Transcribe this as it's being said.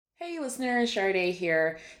listeners, Sade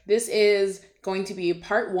here. This is going to be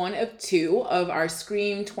part one of two of our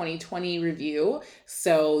Scream 2020 review.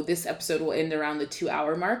 So, this episode will end around the 2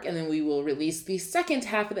 hour mark, and then we will release the second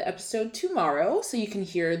half of the episode tomorrow so you can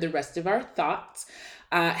hear the rest of our thoughts.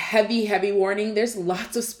 Heavy warning, there's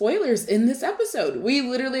lots of spoilers in this episode. We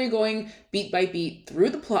literally are going beat by beat through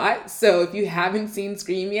the plot. So, if you haven't seen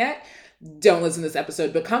Scream yet, don't listen to this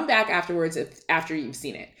episode, but come back afterwards after you've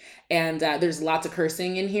seen it. And there's lots of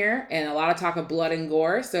cursing in here and a lot of talk of blood and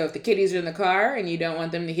gore. So if the kiddies are in the car and you don't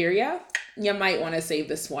want them to hear you, you might want to save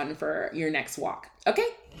this one for your next walk. Okay,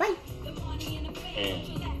 bye.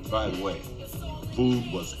 And by the way,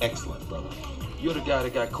 food was excellent, brother. You're the guy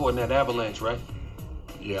that got caught in that avalanche, right?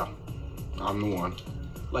 Yeah, I'm the one.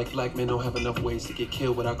 Like black men don't have enough ways to get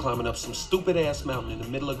killed without climbing up some stupid ass mountain in the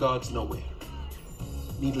middle of God's nowhere.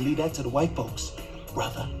 Need to leave that to the white folks,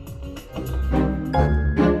 brother.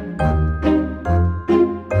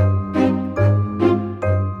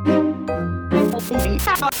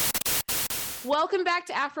 Welcome back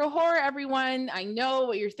to Afro Horror, everyone. I know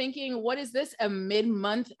what you're thinking. What is this, a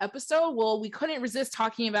mid-month episode? Well, we couldn't resist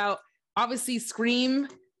talking about, obviously, Scream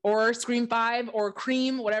or Scream 5 or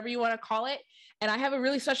Cream, whatever you want to call it. And I have a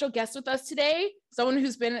really special guest with us today, someone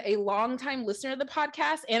who's been a longtime listener of the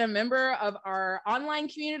podcast and a member of our online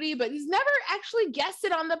community, but he's never actually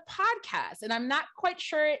guested on the podcast. And I'm not quite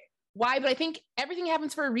sure why, but I think everything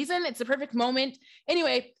happens for a reason. It's the perfect moment.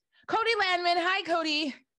 Anyway, Cody Landman. Hi,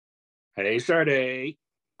 Cody. Hey, Sade.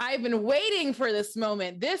 I've been waiting for this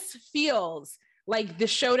moment. This feels like the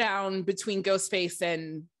showdown between Ghostface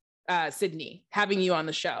and Sydney, having you on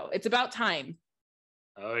the show. It's about time.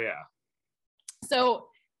 Oh, yeah. So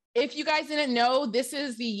if you guys didn't know, this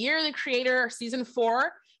is the Year of the Creator season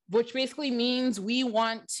 4, which basically means we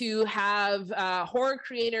want to have horror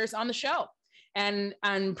creators on the show and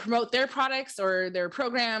promote their products or their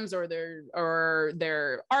programs or their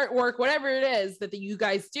artwork, whatever it is that you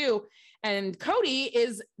guys do. And Cody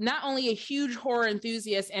is not only a huge horror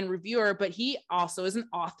enthusiast and reviewer, but he also is an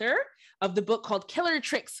author of the book called Killer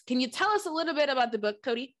Tricks. Can you tell us a little bit about the book,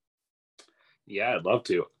 Cody? Yeah, I'd love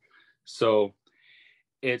to. So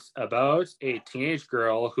it's about a teenage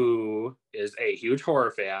girl who is a huge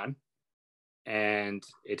horror fan, and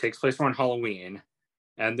it takes place around Halloween.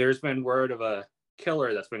 And there's been word of a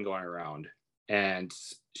killer that's been going around. And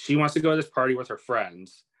she wants to go to this party with her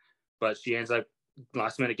friends, but she ends up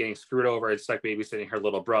last minute getting screwed over. It's like babysitting her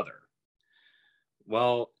little brother.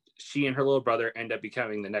 Well, she and her little brother end up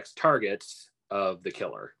becoming the next targets of the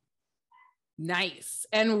killer. Nice.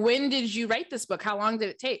 And when did you write this book? How long did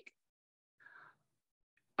it take?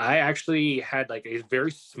 I actually had like a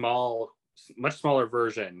very small, much smaller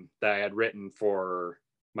version that I had written for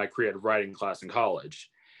my creative writing class in college.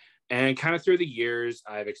 And kind of through the years,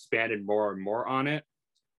 I've expanded more and more on it.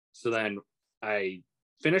 So then I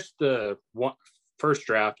finished the first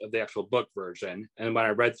draft of the actual book version. And when I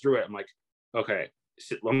read through it, I'm like, okay,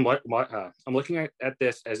 I'm looking at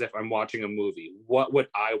this as if I'm watching a movie. What would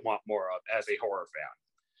I want more of as a horror fan?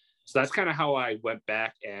 So that's kind of how I went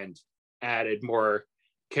back and added more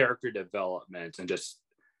character development and just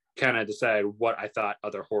kind of decided what I thought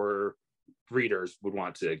other horror readers would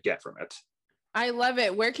want to get from it. I love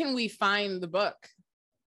it. Where can we find the book?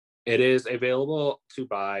 It is available to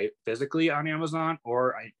buy physically on Amazon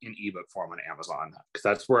or in ebook form on Amazon, because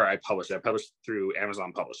that's where I publish it. I publish through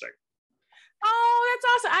Amazon Publishing. Oh, that's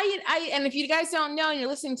awesome. And if you guys don't know and you're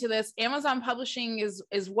listening to this, Amazon Publishing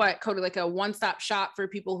is what, Cody, like a one-stop shop for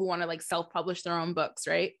people who want to like self-publish their own books,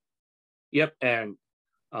 right? Yep. And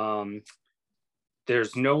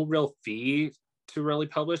there's no real fee to really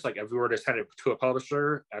publish. Like if we were to send it to a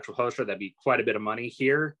actual publisher, that'd be quite a bit of money.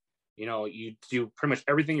 Here, you know, you do pretty much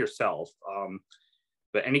everything yourself.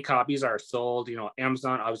 But any copies are sold, you know,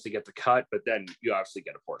 Amazon obviously gets a cut, but then you obviously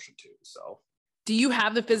get a portion too. So do you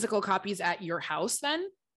have the physical copies at your house then?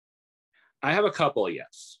 I have a couple,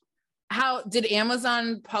 yes. How did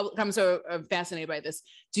Amazon I'm so fascinated by this.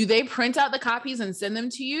 Do they print out the copies and send them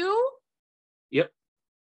to you? Yep.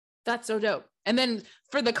 That's so dope. And then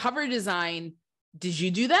for the cover design, did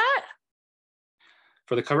you do that?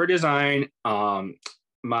 For the cover design,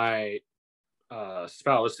 my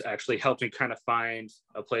spouse actually helped me kind of find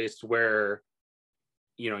a place where,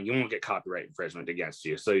 you know, you won't get copyright infringement against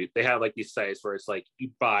you. So they have like these sites where it's like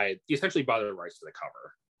you essentially buy the rights to the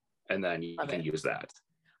cover, and then you can use that.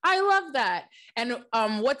 I love that. And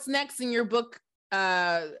what's next in your book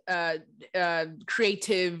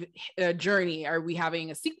creative journey? Are we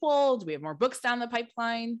having a sequel? Do we have more books down the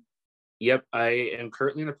pipeline? Yep, I am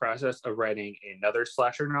currently in the process of writing another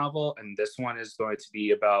slasher novel, and this one is going to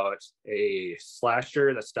be about a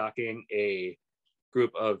slasher that's stalking a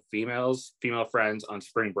group of female friends on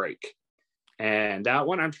spring break. And that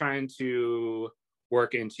one I'm trying to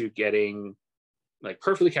work into getting like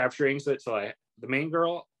perfectly capturing. So the main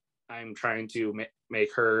girl, I'm trying to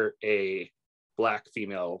make her a Black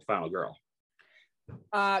female final girl.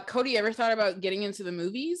 Cody, ever thought about getting into the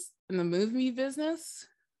movies and the movie business?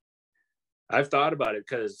 I've thought about it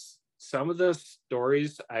because some of the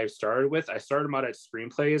stories I started them out at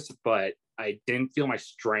screenplays, but I didn't feel my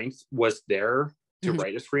strength was there to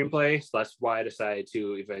write a screenplay. So that's why I decided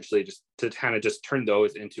to eventually just turn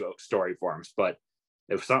those into story forms. But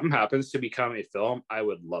if something happens to become a film, I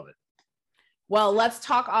would love it. Well, let's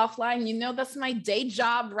talk offline. You know, that's my day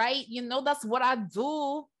job, right? You know, that's what I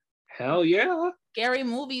do. Hell yeah. Scary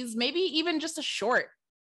movies, maybe even just a short.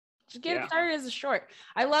 Just get it started as a short.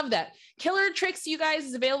 I love that. Killer Tricks, you guys,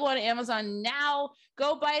 is available on Amazon now.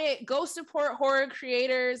 Go buy it. Go support horror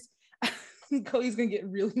creators. Cody's gonna get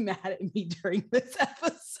really mad at me during this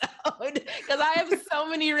episode because I have so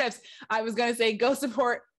many riffs. I was gonna say go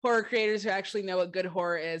support horror creators who actually know what good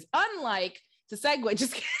horror is. Unlike to segue,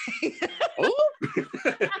 just kidding.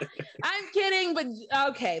 I'm kidding, but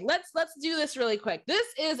okay, let's do this really quick. This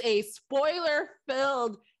is a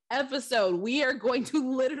spoiler-filled episode. We are going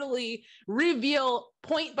to literally reveal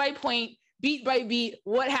point by point, beat by beat,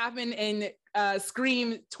 what happened in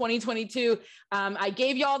Scream 2022. I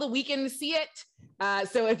gave y'all the weekend to see it.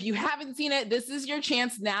 So if you haven't seen it, this is your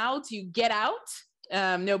chance now to get out.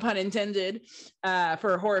 No pun intended,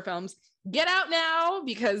 for horror films. Get out now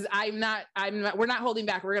because we're not holding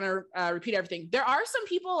back. We're going to repeat everything. There are some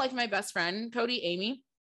people like my best friend, Cody, Amy,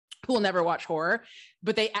 who will never watch horror,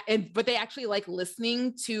 but they actually like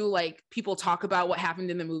listening to like people talk about what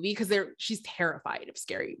happened in the movie because she's terrified of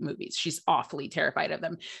scary movies. She's awfully terrified of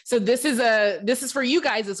them. So this is for you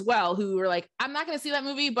guys as well who are like, I'm not going to see that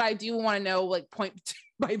movie, but I do want to know like point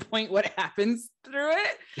by point what happens through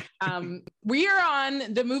it. We are on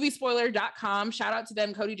themoviespoiler.com. Shout out to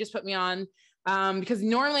them. Cody just put me on because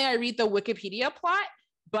normally I read the Wikipedia plot,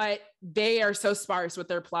 but they are so sparse with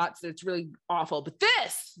their plots that it's really awful. But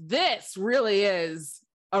this really is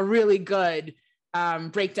a really good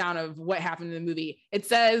breakdown of what happened in the movie. It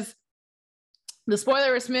says, the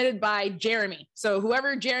spoiler was submitted by Jeremy. So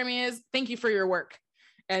whoever Jeremy is, thank you for your work.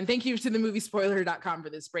 And thank you to themoviespoiler.com for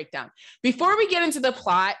this breakdown. Before we get into the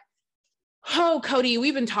plot, Cody,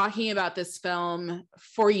 we've been talking about this film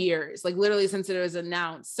for years, like literally since it was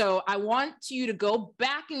announced. So I want you to go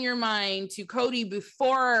back in your mind to Cody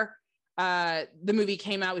before the movie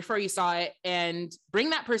came out, before you saw it, and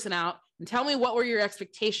bring that person out and tell me what were your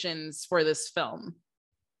expectations for this film?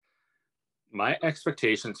 My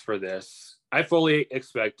expectations for this, I fully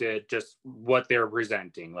expected just what they're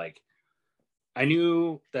presenting. Like, I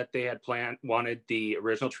knew that they had wanted the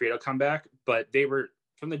original trio to come back, but they were,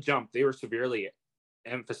 from the jump, they were severely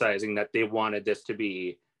emphasizing that they wanted this to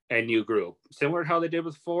be a new group, similar to how they did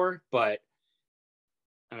with 4. But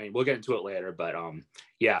I mean, we'll get into it later. But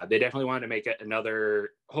yeah, they definitely wanted to make it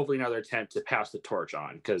hopefully another attempt to pass the torch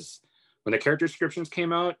on. Because when the character descriptions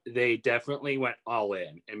came out, they definitely went all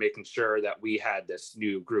in and making sure that we had this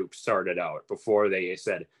new group started out before they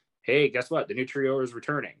said, "Hey, guess what? The new trio is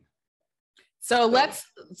returning." So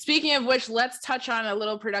speaking of which, let's touch on a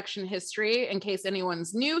little production history in case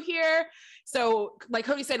anyone's new here. So like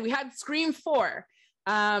Cody said, we had Scream 4,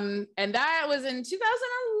 and that was in 2011.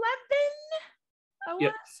 I want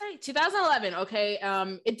to say 2011. Okay.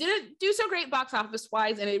 It didn't do so great box office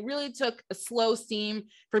wise, and it really took a slow steam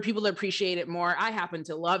for people to appreciate it more. I happened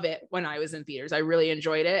to love it when I was in theaters. I really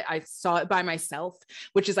enjoyed it. I saw it by myself,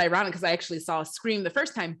 which is ironic because I actually saw Scream the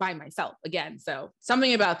first time by myself again. So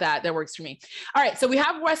something about that works for me. All right. So we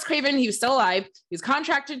have Wes Craven. He was still alive. He was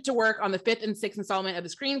contracted to work on the 5th and 6th installment of the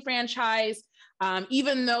Scream franchise.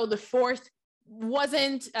 Even though the 4th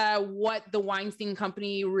wasn't what the Weinstein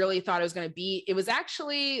Company really thought it was going to be. It was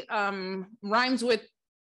actually rhymes with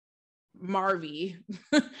Marvy.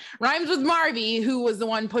 Rhymes with Marvy, who was the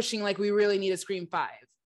one pushing like, we really need a Scream 5.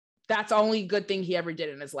 That's the only good thing he ever did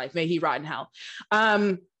in his life. May he rot in hell.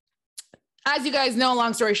 As you guys know,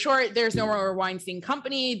 long story short, there's no more Weinstein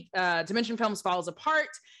Company. Dimension Films falls apart,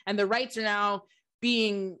 and the rights are now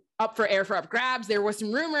being up for grabs. There were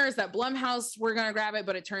some rumors that Blumhouse were going to grab it,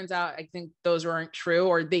 but it turns out I think those weren't true,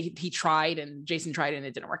 or he tried and Jason tried and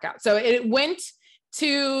it didn't work out. So it went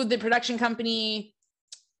to the production company.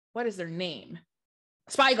 What is their name?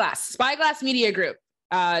 Spyglass Media Group.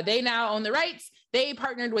 They now own the rights. They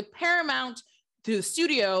partnered with Paramount through the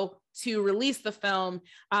studio to release the film.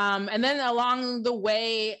 And then along the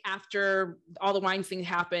way, after all the Weinstein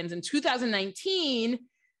happens in 2019,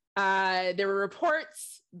 there were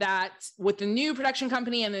reports that with the new production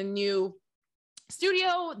company and the new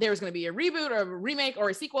studio. There was going to be a reboot or a remake or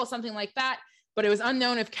a sequel, something like that. But it was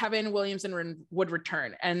unknown if Kevin Williamson would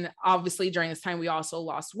return. And obviously during this time, we also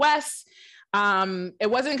lost Wes. It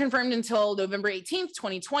wasn't confirmed until November 18th,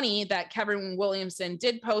 2020, that Kevin Williamson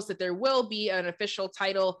did post that there will be an official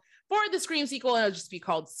title for the Scream sequel, and it'll just be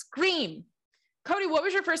called Scream. Cody, what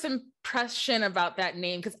was your first impression about that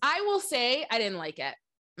name? Because I will say I didn't like it.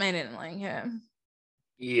 I didn't like it.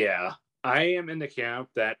 Yeah, I am in the camp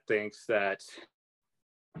that thinks that,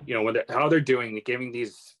 you know, how they're giving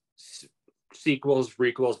these sequels,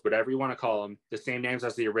 requels, whatever you want to call them, the same names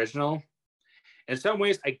as the original. In some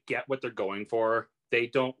ways, I get what they're going for. They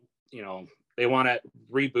don't, you know, they want to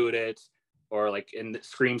reboot it, or like in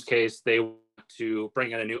Scream's case, they want to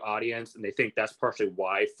bring in a new audience, and they think that's partially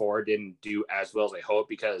why 4 didn't do as well as they hoped,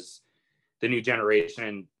 because the new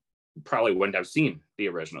generation probably wouldn't have seen the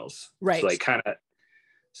originals. Right.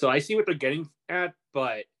 So I see what they're getting at,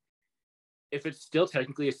 but if it's still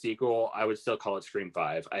technically a sequel, I would still call it Scream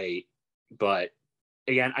 5. But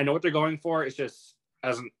again, I know what they're going for. It's just,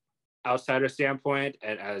 as an outsider standpoint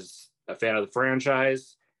and as a fan of the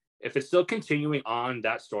franchise, if it's still continuing on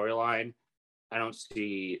that storyline, I don't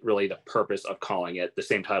see really the purpose of calling it the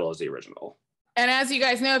same title as the original. And as you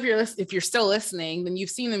guys know, if you're still listening, then you've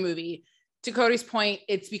seen the movie. To Cody's point,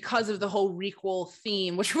 it's because of the whole requel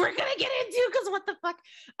theme, which we're gonna get into, because what the fuck,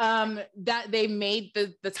 that they made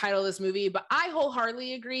the title of this movie. But I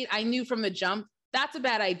wholeheartedly agreed. I knew from the jump that's a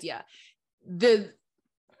bad idea. The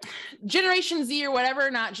Generation Z or whatever,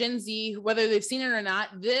 not Gen Z, whether they've seen it or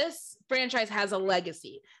not, this franchise has a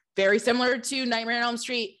legacy very similar to Nightmare on Elm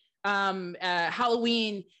Street,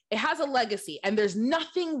 Halloween. It has a legacy, and there's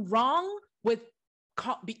nothing wrong with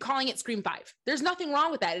calling it Scream 5. There's nothing wrong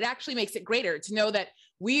with that. It actually makes it greater to know that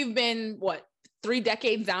we've been 3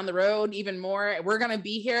 decades down the road, even more. We're going to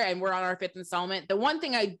be here, and we're on our 5th installment. The one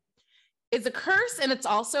thing is a curse, and it's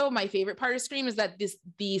also my favorite part of Scream, is that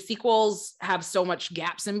the sequels have so much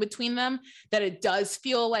gaps in between them that it does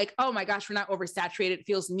feel like, oh my gosh, we're not oversaturated. It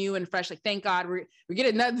feels new and fresh. Like, thank God we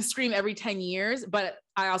get another Scream every 10 years. But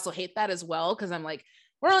I also hate that as well, because I'm like,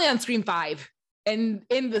 we're only on Scream 5. And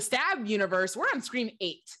in the Stab universe, we're on Scream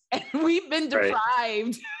 8. And we've been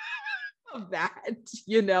deprived of that,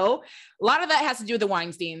 you know? A lot of that has to do with the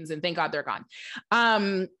Weinsteins, and thank God they're gone.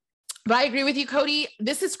 But I agree with you, Cody.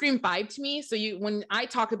 This is Scream 5 to me. So when I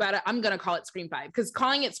talk about it, I'm going to call it Scream 5, because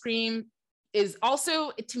calling it Scream is also,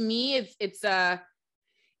 to me, it's like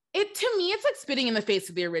spitting in the face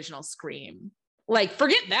of the original Scream. Like,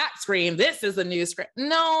 forget that Scream. This is a new Scream.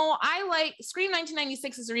 No, I like Scream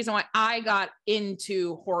 1996 is the reason why I got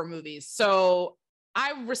into horror movies. So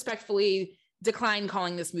I respectfully decline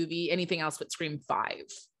calling this movie anything else but Scream 5.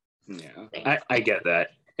 Yeah, I get that.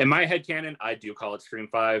 In my headcanon, I do call it Scream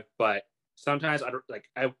 5, but sometimes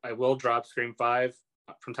I will drop Scream 5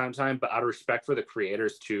 from time to time, but out of respect for the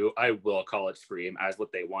creators too, I will call it Scream as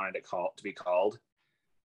what they wanted it to be called.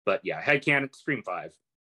 But yeah, headcanon, Scream 5.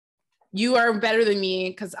 You are better than me,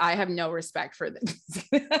 because I have no respect for this.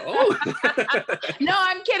 Oh. No,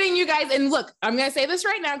 I'm kidding, you guys. And look, I'm going to say this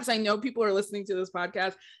right now, because I know people are listening to this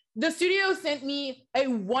podcast. The studio sent me a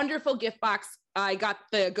wonderful gift box. I got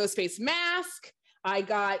the Ghostface mask. I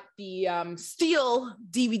got the Steel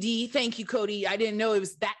DVD. Thank you, Cody. I didn't know it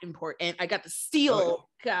was that important. I got the Steel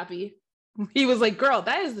copy. He was like, girl,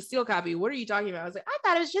 that is the Steel copy. What are you talking about? I was like, I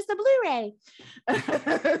thought it was just a Blu-ray.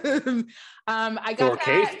 I got 4K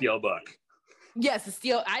that. Steelbook. Yes, the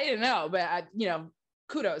Steel. I didn't know, but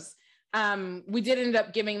kudos. We did end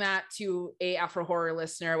up giving that to a Afro Horror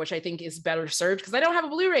listener, which I think is better served, because I don't have a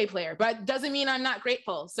Blu-ray player, but doesn't mean I'm not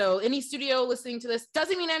grateful. So any studio listening to this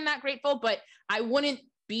doesn't mean I'm not grateful, but I wouldn't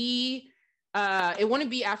be, it wouldn't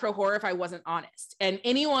be Afro Horror if I wasn't honest. And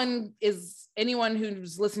anyone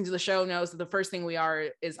who's listening to the show knows that the first thing we are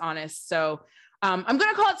is honest. So I'm going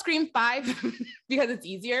to call it Scream 5 because it's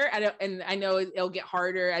easier. I know it'll get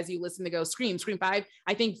harder as you listen to go Scream 5.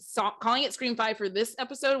 I think calling it Scream 5 for this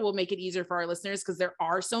episode will make it easier for our listeners, because there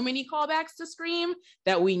are so many callbacks to Scream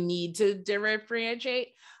that we need to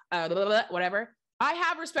differentiate, whatever. I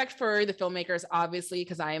have respect for the filmmakers, obviously,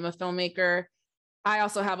 because I am a filmmaker. I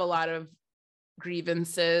also have a lot of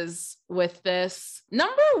grievances with this.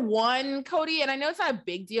 Number one, Cody, and I know it's not a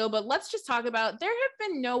big deal, but let's just talk about, there have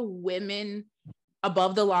been no women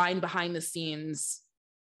above the line behind the scenes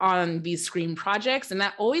on these Scream projects, and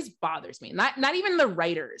that always bothers me. Not even the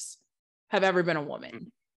writers have ever been a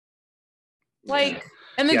woman. Like,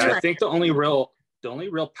 and the director. I think the only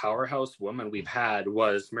real powerhouse woman we've had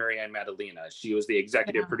was Marianne Madalena. She was the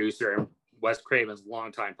executive producer and Wes Craven's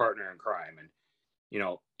longtime partner in crime. And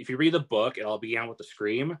if you read the book, it all began with the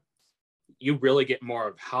Scream. you really get more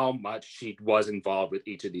of how much she was involved with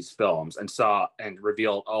each of these films and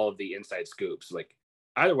revealed all of the inside scoops. Like,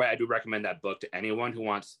 either way, I do recommend that book to anyone who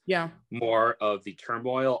wants more of the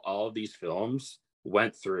turmoil all of these films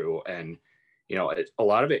went through. And, you know, a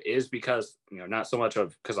lot of it is because, you know, not so much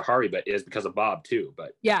because of Harvey, but is because of Bob too.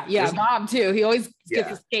 But Bob too. He always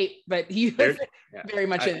gets escaped, but he was very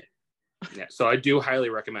much in it. Yeah, so I do highly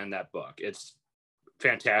recommend that book. It's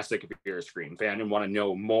fantastic if you're a Scream fan and want to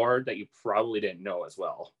know more that you probably didn't know as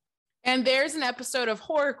well. And there's an episode of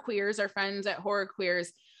Horror Queers, our friends at Horror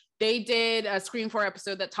Queers. They did a Scream 4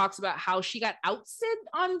 episode that talks about how she got ousted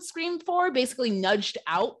on Scream 4, basically nudged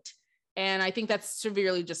out. And I think that's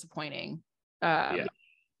severely disappointing. And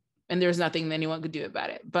there's nothing anyone could do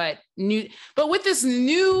about it. But with this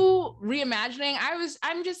new reimagining,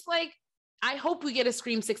 I'm just like, I hope we get a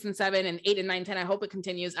Scream 6 and 7 and 8 and 9, 10. I hope it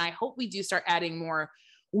continues. I hope we do start adding more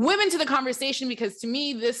women to the conversation, because to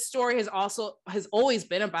me, this story has always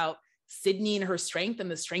been about Sydney and her strength and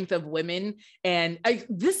the strength of women. And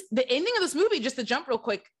the ending of this movie, just to jump real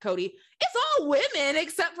quick, Cody, it's all women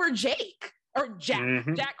except for Jake or Jack,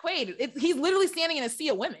 Jack Quaid. He's literally standing in a sea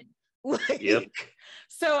of women.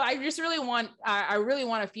 So I just really want, I really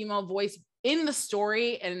want a female voice in the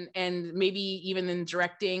story and maybe even in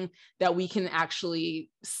directing that we can actually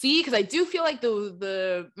see, because I do feel like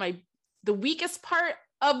the weakest part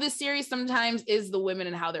of the series sometimes is the women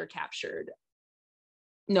and how they're captured.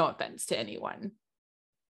 No offense to anyone.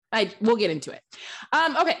 We'll get into it.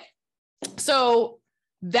 Okay, so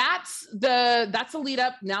that's the lead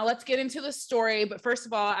up. Now let's get into the story. But first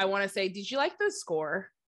of all, I want to say, did you like the score?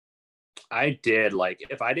 I did. Like,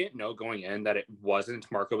 if I didn't know going in that it wasn't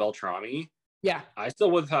Marco Beltrami, I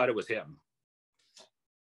still would have thought it was him.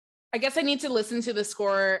 I guess I need to listen to the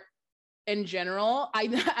score in general.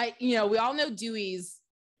 I we all know Dewey's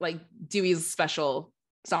special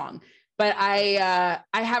song, but I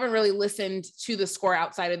haven't really listened to the score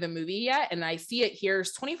outside of the movie yet. And I see it here.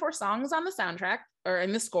 There's 24 songs on the soundtrack or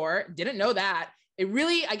in the score. Didn't know that. It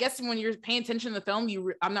really, I guess when you're paying attention to the film,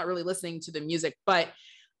 I'm not really listening to the music, but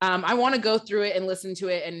I want to go through it and listen to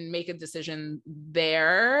it and make a decision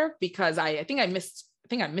there, because I think I missed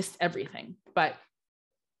everything, but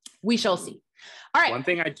we shall see. All right. One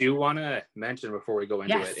thing I do want to mention before we go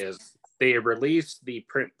into it is they released the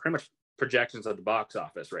pretty much projections of the box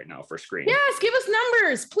office right now for Scream. Yes, give us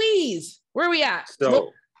numbers, please. Where are we at?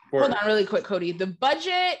 So hold on really quick, Cody. The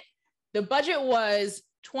budget was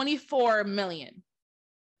 $24 million.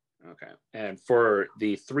 Okay. And for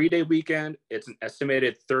the 3-day weekend, it's an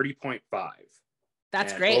estimated 30.5.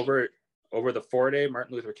 That's great. Over the 4-day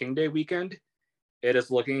Martin Luther King Day weekend, it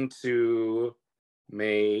is looking to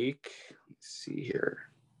make, let's see here.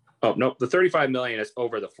 Oh, no, the 35 million is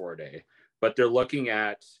over the 4-day, but they're looking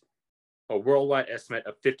at a worldwide estimate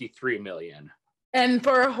of 53 million. And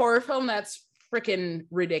for a horror film, that's freaking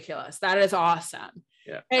ridiculous. That is awesome.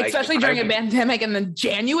 Yeah. Especially during a pandemic in the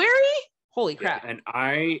January. Holy crap. Yeah,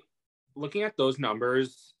 and looking at those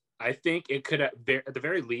numbers, I think it could at the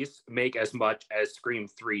very least make as much as Scream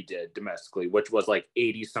 3 did domestically, which was like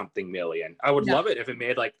 80 something million. I would love it if it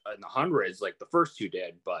made like in the hundreds like the first two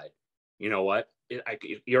did, but you know what?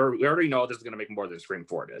 We already know this is going to make more than Scream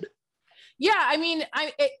 4 did. Yeah, I mean,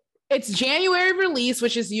 it's January release,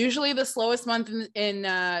 which is usually the slowest month in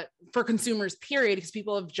for consumers, period, because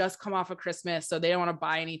people have just come off of Christmas, so they don't want to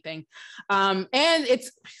buy anything. And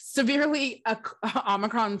it's severely a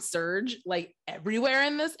Omicron surge, like everywhere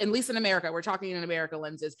in this, at least in America. We're talking in America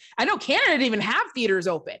lenses. I know Canada didn't even have theaters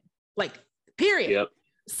open, like period. Yep.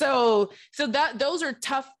 So those are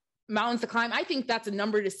tough mountains to climb. I think that's a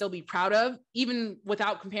number to still be proud of, even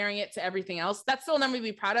without comparing it to everything else. That's still a number to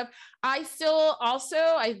be proud of. I've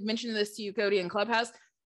mentioned this to you, Cody, in Clubhouse.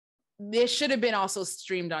 This should have been also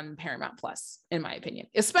streamed on Paramount Plus, in my opinion,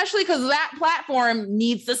 especially because that platform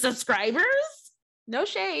needs the subscribers. No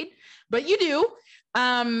shade, but you do.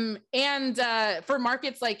 And for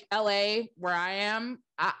markets like LA, where I am,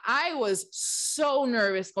 I was so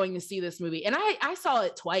nervous going to see this movie, and I saw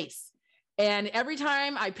it twice. And every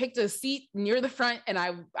time I picked a seat near the front, and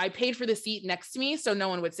I paid for the seat next to me so no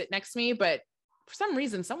one would sit next to me. But for some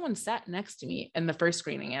reason, someone sat next to me in the first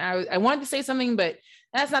screening. And I wanted to say something, but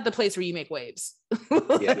that's not the place where you make waves.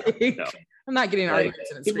 Yeah, no. I'm not getting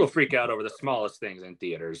arguments. People freak out over the smallest things in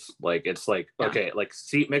theaters. Like, it's like, okay, like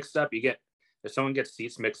seat mixed up. If someone gets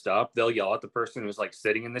seats mixed up, they'll yell at the person who's like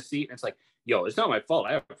sitting in the seat. And it's like, yo, it's not my fault.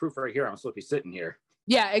 I have proof right here. I'm supposed to be sitting here.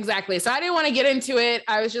 Yeah, exactly. So I didn't want to get into it.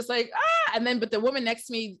 I was just like, but the woman next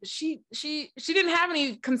to me, she didn't have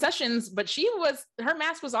any concessions, but her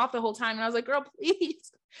mask was off the whole time. And I was like, girl,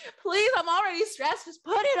 please Please, I'm already stressed. Just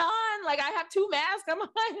put it on. Like I have 2 masks.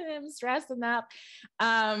 I'm stressed enough.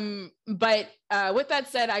 But with that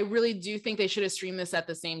said, I really do think they should have streamed this at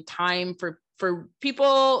the same time for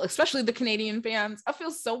people, especially the Canadian fans. I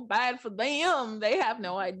feel so bad for them. They have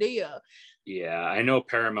no idea. Yeah, I know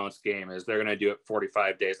Paramount's game is they're gonna do it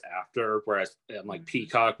 45 days after, whereas like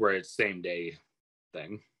Peacock, where it's same day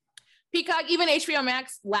thing. Peacock, even HBO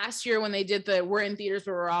Max last year when they did we're in theaters,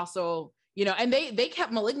 but we're also, you know, and they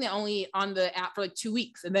kept Malignant only on the app for like 2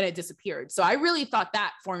 weeks and then it disappeared. So I really thought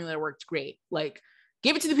that formula worked great. Like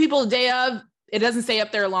give it to the people the day of. It doesn't stay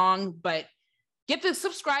up there long, but get the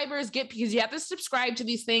subscribers, because you have to subscribe to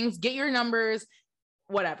these things, get your numbers,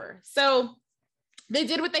 whatever. So they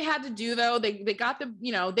did what they had to do though. They got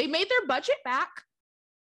they made their budget back.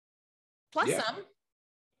 Plus some.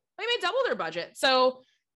 They made double their budget. So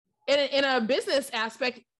in a business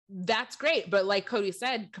aspect, that's great. But like Cody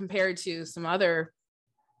said, compared to some other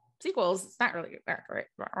sequels, it's not really that great.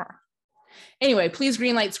 Anyway, please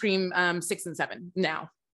greenlight Scream 6 and 7 now.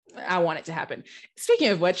 I want it to happen. Speaking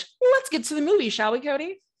of which, let's get to the movie, shall we,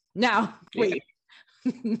 Cody? Now, wait.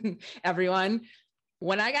 Everyone,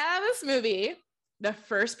 when I got out of this movie, the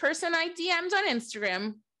first person I DM'd on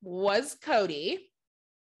Instagram was Cody.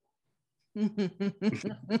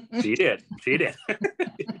 She did.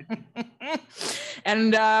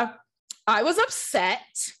 And I was upset.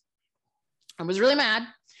 I was really mad.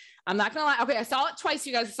 I'm not gonna lie. Okay, I saw it twice,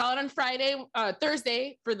 you guys. I saw it on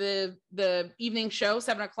Thursday for the evening show,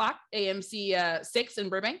 7:00 AMC 6 in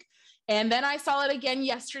Burbank. And then I saw it again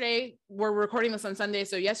yesterday. We're recording this on Sunday.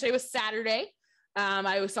 So yesterday was Saturday.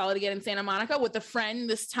 I saw it again in Santa Monica with a friend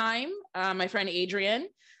this time, my friend Adrian,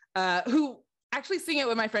 who actually seeing it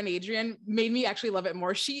with my friend Adrian made me actually love it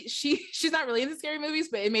more. She's not really into scary movies,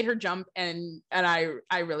 but it made her jump, and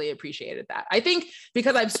I really appreciated that. I think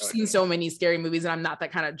because I've seen so many scary movies and I'm not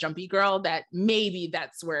that kind of jumpy girl, that maybe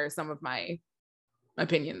that's where some of my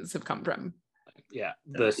opinions have come from. Yeah,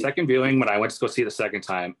 the second viewing, when I went to go see the second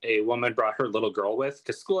time, a woman brought her little girl with,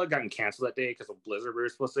 because school had gotten canceled that day because of blizzard we were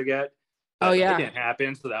supposed to get. Oh yeah, it didn't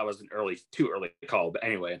happen, so that was too early call. But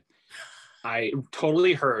anyway, I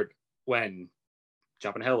totally heard when,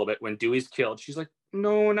 jumping ahead a little bit, when Dewey's killed, she's like,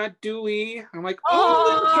 "No, not Dewey." I'm like,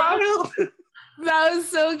 "Oh, child." That was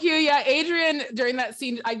so cute. Yeah, Adrian, during that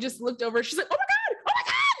scene, I just looked over. She's like, "Oh my god!"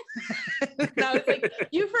 And I was like,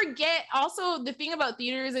 you forget. Also, the thing about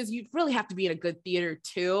theaters is you really have to be in a good theater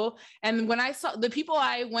too. And when I saw the people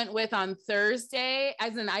I went with on Thursday,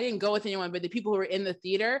 as in I didn't go with anyone, but the people who were in the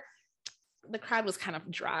theater, the crowd was kind of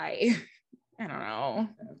dry. I don't know.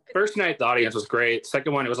 First night, the audience was great.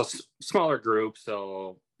 Second one, it was a smaller group.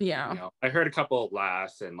 So, yeah, I heard a couple of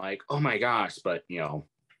laughs and like, oh my gosh, but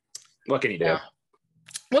what can you do? Yeah.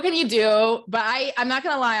 What can you do? But I'm not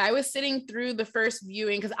going to lie. I was sitting through the first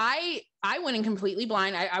viewing because I went in completely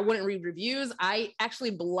blind. I wouldn't read reviews. I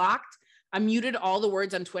actually I muted all the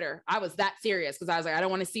words on Twitter. I was that serious because I was like, I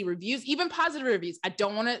don't want to see reviews, even positive reviews. I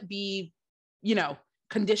don't want to be,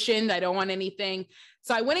 conditioned. I don't want anything.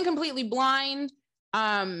 So I went in completely blind.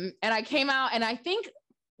 And I came out, and I think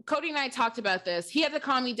Cody and I talked about this. He had to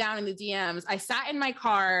calm me down in the DMs. I sat in my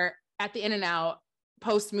car at the In-N-Out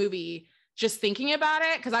post movie, just thinking about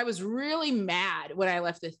it, because I was really mad when I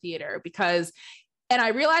left the theater and I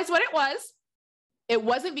realized what it was. It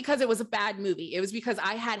wasn't because it was a bad movie. It was because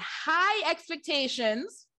I had high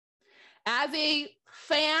expectations as a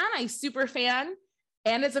fan, a super fan,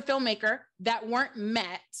 and as a filmmaker that weren't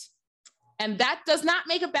met. And that does not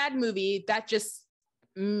make a bad movie. That just,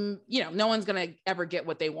 no one's going to ever get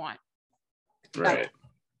what they want. Right.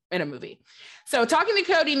 In a movie. So talking to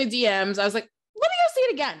Cody in the DMs, I was like, let me go see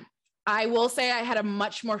it again. I will say I had a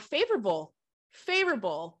much more favorable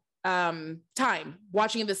time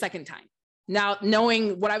watching it the second time. Now,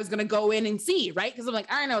 knowing what I was going to go in and see, right? Because I'm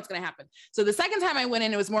like, I don't know what's going to happen. So the second time I went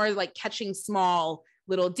in, it was more like catching small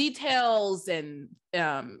little details and,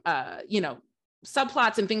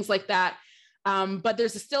 subplots and things like that. But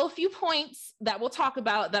there's still a few points that we'll talk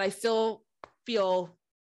about that I still feel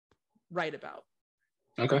right about.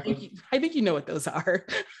 Okay. I think you know what those are.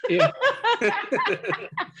 Yeah.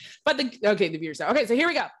 But the viewers are. Okay, so here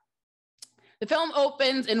we go. The film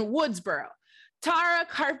opens in Woodsboro. Tara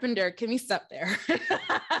Carpenter, can we stop there?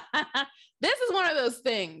 This is one of those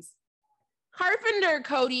things. Carpenter,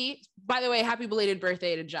 Cody, by the way, happy belated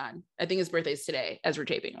birthday to John. I think his birthday is today as we're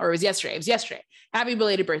taping, or it was yesterday. It was yesterday. Happy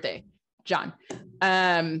belated birthday, John.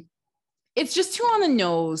 It's just too on the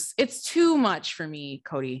nose. It's too much for me,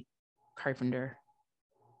 Cody Carpenter.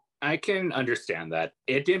 I can understand that.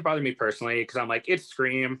 It didn't bother me personally because I'm like, it's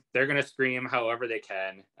Scream. They're gonna scream however they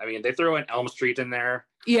can. I mean, they throw an Elm Street in there.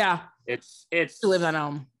 Yeah. It's To live on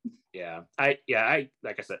Elm. Yeah. I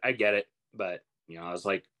like I said, I get it, but I was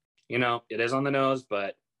like, it is on the nose,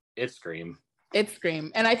 but it's Scream. It's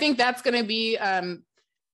Scream. And I think that's gonna be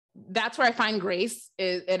that's where I find grace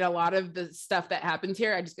in a lot of the stuff that happens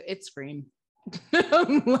here. It's Scream.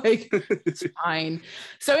 Like, it's fine.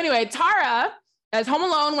 So anyway, Tara as Home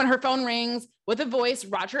Alone when her phone rings with a voice,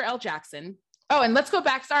 Roger L. Jackson. Oh, and let's go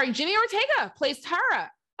back. Sorry, Jenny Ortega plays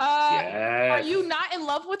Tara. Yes. Are you not in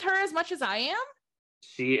love with her as much as I am?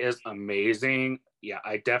 She is amazing. Yeah,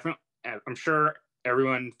 I'm sure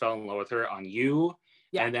everyone fell in love with her on You.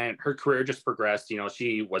 Yeah. And then her career just progressed.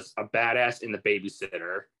 She was a badass in The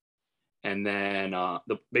Babysitter. And then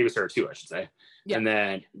The Babysitter 2, I should say. Yeah. And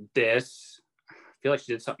then this, I feel like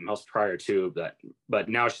she did something else prior to, but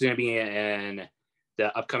now she's going to be in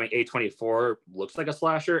the upcoming A24, looks like a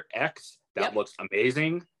slasher, X. That looks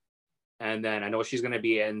amazing. And then I know she's going to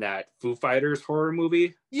be in that Foo Fighters horror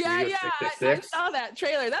movie. Yeah. I saw that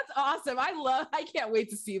trailer. That's awesome. I can't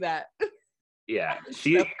wait to see that. Yeah,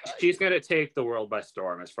 she's going to take the world by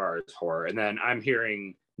storm as far as horror. And then I'm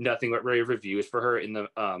hearing nothing but rave reviews for her in the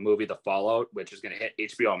movie The Fallout, which is going to hit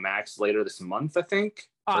HBO Max later this month, I think.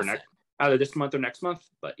 Awesome. Or either this month or next month.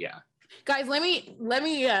 But yeah. Guys, let me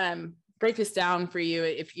break this down for you.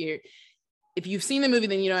 If you've seen the movie,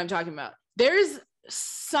 then you know what I'm talking about. There's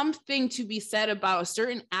something to be said about a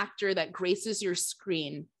certain actor that graces your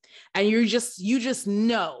screen, and you just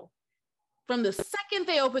know from the second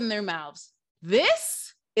they open their mouths,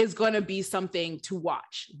 this is going to be something to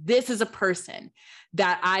watch. This is a person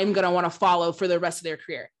that I'm going to want to follow for the rest of their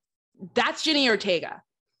career. That's Jenny Ortega.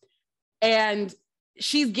 And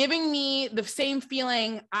she's giving me the same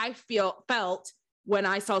feeling I felt when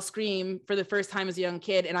I saw Scream for the first time as a young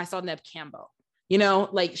kid and I saw Neve Campbell.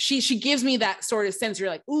 Like she gives me that sort of sense. You're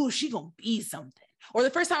like, ooh, she gonna be something. Or the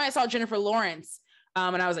first time I saw Jennifer Lawrence,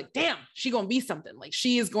 and I was like, damn, she gonna be something. Like,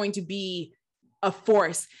 she is going to be a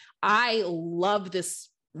force. I love this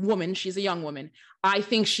woman. She's a young woman. I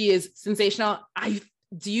think she is sensational.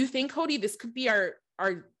 Do you think, Cody, this could be our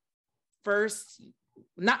first,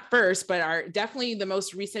 not first, but our definitely the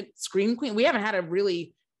most recent Scream Queen? We haven't had a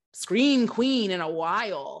really Scream Queen in a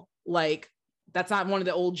while. Like, that's not one of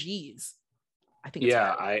the old G's. I think.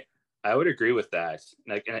 Yeah, I would agree with that.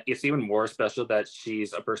 Like, and it's even more special that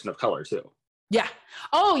she's a person of color too. Yeah.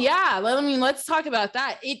 Oh yeah. Let's talk about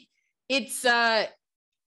that. It's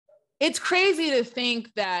crazy to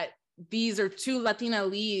think that these are two Latina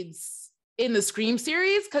leads in the Scream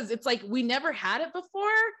series, because it's like we never had it before.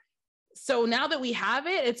 So now that we have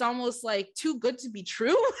it, it's almost like too good to be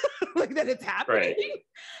true, like that it's happening. Right.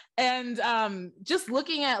 And just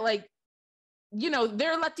looking at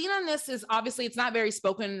their Latina-ness is obviously, it's not very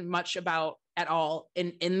spoken much about at all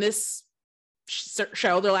in this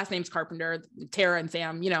show. Their last name's Carpenter, Tara and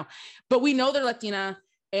Sam, but we know they're Latina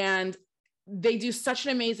and they do such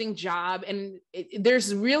an amazing job. And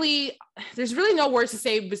there's really no words to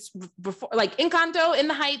say before, like Encanto, In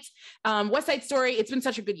the Heights, West Side Story. It's been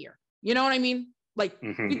such a good year. You know what I mean? Like,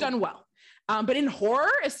 we've done well. But in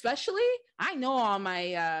horror, especially, I know all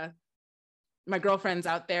my girlfriends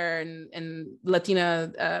out there and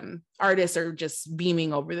Latina artists are just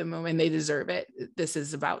beaming over the moon, and they deserve it. This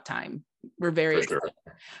is about time. We're very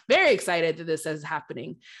excited that this is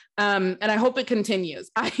happening. And I hope it continues.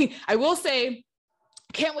 I will say,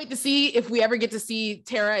 can't wait to see if we ever get to see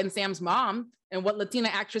Tara and Sam's mom and what Latina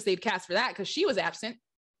actress they'd cast for that, because she was absent.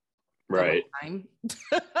 Right.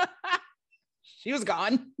 She was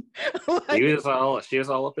gone. She was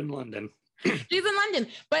all up in London. She's in London,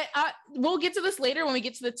 but we'll get to this later when we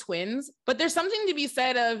get to the twins. But there's something to be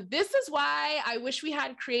said of, this is why I wish we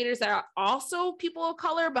had creators that are also people of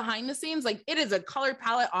color behind the scenes. Like, it is a color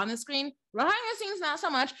palette on the screen, behind the scenes not so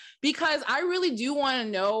much, because I really do want to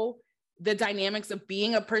know the dynamics of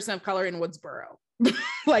being a person of color in Woodsboro.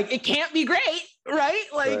 Like, it can't be great, right?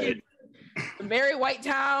 Like, right. It's a very white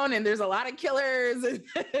town and there's a lot of killers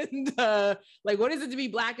and like, what is it to be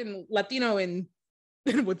Black and Latino in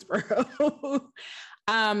Woodsboro?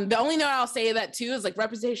 The only note I'll say that too is, like,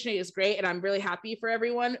 representation is great and I'm really happy for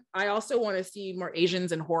everyone. I also want to see more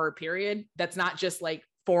Asians in horror, period. That's not just like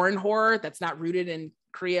foreign horror that's not rooted in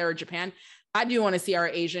Korea or Japan. I do want to see our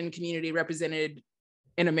Asian community represented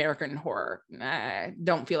in American horror. I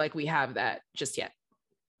don't feel like we have that just yet.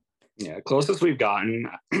 Yeah, closest we've gotten,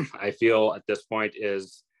 I feel at this point,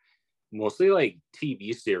 is mostly like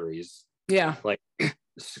TV series. Yeah. Like,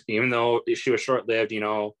 even though she was short-lived,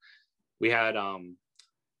 we had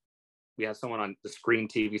someone on the Scream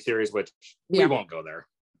TV series, which we won't go there.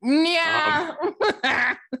 Yeah.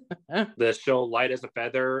 The show Light as a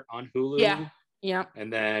Feather on Hulu. Yeah. Yeah.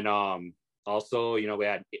 And then also, you know, we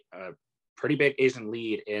had a pretty big Asian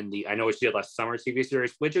lead in the I Know What You Did Last Summer TV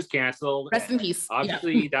series, which is canceled. Rest in peace.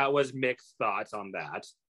 Obviously, that was mixed thoughts on that.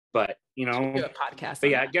 But, you know, do a podcast. But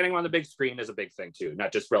yeah, getting on the big screen is a big thing too,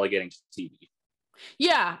 not just relegating to TV.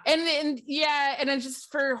 Yeah. And it's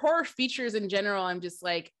just for horror features in general, I'm just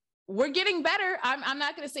like, we're getting better. I'm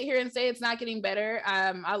not going to sit here and say it's not getting better.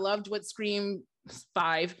 I loved what Scream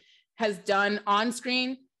 5 has done on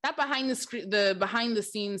screen. That behind the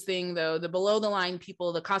scenes thing though, the below the line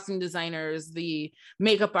people, the costume designers, the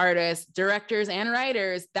makeup artists, directors, and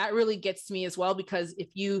writers, that really gets to me as well, because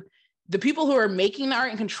the people who are making the art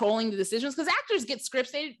and controlling the decisions, because actors get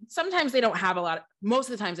scripts, sometimes they don't have most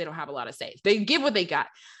of the times they don't have a lot of say. They give what they got.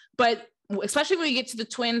 But especially when we get to the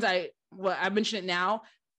twins, I mentioned it now,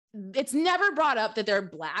 it's never brought up that they're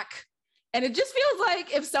Black. And it just feels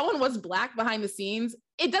like if someone was Black behind the scenes,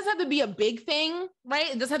 it doesn't have to be a big thing, right?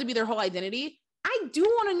 It doesn't have to be their whole identity. I do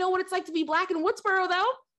want to know what it's like to be Black in Woodsboro,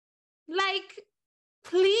 though. Like,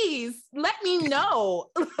 please let me know.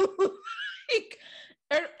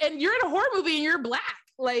 And you're in a horror movie and you're Black.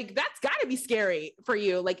 Like, that's got to be scary for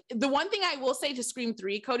you. Like, the one thing I will say to Scream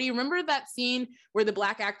 3, Cody, remember that scene where the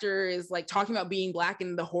Black actor is like talking about being Black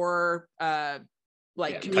in the horror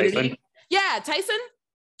community? Tyson. Yeah, Tyson.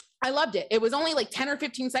 I loved it. It was only like 10 or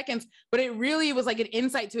 15 seconds, but it really was like an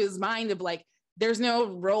insight to his mind of like, there's no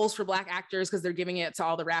roles for Black actors because they're giving it to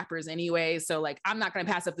all the rappers anyway. So like, I'm not going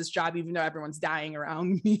to pass up this job, even though everyone's dying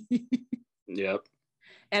around me. Yep.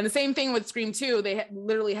 And the same thing with Scream 2. They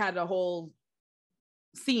literally had a whole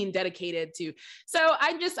scene dedicated to. So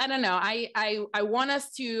I don't know. I want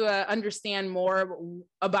us to understand more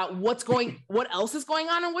about what else is going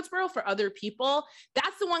on in Woodsboro for other people.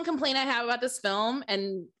 That's the one complaint I have about this film.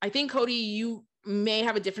 And I think, Cody, you may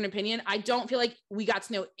have a different opinion. I don't feel like we got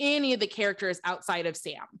to know any of the characters outside of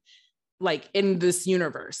Sam, like in this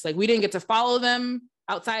universe. Like, we didn't get to follow them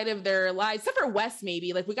outside of their lives, except for Wes,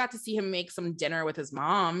 maybe. Like, we got to see him make some dinner with his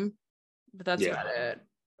mom, but that's about it.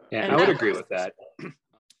 Yeah, And I would agree with that.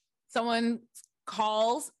 Someone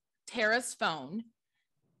calls Tara's phone.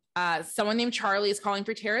 Someone named Charlie is calling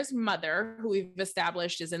for Tara's mother, who we've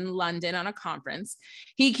established is in London on a conference.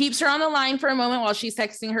 He keeps her on the line for a moment while she's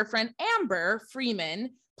texting her friend Amber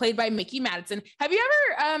Freeman, played by Mickey Madison. Have you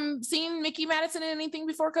ever seen Mickey Madison in anything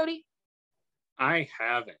before, Cody? I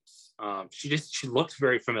haven't. She looks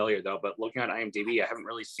very familiar though, but looking at IMDb, I haven't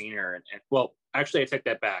really seen her. And well, actually, I take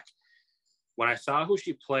that back. When I saw who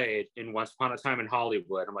she played in Once Upon a Time in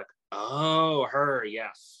Hollywood, I'm like, oh, her,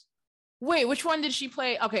 yes. Wait, which one did she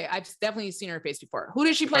play? Okay, I've definitely seen her face before. Who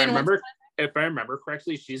did she play? If I remember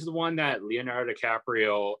correctly, she's the one that Leonardo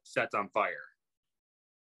DiCaprio sets on fire.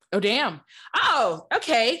 Oh, damn. Oh,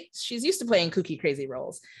 okay. She's used to playing kooky, crazy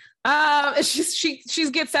roles.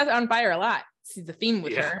 She gets set on fire a lot. See the theme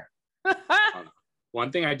with her.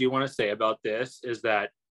 One thing I do want to say about this is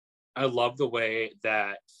that I love the way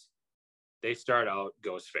that they start out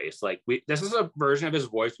Ghostface. Like, this is a version of his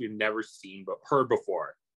voice we've never seen but heard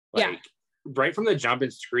before. Like, right from the jump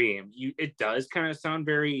and Scream, it does kind of sound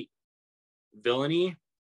very villainy,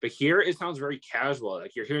 but here it sounds very casual.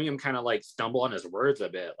 Like, you're hearing him kind of like stumble on his words a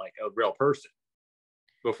bit, like a real person,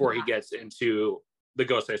 before he gets into the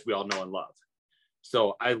Ghostface we all know and love.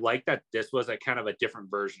 So I like that this was a kind of a different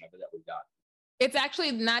version of it that we got. It's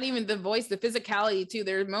actually not even the voice, the physicality too.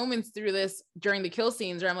 There are moments through this during the kill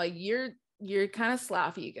scenes where I'm like, you're kind of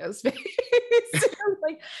sloppy, Ghostface.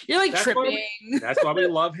 you're like tripping. That's why we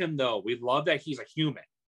love him, though. We love that he's a human.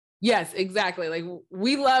 Yes, exactly. Like,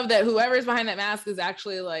 we love that whoever's behind that mask is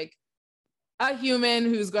actually like a human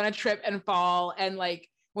who's going to trip and fall. And like,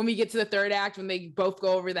 when we get to the third act, when they both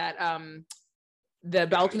go over that, the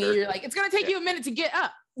balcony, you're like, it's going to take you a minute to get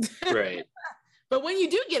up. Right. But when you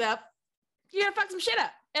do get up, you're going to fuck some shit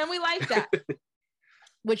up. And we like that.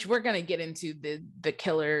 Which we're going to get into the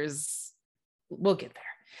killers. We'll get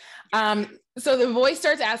there. So the voice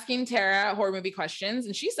starts asking Tara horror movie questions,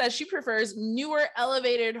 and she says she prefers newer,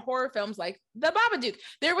 elevated horror films like The Babadook.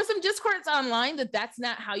 There was some discourse online that that's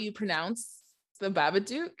not how you pronounce The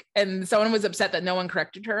Babadook, and someone was upset that no one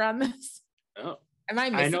corrected her on this. Oh, am I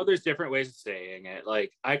missing? I know there's different ways of saying it.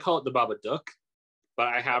 Like, I call it The Babadook, but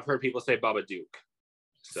I have heard people say Babadook.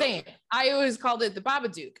 So. Same. I always called it The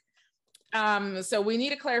Babadook. So we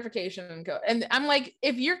need a clarification. And I'm like,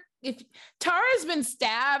 if Tara's been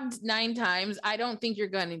stabbed 9 times, I don't think you're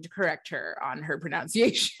going to correct her on her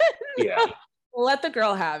pronunciation. Yeah. Let the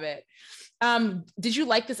girl have it. Did you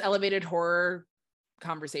like this elevated horror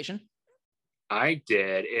conversation? I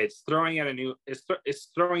did. It's throwing in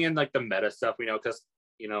it's throwing in like the meta stuff we know, because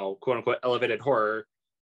quote unquote elevated horror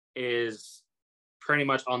is pretty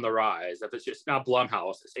much on the rise. If it's just not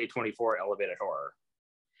Blumhouse, it's A24 elevated horror.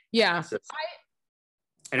 Yeah.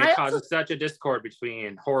 And it causes such a discord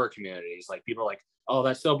between horror communities. Like people are like, oh,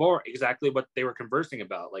 that's so boring. Exactly what they were conversing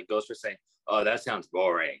about. Like Ghost was saying, oh, that sounds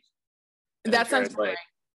boring. And that sounds boring.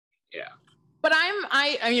 Yeah. But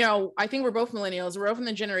I think we're both millennials. We're both in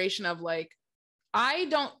the generation of like, I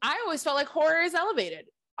always felt like horror is elevated.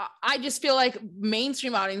 I just feel like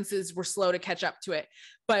mainstream audiences were slow to catch up to it.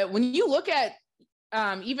 But when you look at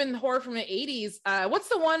even horror from the 80s, what's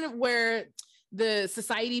the one where the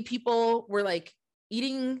society people were like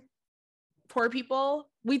eating poor people?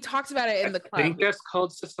 We talked about it in the club. I think that's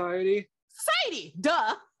called Society. Society,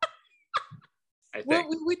 duh. I think.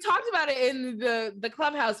 We talked about it in the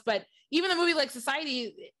clubhouse, but even the movie like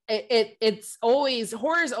Society, it's always,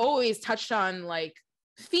 horror's always touched on like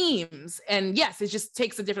themes, and yes, it just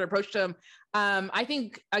takes a different approach to them. I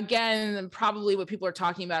think again, probably what people are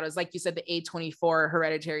talking about is, like you said, the A24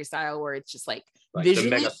 Hereditary style, where it's just like visually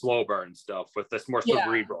the mega slow burn stuff with this more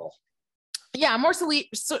cerebral. Yeah, more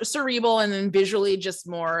cerebral, and then visually just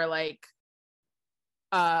more like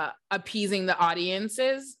appeasing the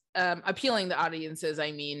audiences. Appealing to audiences,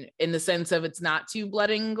 I mean, in the sense of it's not too blood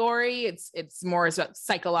and gory. It's more about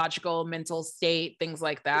psychological, mental state, things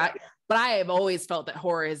like that. Yeah. But I have always felt that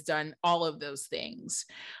horror has done all of those things.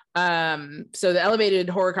 So the elevated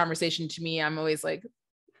horror conversation, to me, I'm always like,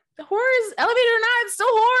 the horror is elevated or not, it's still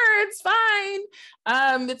horror. It's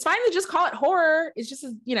fine. It's fine to just call it horror. It's just,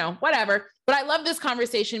 whatever. But I love this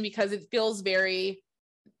conversation because it feels very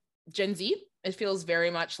Gen Z. It feels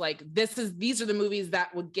very much like these are the movies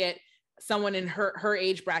that would get someone in her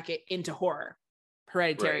age bracket into horror.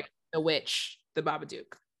 Hereditary, right. The Witch, The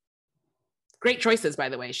Babadook. Great choices, by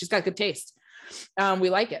the way. She's got good taste.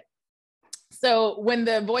 We like it. So when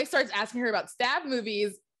the boy starts asking her about stab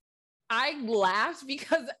movies, I laughed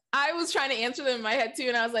because I was trying to answer them in my head too.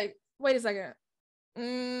 And I was like, wait a second.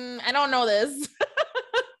 I don't know this.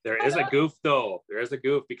 There is a goof though. There is a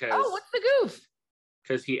goof because... Oh, what's the goof?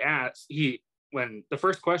 Because when the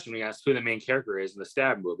first question we asked who the main character is in the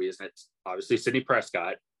stab movies, and it's obviously Sidney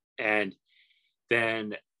Prescott. And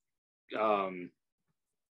then I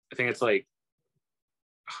think it's like,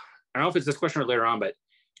 I don't know if it's this question or later on, but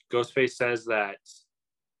Ghostface says that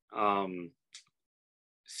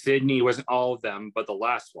Sidney wasn't all of them, but the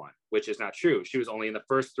last one, which is not true. She was only in the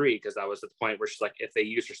first three, because that was at the point where she's like, if they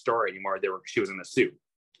used her story anymore, she was in the suit.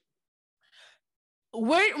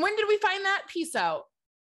 When did we find that piece out?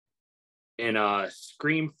 In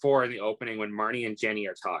Scream 4 in the opening, when Marnie and Jenny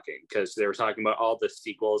are talking, because they were talking about all the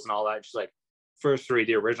sequels and all that. She's like, first three,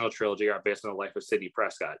 the original trilogy are based on the life of Sidney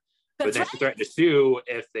Prescott. But then she threatened to sue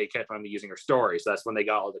if they kept on using her story. So that's when they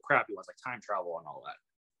got all the crappy ones like time travel and all that.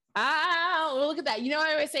 Well, look at that.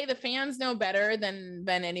 I always say the fans know better than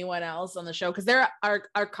anyone else on the show, because there are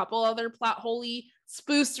a couple other plot holy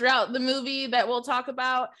spoofs throughout the movie that we'll talk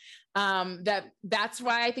about. That's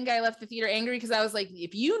why I think I left the theater angry, because I was like,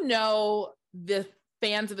 if you know the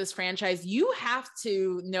fans of this franchise, you have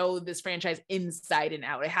to know this franchise inside and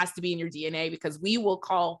out. It has to be in your DNA, because we will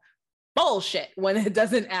call bullshit when it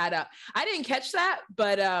doesn't add up. I didn't catch that,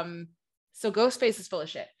 but so Ghostface is full of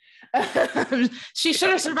shit. She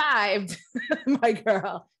should have survived. My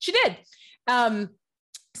girl, she did.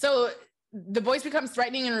 So the voice becomes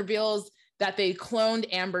threatening and reveals that they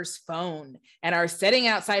cloned Amber's phone and are sitting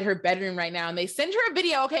outside her bedroom right now, and they send her a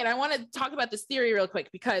video. Okay, and I want to talk about this theory real quick,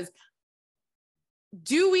 because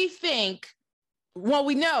do we think, well,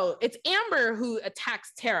 we know it's Amber who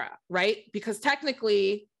attacks Tara, right? Because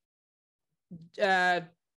technically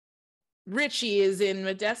Richie is in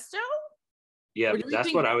Modesto. Yeah,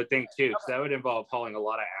 that's what I would think too, because that would involve hauling a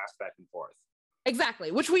lot of ass back and forth. Exactly,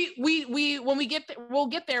 which we when we get we'll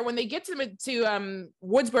get there. When they get to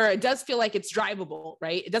Woodsboro, it does feel like it's drivable,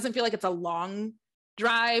 right? It doesn't feel like it's a long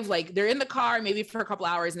drive. Like they're in the car maybe for a couple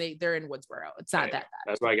hours, and they're in Woodsboro. It's not that bad.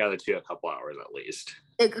 That's why I got it to a couple hours at least.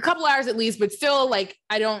 A couple hours at least, but still, like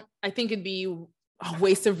I think it'd be a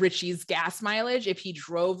waste of Richie's gas mileage if he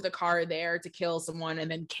drove the car there to kill someone and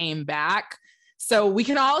then came back. So we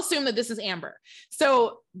can all assume that this is Amber.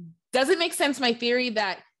 So does it make sense, my theory,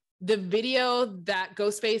 that the video that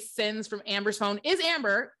Ghostface sends from Amber's phone is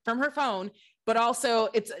Amber from her phone, but also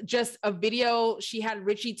it's just a video she had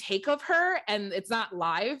Richie take of her, and it's not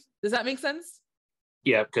live? Does that make sense?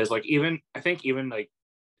 Yeah, because like when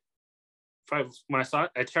I saw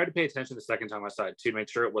it, I tried to pay attention the second time I saw it too, to make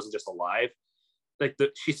sure it wasn't just a live. Like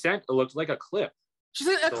she sent, it looked like a clip. She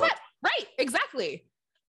sent a clip, right? Exactly.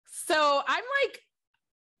 So I'm like,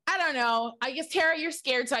 I don't know. I guess, Tara, you're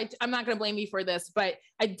scared, so I'm not going to blame you for this, but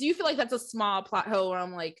I do feel like that's a small plot hole where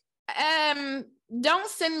I'm like, don't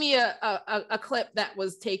send me a clip that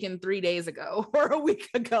was taken 3 days ago or a week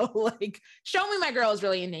ago. Like, show me my girl is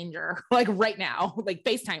really in danger, like right now. Like,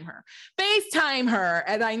 FaceTime her,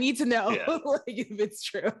 and I need to know like if it's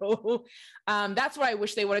true. That's what I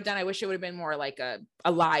wish they would have done. I wish it would have been more like a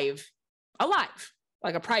live,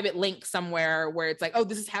 like a private link somewhere where it's like, oh,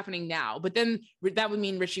 this is happening now. But then that would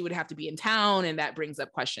mean Richie would have to be in town, and that brings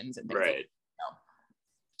up questions and things. Right. Like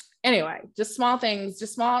anyway, just small things,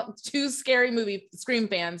 two scary movie Scream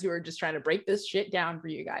fans who are just trying to break this shit down for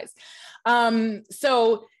you guys.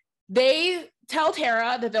 So they tell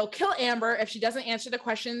Tara that they'll kill Amber if she doesn't answer the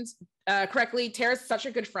questions correctly. Tara's such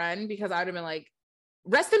a good friend, because I would have been like,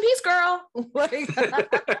 rest in peace, girl. Like, sorry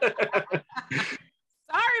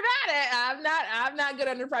about it. I'm not good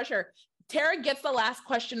under pressure. Tara gets the last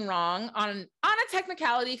question wrong on a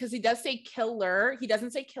technicality, because he does say killer. He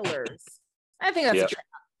doesn't say killers. I think that's a trap.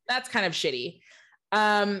 That's kind of shitty.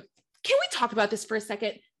 Can we talk about this for a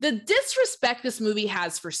second? The disrespect this movie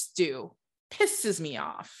has for Stu pisses me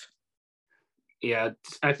off. Yeah,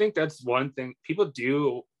 I think that's one thing people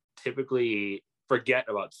do typically forget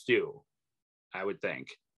about Stu, I would think.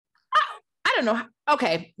 I don't know.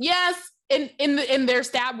 Okay. Yes. In their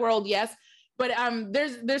stab world, yes. But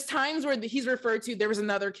there's times where he's referred to, there was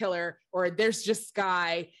another killer, or there's just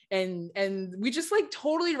Sky, and we just like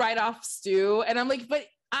totally write off Stu. And I'm like, but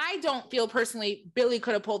I don't feel personally Billy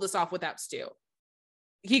could have pulled this off without Stu.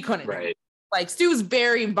 He couldn't. Right. Like, Stu's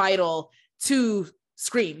very vital to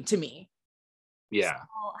Scream to me. Yeah.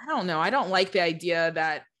 So, I don't know. I don't like the idea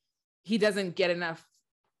that he doesn't get enough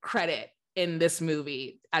credit in this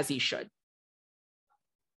movie as he should.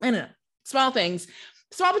 I don't know. Small things,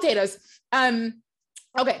 small potatoes.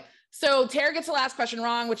 Okay. So Tara gets the last question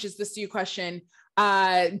wrong, which is the Stu question.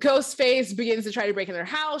 Ghostface begins to try to break in their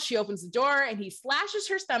house. She opens the door and he slashes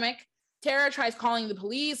her stomach. Tara tries calling the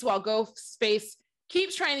police while Ghostface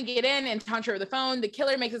keeps trying to get in and taunt her over the phone. The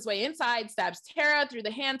killer makes his way inside, stabs Tara through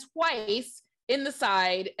the hand twice in the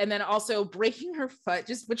side, and then also breaking her foot,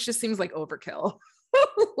 which just seems like overkill.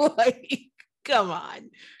 Like, come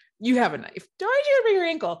on. You have a knife. Why'd you break your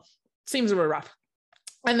ankle? Seems a little rough.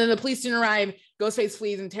 And then the police didn't arrive. Ghostface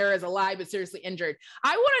flees and Tara is alive but seriously injured.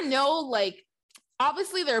 I want to know, like,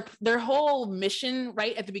 obviously their whole mission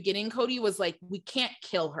right at the beginning, Cody, was like, we can't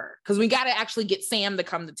kill her because we got to actually get Sam to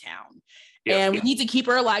come to town. And we need to keep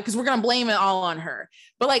her alive because we're going to blame it all on her.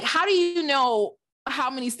 But like, how do you know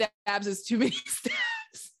how many stabs is too many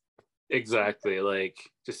stabs? Exactly. Like,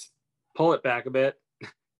 just pull it back a bit.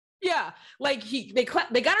 Yeah. Like they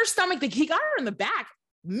got her stomach. He got her in the back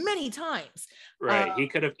many times. Right. He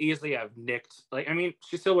could have easily have nicked, like, I mean,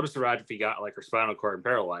 she still would have survived if he got like her spinal cord and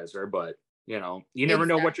paralyzed her, but you know, you never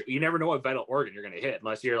know what vital organ you're going to hit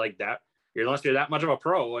unless you're like that. Unless you're that much of a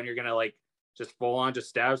pro and you're going to like just full on just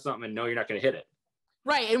stab something and know you're not going to hit it.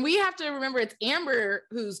 Right. And we have to remember it's Amber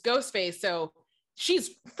who's Ghostface. So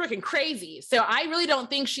she's freaking crazy. So I really don't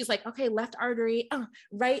think she's like, okay, left artery,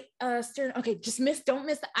 right sternum. Okay, just don't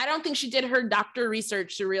miss that. I don't think she did her doctor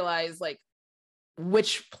research to realize like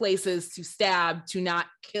which places to stab to not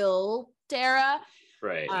kill Tara.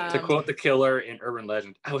 Right. To quote the killer in Urban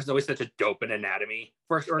Legend, I was always such a dope in anatomy.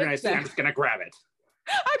 First organized, I'm just gonna grab it.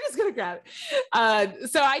 I'm just gonna grab it.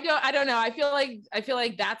 So I don't know. I feel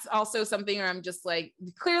like that's also something where I'm just like,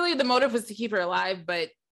 clearly the motive was to keep her alive, but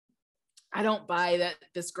I don't buy that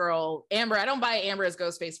this girl, Amber, I don't buy Amber as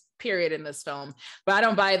Ghostface, period, in this film. But I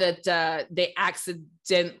don't buy that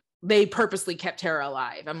they purposely kept Tara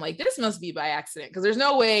alive. I'm like, this must be by accident, because there's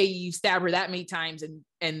no way you stab her that many times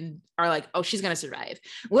and are like, oh, she's gonna survive.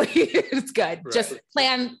 Like, it's good. Right. Just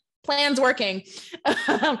plans working.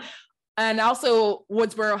 And also,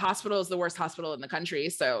 Woodsboro Hospital is the worst hospital in the country,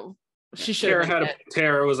 so she should have.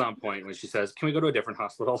 Tara was on point when she says, "Can we go to a different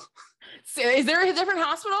hospital?" So is there a different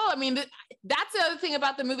hospital? I mean, that's the other thing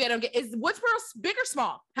about the movie I don't get. Is Woodsboro big or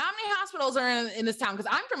small? How many hospitals are in this town?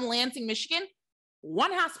 Because I'm from Lansing, Michigan.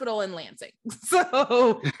 One hospital in Lansing.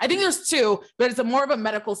 So I think there's two, but it's more of a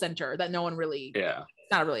medical center that no one really, it's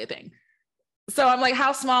not really a thing. So I'm like,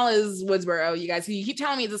 how small is Woodsboro, you guys? You keep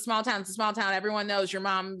telling me it's a small town. It's a small town. Everyone knows your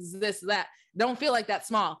mom's this, that. Don't feel like that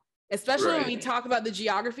small, especially when we talk about the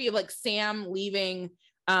geography of like Sam leaving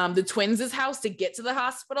the twins' house to get to the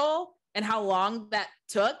hospital and how long that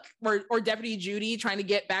took, or Deputy Judy trying to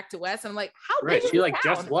get back to West. And I'm like, how big is she like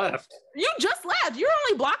town? just left. You just left. You're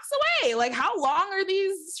only blocks away. Like, how long are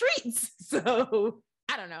these streets? So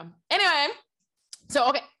I don't know. Anyway, so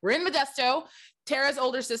okay, we're in Modesto. Tara's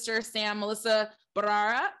older sister, Sam, Melissa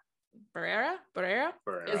Barrera, Barrera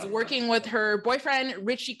is working with her boyfriend,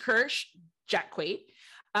 Richie Kirsch, Jack Quaid,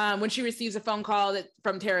 when she receives a phone call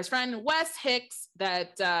from Tara's friend, Wes Hicks,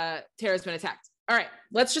 that Tara's been attacked. All right,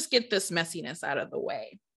 let's just get this messiness out of the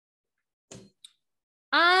way.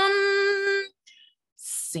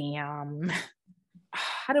 Sam,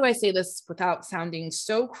 how do I say this without sounding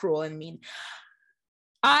so cruel and mean?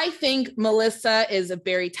 I think Melissa is a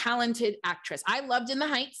very talented actress. I loved In the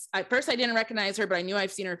Heights. At first, I didn't recognize her, but I knew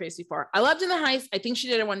I've seen her face before. I loved In the Heights. I think she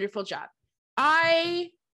did a wonderful job.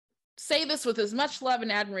 I say this with as much love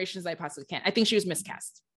and admiration as I possibly can. I think she was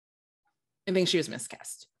miscast.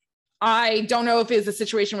 I don't know if it's a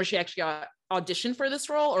situation where she actually got auditioned for this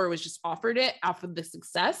role or was just offered it off of the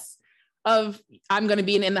success of I'm going to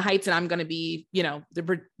be in the Heights and I'm going to be,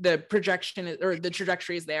 the projection or the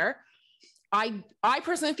trajectory is there. I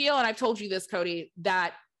personally feel, and I've told you this, Cody,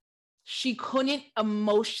 that she couldn't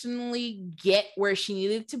emotionally get where she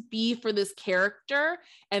needed to be for this character,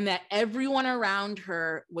 and that everyone around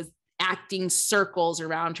her was acting circles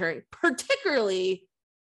around her, particularly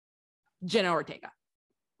Jenna Ortega.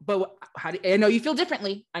 But I know you feel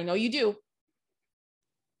differently. I know you do.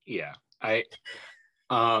 Yeah, I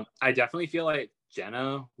definitely feel like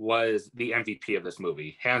Jenna was the MVP of this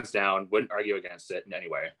movie, hands down. Wouldn't argue against it in any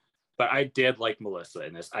way. But I did like Melissa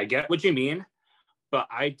in this. I get what you mean, but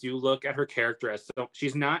I do look at her character as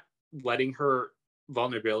she's not letting her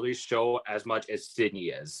vulnerabilities show as much as Sydney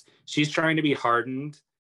is. She's trying to be hardened,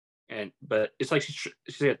 but it's like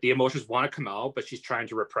the emotions want to come out, but she's trying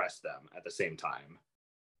to repress them at the same time.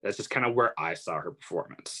 That's just kind of where I saw her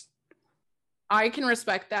performance. I can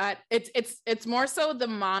respect that. It's more so the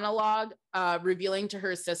monologue revealing to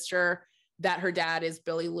her sister that her dad is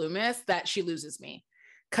Billy Loomis that she loses me.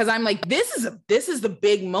 Because I'm like, this is the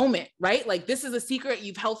big moment, right? Like, this is a secret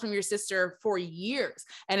you've held from your sister for years.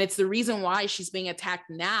 And it's the reason why she's being attacked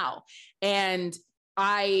now. And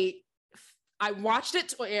I watched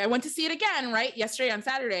it. I went to see it again, right? Yesterday on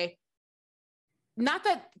Saturday. Not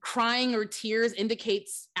that crying or tears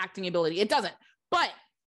indicates acting ability. It doesn't. But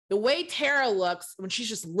the way Tara looks when she's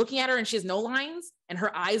just looking at her and she has no lines and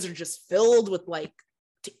her eyes are just filled with like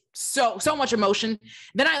so much emotion.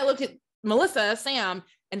 Then I look at Melissa, Sam,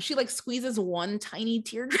 and she like squeezes one tiny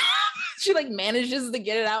teardrop. She like manages to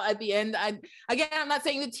get it out at the end. I'm not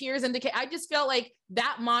saying the tears indicate. I just felt like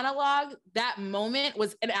that monologue, that moment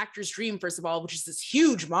was an actor's dream, first of all, which is this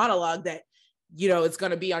huge monologue that, it's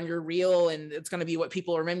going to be on your reel and it's going to be what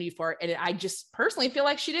people remember you for. And I just personally feel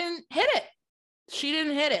like she didn't hit it.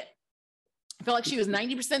 I felt like she was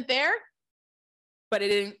 90% there, but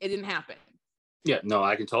it didn't happen. Yeah, no,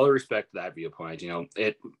 I can totally respect that viewpoint.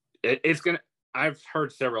 It's going to, I've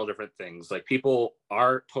heard several different things. Like, people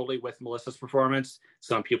are totally with Melissa's performance.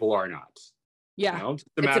 Some people are not. Yeah. It's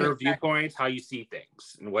a matter of viewpoints, how you see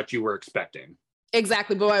things and what you were expecting.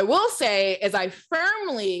 Exactly. But what I will say is I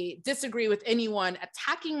firmly disagree with anyone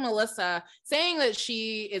attacking Melissa, saying that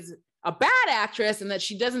she is a bad actress and that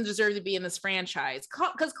she doesn't deserve to be in this franchise.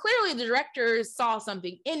 Because clearly the directors saw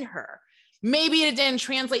something in her. Maybe it didn't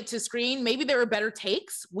translate to screen. Maybe there were better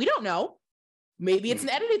takes. We don't know. Maybe it's an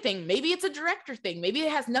edited thing. Maybe it's a director thing. Maybe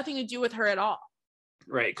it has nothing to do with her at all.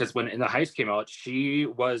 Right. Because when In the Heights came out, she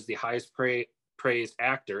was the highest praised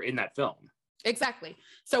actor in that film. Exactly.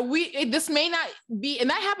 So this may not be, and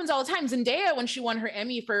that happens all the time. Zendaya, when she won her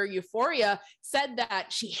Emmy for Euphoria, said that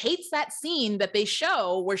she hates that scene that they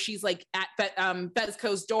show where she's like at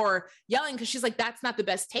Fezco's door yelling, because she's like, that's not the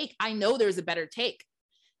best take. I know there's a better take.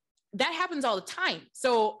 That happens all the time.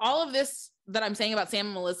 So all of this that I'm saying about Sam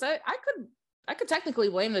and Melissa, I could technically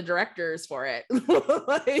blame the directors for it.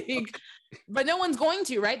 But no one's going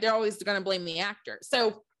to, right? They're always going to blame the actor.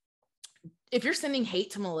 So if you're sending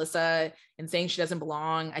hate to Melissa and saying she doesn't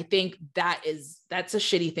belong, I think that's a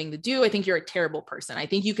shitty thing to do. I think you're a terrible person. I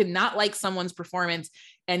think you could not like someone's performance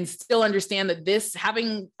and still understand that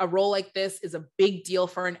having a role like this is a big deal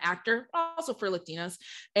for an actor, also for Latinas.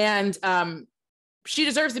 And she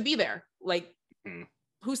deserves to be there. Like,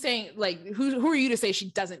 who's saying, like, who are you to say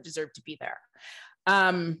she doesn't deserve to be there?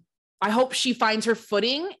 I hope she finds her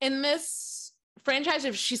footing in this franchise.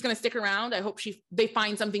 If she's going to stick around, I hope they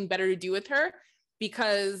find something better to do with her,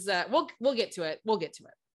 because we'll get to it.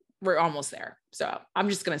 We're almost there. So I'm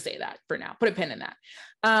just going to say that for now, put a pin in that.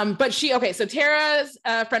 But so Tara's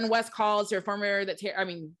friend Wes calls her informer that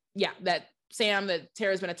Tara's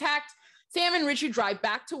been attacked. Sam and Richie drive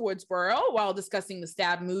back to Woodsboro while discussing the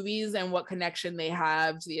Stab movies and what connection they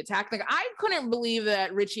have to the attack. Like, I couldn't believe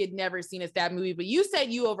that Richie had never seen a Stab movie, but you said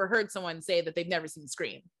you overheard someone say that they've never seen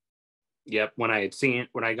Scream. Yep. When I had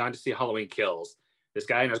gone to see Halloween Kills, this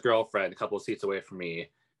guy and his girlfriend, a couple of seats away from me,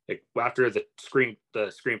 Like after the Scream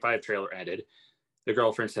 5 trailer ended, the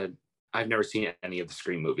girlfriend said, "I've never seen any of the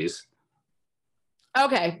Scream movies."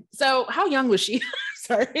 Okay, so how young was she?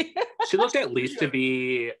 Sorry. She looked at least to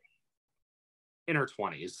be in her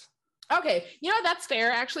 20s. Okay, that's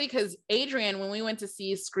fair actually, because Adrian, when we went to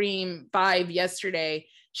see Scream 5 yesterday,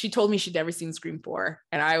 she told me she'd never seen Scream 4,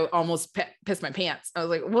 and I almost pissed my pants. I was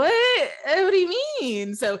like, what do you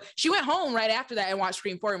mean? So she went home right after that and watched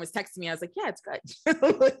Scream 4 and was texting me. I was like, yeah, it's good.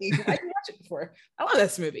 Like, I didn't watch it before. I love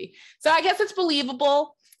this movie. So I guess it's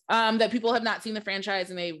believable that people have not seen the franchise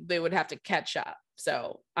and they would have to catch up.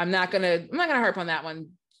 So I'm not gonna harp on that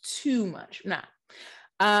one too much. Nah.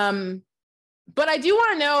 But I do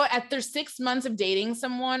want to know, after 6 months of dating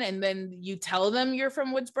someone and then you tell them you're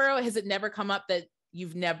from Woodsboro, has it never come up that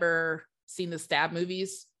you've never seen the Stab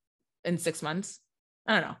movies in 6 months?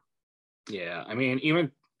 I don't know. Yeah, I mean,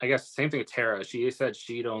 even I guess same thing with Tara. She said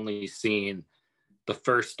she'd only seen the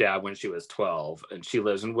first Stab when she was 12, and she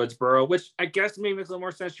lives in Woodsboro, which I guess maybe makes a little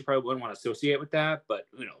more sense. She probably wouldn't want to associate with that, but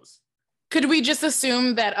who knows? Could we just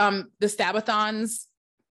assume that the Stabathons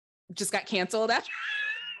just got canceled after?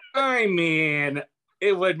 I mean,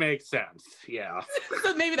 it would make sense. Yeah.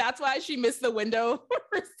 So maybe that's why she missed the window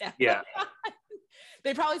for Stabathon. Yeah.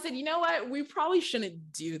 They probably said, you know what? We probably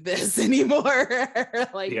shouldn't do this anymore.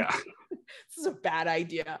 Like, yeah, this is a bad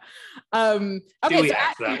idea. Okay, so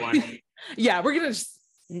that one. Yeah, we're gonna just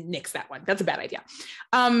nix that one. That's a bad idea.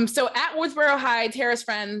 So at Woodsboro High, Tara's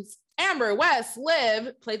friends Amber, Wes,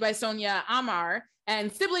 Liv, played by Sonia Amar,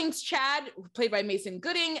 and siblings Chad, played by Mason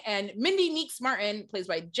Gooding, and Mindy Meeks Martin, played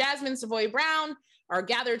by Jasmine Savoy Brown, are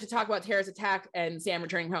gathered to talk about Tara's attack and Sam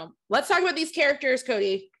returning home. Let's talk about these characters,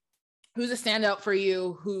 Cody. Who's a standout for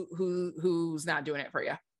you? Who's not doing it for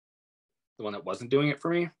you? The one that wasn't doing it for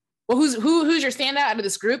me. Well, who's your standout out of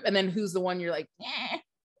this group, and then who's the one you're like,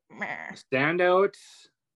 Standout?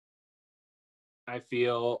 I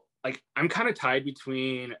feel like I'm kind of tied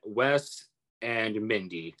between Wes and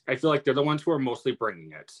Mindy. I feel like they're the ones who are mostly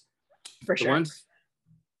bringing it. For sure. The ones,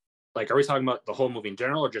 like, are we talking about the whole movie in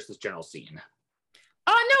general or just this general scene?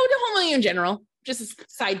 No, the whole movie in general. Just a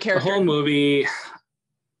side character. The whole movie,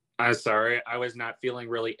 I'm sorry, I was not feeling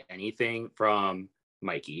really anything from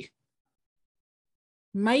Mikey.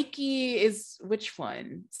 Mikey is which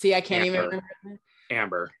one? See, I can't even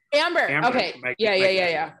remember. Amber. Okay. Mikey,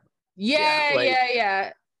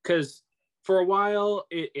 Yeah. Because for a while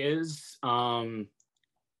it is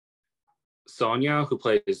Sonia who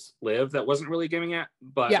plays Liv that wasn't really giving it,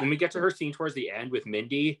 but when we get to her scene towards the end with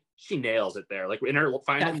Mindy, she nails it there. Like in her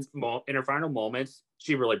final moments,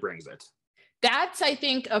 she really brings it. That's, I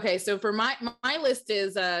think, okay. So for my list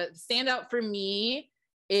is standout for me.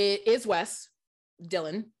 It is Wes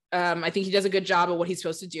Dillon. I think he does a good job of what he's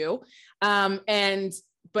supposed to do.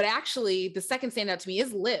 But actually, the second standout to me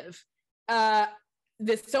is Liv,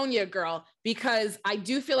 this Sonia girl, because I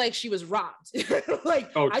do feel like she was robbed. Like,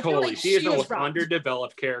 oh, totally. I feel like she is the most robbed.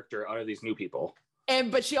 Underdeveloped character out of these new people.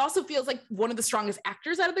 But she also feels like one of the strongest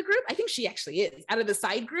actors out of the group. I think she actually is. Out of the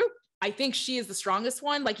side group, I think she is the strongest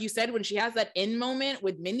one. Like you said, when she has that end moment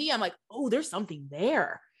with Mindy, I'm like, oh, there's something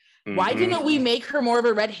there. Mm-hmm. Why didn't we make her more of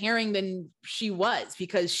a red herring than she was?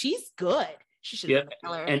 Because she's good. She should. Yeah,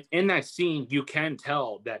 and in that scene, you can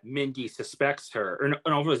tell that Mindy suspects her.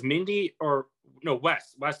 Or no, it was Mindy or no,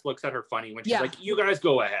 Wes. Wes looks at her funny when she's like, "You guys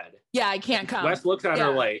go ahead." Yeah, I can't come. Wes looks at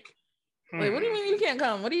her like, "Wait, what do you mean you can't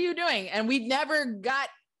come? What are you doing?" And we never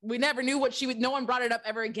knew what she would. No one brought it up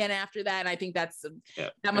ever again after that. And I think that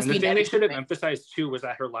must be. The thing they should have emphasized too was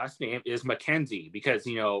that her last name is Mackenzie, because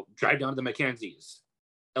drive down to the Mackenzies.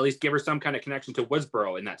 At least give her some kind of connection to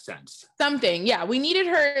Woodsboro in that sense. Something, yeah. We needed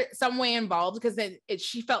her some way involved because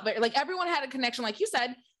she felt very like everyone had a connection, like you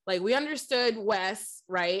said. Like we understood Wes,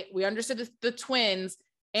 right? We understood the twins.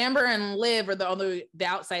 Amber and Liv are the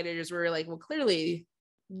outsiders. We were like, well, clearly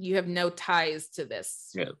you have no ties to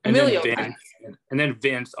this. Yeah. And then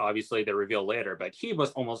Vince, obviously they reveal later, but he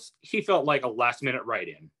felt like a last minute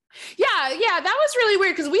write-in. Yeah, that was really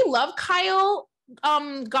weird because we love Kyle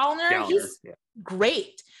Gallner. He's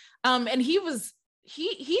great. And he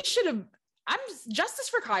should have, justice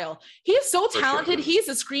for Kyle. He is so talented. Sure. He's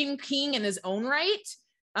a screen king in his own right.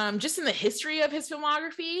 Just in the history of his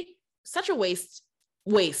filmography, such a waste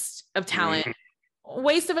of talent,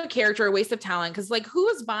 waste of a character, a waste of talent. Cause like who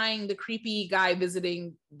is buying the creepy guy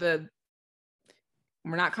visiting we're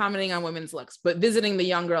not commenting on women's looks, but visiting the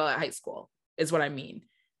young girl at high school is what I mean.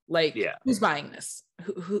 Like, who's buying this?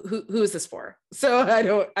 Who is this for? So I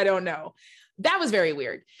don't know. That was very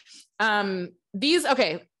weird. These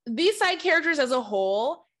side characters as a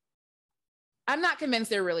whole, I'm not convinced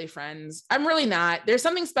they're really friends. I'm really not. There's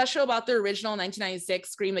something special about the original 1996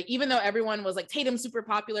 Scream. Like, even though everyone was like Tatum's super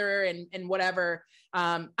popular and whatever,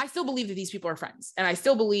 I still believe that these people are friends. And I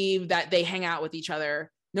still believe that they hang out with each other,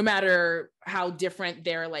 no matter how different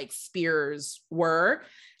their like spheres were.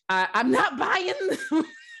 I'm not buying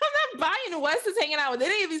I'm not buying Wes is hanging out with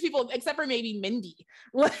any of these people except for maybe Mindy.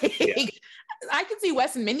 Like, yeah. I can see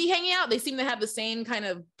Wes and Mindy hanging out. They seem to have the same kind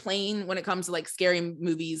of plane when it comes to like scary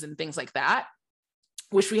movies and things like that.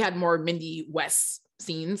 Wish we had more Mindy Wes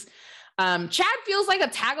scenes. Chad feels like a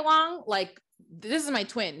tag along. Like, this is my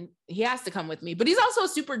twin. He has to come with me, but he's also a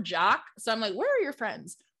super jock. So I'm like, where are your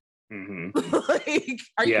friends? Mm-hmm.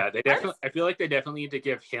 Like, they definitely. I feel like they definitely need to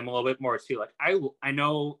give him a little bit more too. Like, I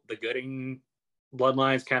know the Gooding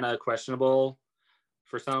bloodline's kind of questionable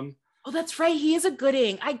for some. Oh, that's right. He is a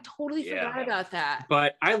Gooding. I totally forgot about that.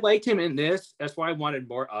 But I liked him in this. That's why I wanted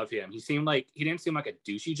more of him. He didn't seem like a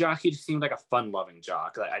douchey jock. He just seemed like a fun-loving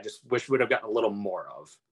jock that I just wish we would have gotten a little more of.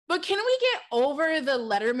 But can we get over the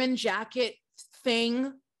Letterman jacket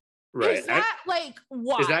thing? Right. Is that like,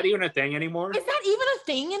 why? Is that even a thing anymore? Is that even a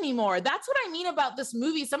thing anymore? That's what I mean about this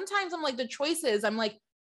movie. Sometimes I'm like, the choices, I'm like,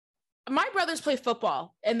 my brothers play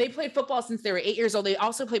football and they played football since they were 8 years old. They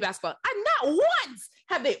also play basketball. I'm not once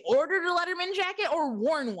have they ordered a Letterman jacket or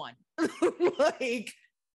worn one. Like,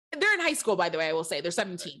 they're in high school, by the way, I will say they're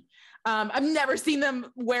 17. I've never seen them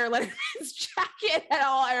wear Letterman's jacket at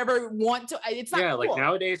all. I ever want to. It's not cool. Like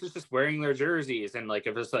nowadays it's just wearing their jerseys. And like,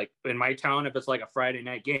 if it's like in my town, if it's like a Friday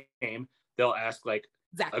night game, they'll ask like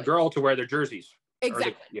a girl to wear their jerseys.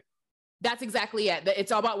 Exactly. That's exactly it.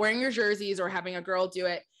 It's all about wearing your jerseys or having a girl do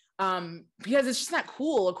it. Because it's just not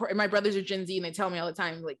cool. My brothers are Gen Z and they tell me all the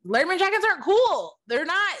time, like, Letterman jackets aren't cool. They're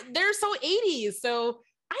so 80s. So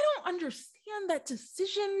I don't understand that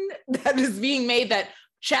decision that is being made that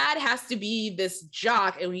Chad has to be this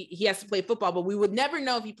jock and he has to play football, but we would never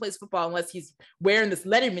know if he plays football unless he's wearing this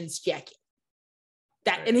Letterman's jacket.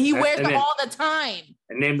 And he wears it all the time.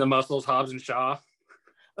 And name the muscles Hobbs and Shaw.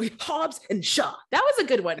 Hobbs and Shaw. That was a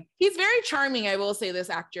good one. He's very charming. I will say, this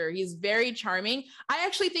actor, he's very charming. I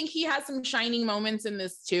actually think he has some shining moments in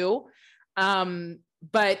this too.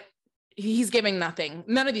 But he's giving nothing.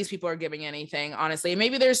 None of these people are giving anything, honestly.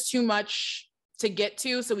 Maybe there's too much to get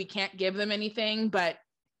to, so we can't give them anything, but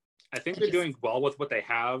I think they're doing well with what they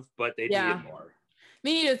have, but they needed more.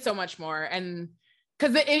 They needed so much more. And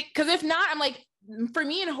because if not, I'm like, for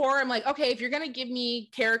me in horror, I'm like, okay, if you're going to give me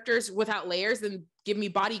characters without layers, then give me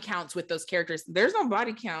body counts with those characters. There's no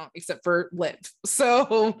body count except for Liv.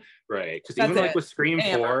 So right. Because even like with Scream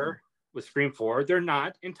 4, they're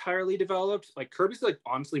not entirely developed. Like Kirby's like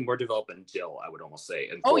honestly more developed than Jill, I would almost say.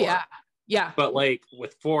 Oh yeah. Yeah. But like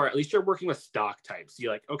with 4, at least you're working with stock types.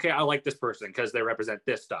 You're like, okay, I like this person because they represent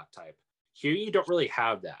this stock type. Here you don't really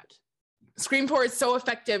have that. Scream 4 is so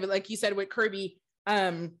effective, like you said, with Kirby.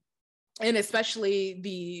 And especially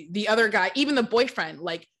the other guy, even the boyfriend,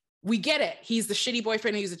 like, we get it. He's the shitty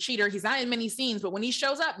boyfriend who's a cheater. He's not in many scenes, but when he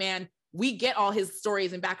shows up, man, we get all his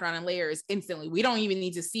stories and background and layers instantly. We don't even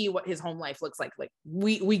need to see what his home life looks like. Like,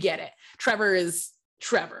 we get it. Trevor is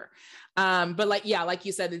Trevor. But like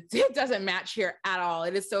you said, it doesn't match here at all.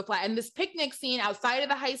 It is so flat. And this picnic scene outside of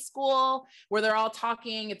the high school where they're all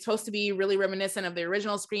talking, it's supposed to be really reminiscent of the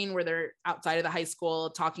original Scream where they're outside of the high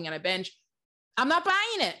school talking on a bench. I'm not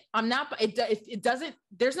buying it. It doesn't,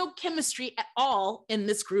 there's no chemistry at all in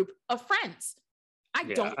this group of friends. I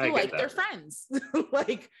don't feel like they're friends.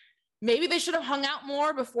 Like, maybe they should have hung out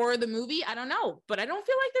more before the movie. I don't know, but I don't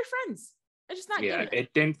feel like they're friends. I just not getting it.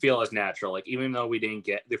 It didn't feel as natural. Like, even though we didn't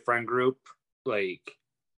get the friend group like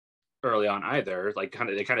early on either, like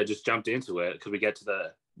they kind of just jumped into it because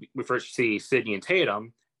we first see Sydney and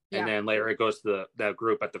Tatum. And then later it goes to that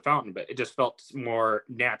group at the fountain, but it just felt more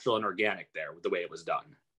natural and organic there with the way it was done.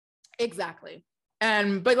 Exactly.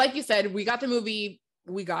 But like you said, we got the movie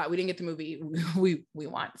we didn't get the movie we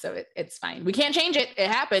want. So it's fine. We can't change it. It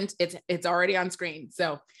happened. It's already on screen.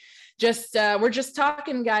 So we're just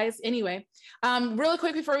talking, guys. Anyway, really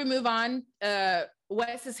quick before we move on,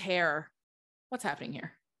 Wes's hair. What's happening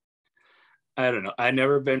here? I don't know.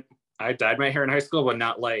 I dyed my hair in high school, but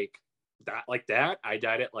not like that. I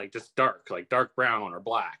dyed it like just dark brown or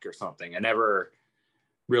black or something. I never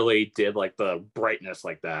really did like the brightness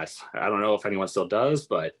like that. I don't know if anyone still does,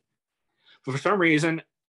 but for some reason,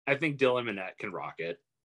 I think Dylan Minnette can rock it.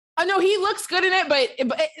 Oh no, he looks good in it, but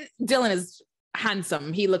Dylan is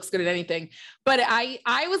handsome. He looks good at anything. But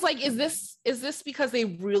I was like, is this because they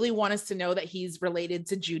really want us to know that he's related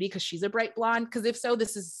to Judy because she's a bright blonde? Because if so,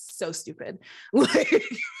 this is so stupid. Like,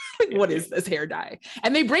 what is this hair dye?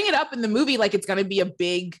 And they bring it up in the movie like it's going to be a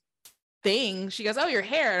big thing. She goes, "Oh, your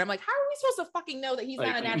hair." And I'm like, how are we supposed to fucking know that he's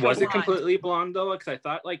not a natural Was blonde? it completely blonde though? Because I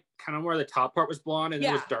thought like kind of where the top part was blonde and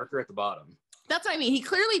it was Yeah. darker at the bottom. That's what I mean. He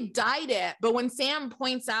clearly dyed it, but when Sam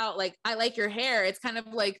points out, like, I like your hair, it's kind of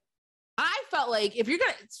like, I felt like if you're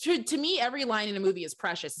gonna, to me, every line in a movie is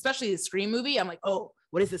precious, especially the Scream movie. I'm like, oh,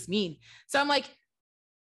 what does this mean? So I'm like,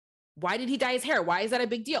 why did he dye his hair? Why is that a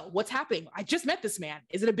big deal? What's happening? I just met this man.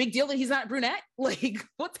 Is it a big deal that he's not brunette? Like,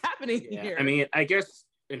 what's happening here? I mean, I guess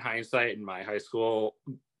in hindsight, in my high school,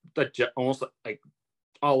 almost like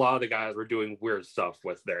a lot of the guys were doing weird stuff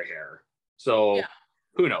with their hair. So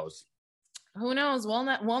who knows? Who knows?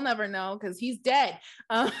 We'll never know because he's dead.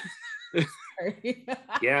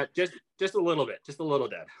 Yeah, just a little bit, just a little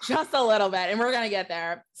dead. Just a little bit, and we're gonna get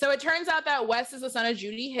there. So it turns out that Wes is the son of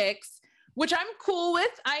Judy Hicks, which I'm cool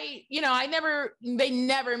with. They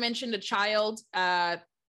never mentioned a child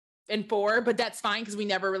in 4, but that's fine because we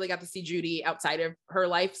never really got to see Judy outside of her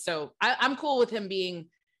life. So I'm cool with him being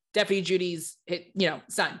Deputy Judy's,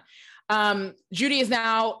 son. Judy is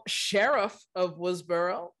now sheriff of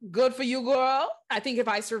Woodsboro. Good for you, girl. I think if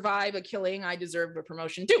I survive a killing, I deserve a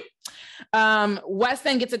promotion too. Wes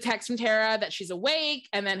then gets a text from Tara that she's awake,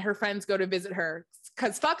 and then her friends go to visit her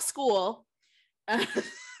because fuck school.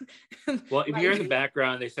 Well, if you're in the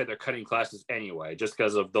background, they said they're cutting classes anyway, just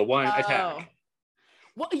because of the one attack.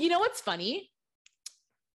 Well, you know what's funny?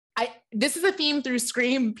 This is a theme through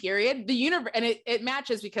Scream, period. And it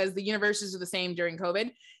matches because the universes are the same during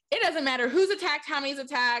COVID. It doesn't matter who's attacked, how many's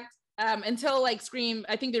attacked, until like Scream.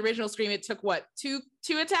 I think the original Scream, it took what, two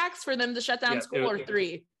attacks for them to shut down school, or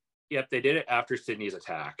 3? Yep, they did it after Sydney's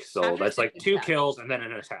attack. So that's like 2 kills and then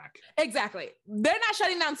an attack. Exactly. They're not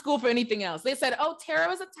shutting down school for anything else. They said, oh, Tara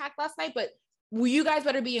was attacked last night, but you guys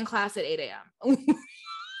better be in class at 8 a.m.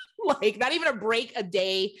 Like, not even a break a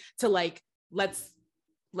day to like, let's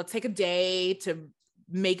take a day to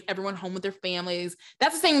make everyone home with their families.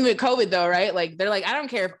 That's the thing with COVID though, right? Like, they're like, I don't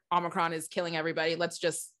care if Omicron is killing everybody. Let's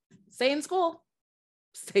just stay in school.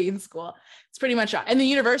 Stay in school. It's pretty much, and the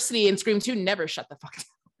university in Scream 2 never shut the fuck down.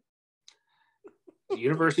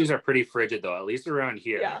 Universities are pretty frigid though, at least around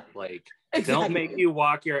here. Yeah, like, exactly. Don't make you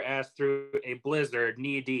walk your ass through a blizzard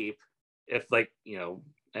knee deep if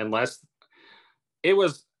unless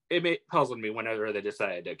it puzzled me whenever they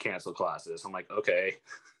decided to cancel classes. I'm like, okay.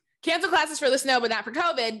 Cancel classes for the snow, but not for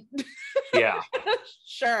COVID. Yeah.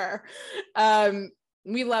 Sure.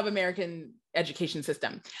 We love American education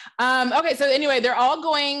system. Okay, so anyway, they're all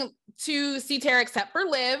going to see Tara except for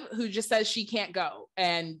Liv, who just says she can't go.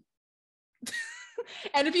 And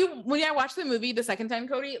when I watched the movie the second time,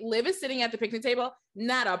 Cody, Liv is sitting at the picnic table,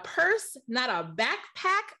 not a purse, not a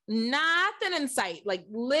backpack, nothing in sight. Like,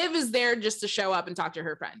 Liv is there just to show up and talk to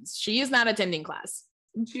her friends. She is not attending class.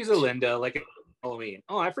 She's a Linda, like Halloween.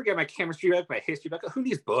 Oh, I forget my chemistry book, my history book. Who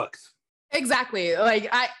needs books? Exactly. Like,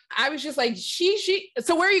 I was just like,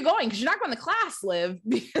 so where are you going? Because you're not going to class, Liv.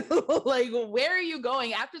 Like, where are you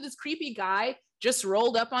going after this creepy guy just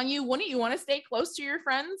rolled up on you? Wouldn't you want to stay close to your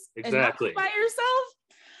friends? Exactly. And not by yourself?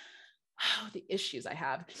 Oh, the issues I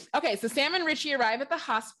have. Okay, so Sam and Richie arrive at the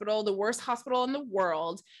hospital, the worst hospital in the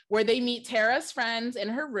world, where they meet Tara's friends in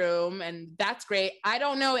her room, and that's great. I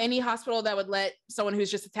don't know any hospital that would let someone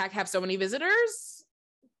who's just attacked have so many visitors,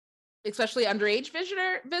 especially underage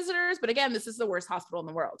visitors. But again, this is the worst hospital in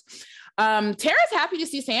the world. Tara's happy to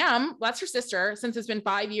see Sam. That's her sister, since it's been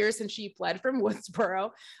 5 years since she fled from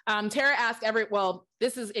Woodsboro. Tara asked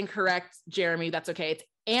this is incorrect, Jeremy. That's okay. It's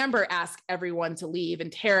Amber asked everyone to leave,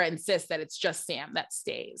 and Tara insists that it's just Sam that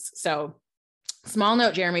stays. So, small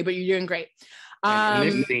note, Jeremy, but you're doing great. In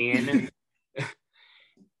this scene,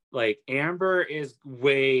 like, Amber is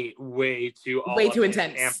way too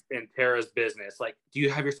intense in Tara's business. Like, do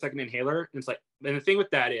you have your second inhaler? And it's like, and the thing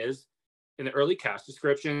with that is, in the early cast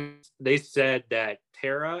descriptions, they said that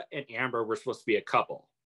Tara and Amber were supposed to be a couple.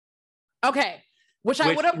 Okay, which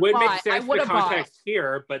I would have would bought. make sense I would have for context bought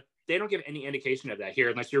here, but they don't give any indication of that here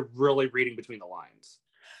unless you're really reading between the lines.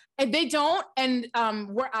 And they don't. And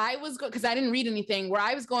where I was going, because I didn't read anything, where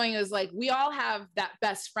I was going is like, we all have that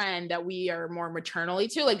best friend that we are more maternally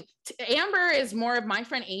to. Like, Amber is more of my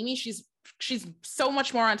friend Amy. She's so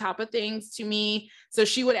much more on top of things to me. So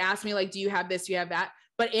she would ask me, like, do you have this? Do you have that?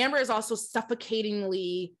 But Amber is also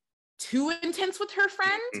suffocatingly too intense with her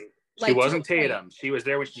friend. She wasn't Tatum. She was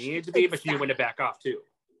there when she needed to be, but she knew when to back off too.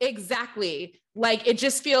 Exactly. Like, it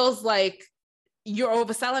just feels like you're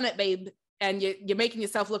overselling it, babe. And you're making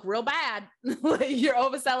yourself look real bad. You're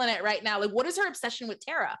overselling it right now. Like, what is her obsession with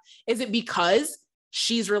Tara? Is it because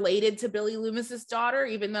she's related to Billy Loomis's daughter,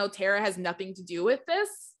 even though Tara has nothing to do with this?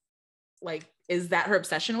 Like, is that her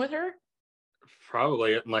obsession with her?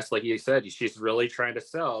 Probably, unless, like you said, she's really trying to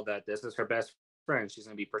sell that this is her best friend. She's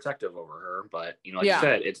going to be protective over her. But, you know, like you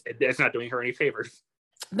said, it's not doing her any favors.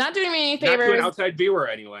 Not doing me any Not favors. to an outside viewer,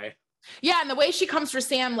 anyway. Yeah, and the way she comes for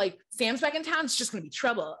Sam, like, Sam's back in town, it's just going to be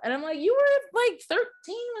trouble. And I'm like, you were like 13.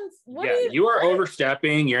 What you are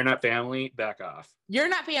overstepping. You're not family. Back off. You're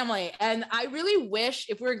not family. And I really wish,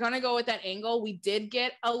 if we were going to go with that angle, we did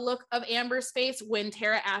get a look of Amber's face when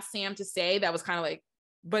Tara asked Sam to stay. That was kind of like,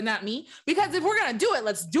 but not me. Because if we're going to do it,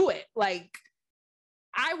 let's do it. Like,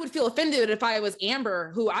 I would feel offended if I was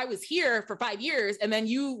Amber, who I was here for 5 years, and then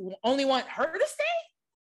you only want her to stay?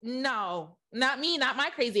 No, not me, not my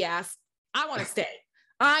crazy ass. I want to stay.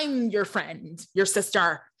 I'm your friend, your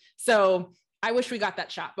sister. So I wish we got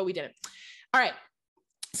that shot, but we didn't. All right.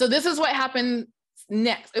 So this is what happened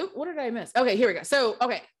next. Oh, what did I miss? Okay, here we go. So,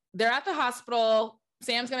 okay, they're at the hospital.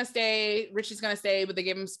 Sam's going to stay. Richie's going to stay, but they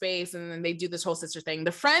give him space, and then they do this whole sister thing.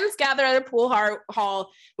 The friends gather at a pool hall,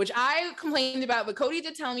 which I complained about, but Cody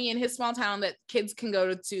did tell me in his small town that kids can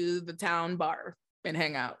go to the town bar and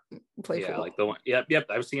hang out, play pool. Like the one. Yep.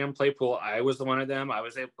 I've seen them play pool. I was the one of them. I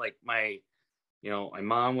was like my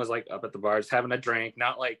mom was like up at the bar just having a drink,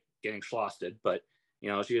 not like getting schlosted, but you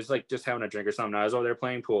know, she was like just having a drink or something. I was over there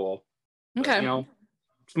playing pool. Okay. But, you know,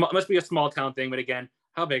 must be a small town thing, but again,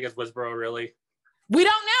 how big is Woodsboro really? We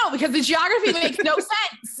don't know, because the geography makes no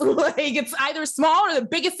sense. Like, it's either small or the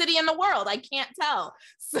biggest city in the world. I can't tell.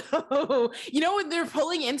 So, you know, when they're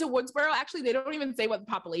pulling into Woodsboro, actually, they don't even say what the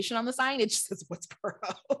population on the sign. It just says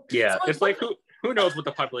Woodsboro. Yeah, so it's like who knows what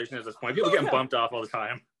the population is at this point? People getting bumped off all the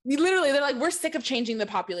time. Literally, they're like, we're sick of changing the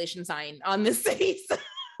population sign on this city.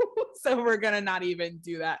 So we're going to not even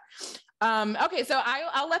do that. Okay, so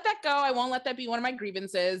I'll let that go. I won't let that be one of my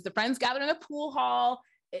grievances. The friends gather in the pool hall.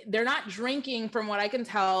 They're not drinking from what I can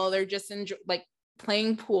tell. They're just like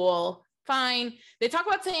playing pool. Fine. They talk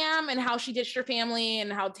about Sam and how she ditched her family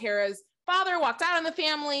and how Tara's father walked out on the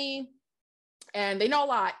family. And they know a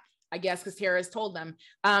lot, I guess, because Tara has told them.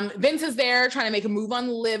 Vince is there trying to make a move on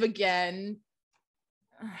Liv again.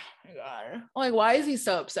 Oh my God. Like, why is he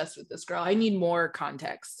so obsessed with this girl? I need more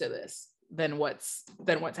context to this than what's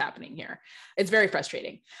happening here. It's very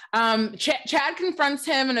frustrating. Chad confronts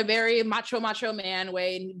him in a very macho man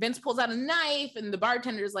way, and Vince pulls out a knife, and the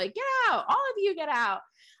bartender's like, get out, all of you get out.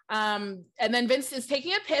 And then Vince is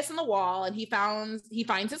taking a piss in the wall, and he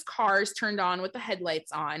finds his cars turned on with the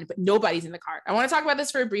headlights on, but nobody's in the car. I want to talk about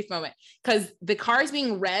this for a brief moment, because the car is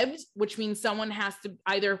being revved, which means someone has to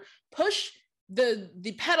either push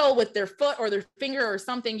the pedal with their foot or their finger or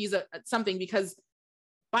something, use something, because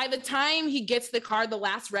by the time he gets to the car, the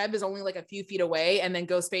last rev is only like a few feet away, and then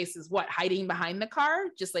Ghostface is hiding behind the car,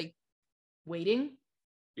 just like waiting.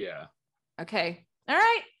 Yeah. Okay. All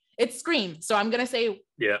right. It's Scream, so I'm gonna say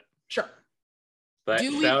yeah, sure. But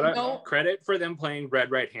credit for them playing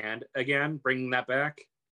Red Right Hand again, bringing that back.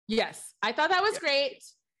 Yes, I thought that was great.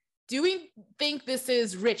 Do we think this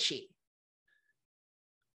is Richie?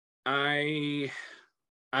 I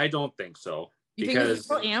don't think so. You think this is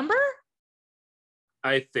still Amber?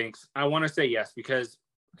 I think I want to say yes, because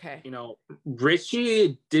okay,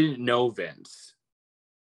 Richie didn't know Vince.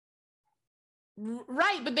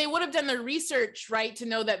 Right, but they would have done their research, right, to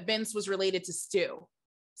know that Vince was related to Stu.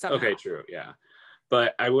 Somehow. Okay, true, yeah.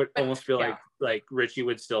 But I would almost feel like Richie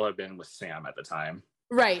would still have been with Sam at the time.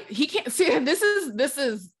 Right. He can't see. This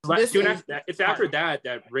is. It's after that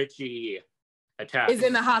Richie attacked. Is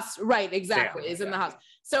in the hospital. Right. Exactly. Sam, is in the hospital.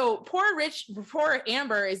 So poor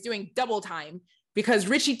Amber is doing double time, because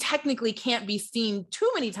Richie technically can't be seen too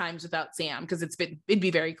many times without Sam, because it'd be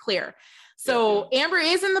very clear. So Amber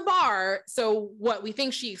is in the bar. So what we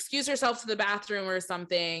think, she excused herself to the bathroom or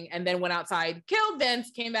something, and then went outside, killed Vince,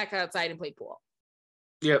 came back outside and played pool.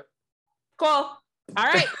 Yep. Cool. All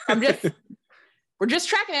right. We're just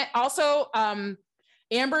tracking it. Also,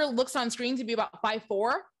 Amber looks on screen to be about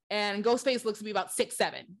 5'4", and Ghostface looks to be about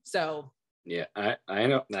 6'7". So yeah, I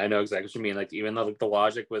know exactly what you mean. Like, even though the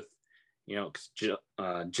logic with,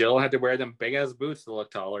 Jill had to wear them big ass boots to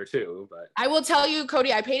look taller too. But I will tell you,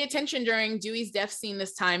 Cody, I paid attention during Dewey's death scene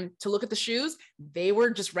this time to look at the shoes. They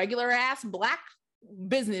were just regular ass black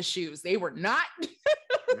business shoes. They were not.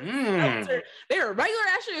 They were regular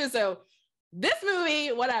ass shoes. So this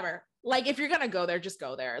movie, whatever. Like, if you're gonna go there, just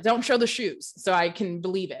go there. Don't show the shoes, so I can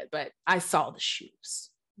believe it. But I saw the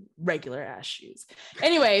shoes, regular ass shoes.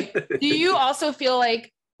 Anyway, do you also feel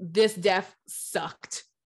like this death sucked?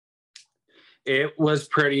 It was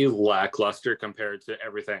pretty lackluster compared to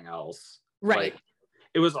everything else. Right. Like,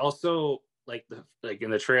 it was also like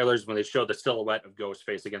in the trailers when they showed the silhouette of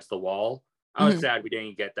Ghostface against the wall. I was sad we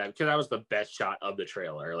didn't get that, because that was the best shot of the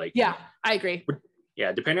trailer. Like, yeah, I agree.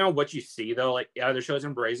 Yeah, depending on what you see, though, like it either shows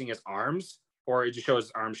him raising his arms or it just shows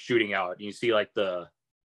his arms shooting out. And you see like the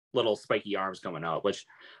little spiky arms coming out, which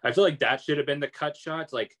I feel like that should have been the cut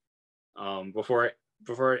shots, like before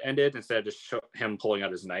it ended, instead of just him pulling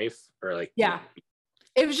out his knife or like. Yeah.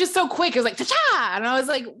 It was just so quick. It was like, ta-cha! And I was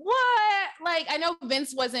like, what? Like, I know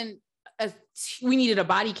Vince wasn't, we needed a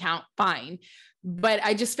body count, fine. But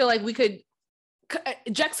I just feel like we could,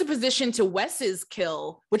 juxtaposition to Wes's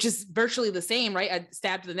kill, which is virtually the same, right? A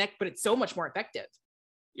stab to the neck, but it's so much more effective.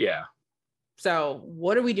 Yeah. So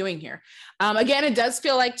what are we doing here? Again, it does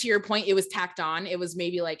feel like, to your point, it was tacked on. It was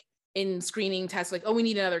maybe like in screening tests, like, oh, we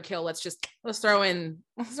need another kill. Let's throw in.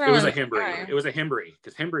 It was a Himbry. It was a Himbry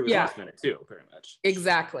because Himbry was last minute too, pretty much.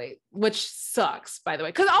 Exactly. Which sucks, by the way.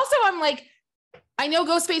 Because also I'm like, I know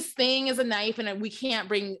Ghostface's thing is a knife and we can't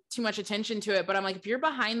bring too much attention to it, but I'm like, if you're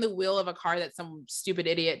behind the wheel of a car that some stupid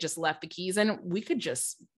idiot just left the keys in, we could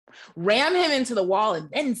just ram him into the wall and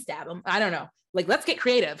then stab him. I don't know. Like, let's get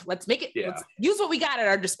creative. Let's make it, let's use what we got at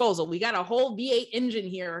our disposal. We got a whole V8 engine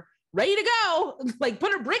here ready to go. Like,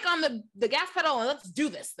 put a brick on the gas pedal and let's do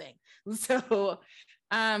this thing. So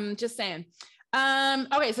just saying.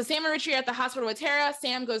 Okay, so Sam and Richie are at the hospital with Tara.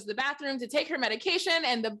 Sam goes to the bathroom to take her medication,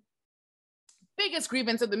 and the biggest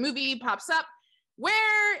grievance of the movie pops up,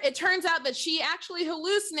 where it turns out that she actually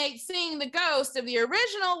hallucinates seeing the ghost of the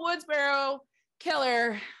original Woodsboro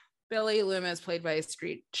killer, Billy Loomis, played by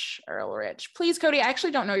Screech Earl Rich. Please, Cody, I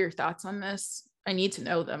actually don't know your thoughts on this. I need to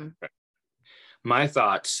know them. My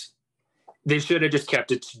thoughts, they should have just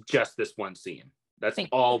kept it to just this one scene. That's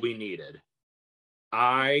all we needed.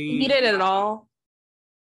 Needed it at all?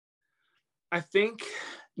 I think,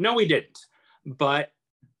 no, we didn't. But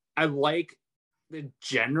I like the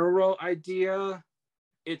general idea.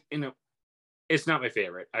 It's not my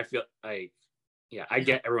favorite. I feel like, I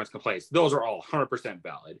get everyone's complaints. Those are all 100%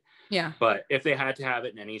 valid. Yeah. But if they had to have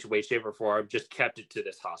it in any way, shape, or form, just kept it to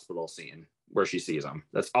this hospital scene where she sees them.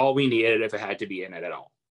 That's all we needed if it had to be in it at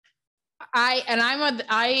all.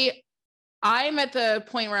 I'm at the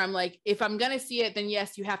point where I'm like, if I'm going to see it, then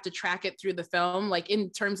yes, you have to track it through the film. Like, in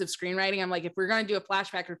terms of screenwriting, I'm like, if we're going to do a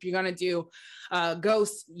flashback or if you're going to do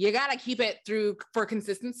ghosts, you got to keep it through for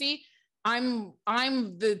consistency. I'm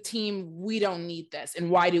the team, we don't need this.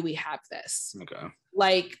 And why do we have this? Okay.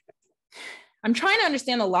 Like, I'm trying to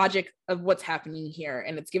understand the logic of what's happening here.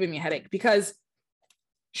 And it's giving me a headache because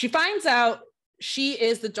she finds out she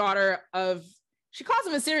is the daughter of, she calls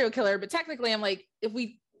him a serial killer, but technically I'm like, is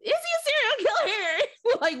he a serial killer here?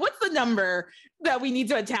 Like, what's the number that we need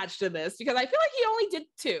to attach to this? Because I feel like he only did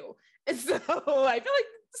 2. And so I feel like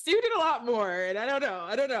Stu did a lot more. And I don't know.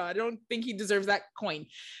 I don't think he deserves that coin.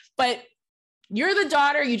 But you're the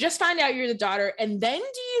daughter. You just find out you're the daughter. And then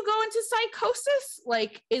do you go into psychosis?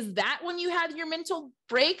 Like, is that when you had your mental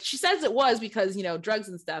break? She says it was because, drugs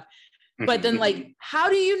and stuff. But then, like, how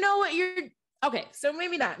do you know what you're... Okay, so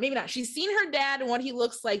maybe not. She's seen her dad and what he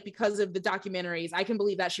looks like because of the documentaries. I can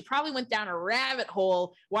believe that. She probably went down a rabbit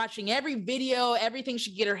hole watching every video, everything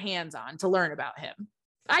she could get her hands on to learn about him.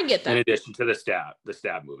 I get that. In addition to the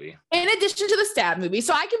stab movie. In addition to the stab movie.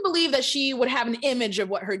 So I can believe that she would have an image of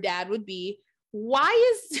what her dad would be. Why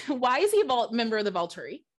is he a member of the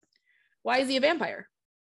Volturi? Why is he a vampire?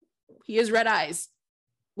 He has red eyes,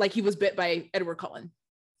 like he was bit by Edward Cullen.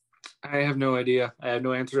 I have no idea. I have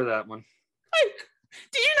no answer to that one.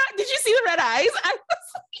 Did you see the red eyes? I was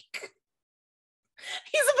like,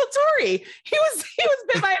 he's a Volturi. He was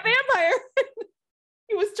bit by a vampire.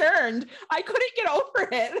 He was turned. I couldn't get over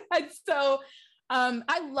it. And so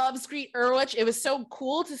I love Screech Erwich. It was so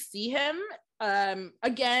cool to see him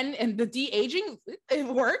again, and the de-aging, it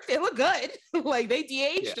worked. It looked good. Like, they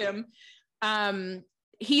de-aged him.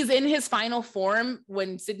 He's in his final form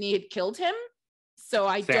when Sidney had killed him. So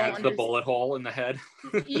Sam's the bullet hole in the head.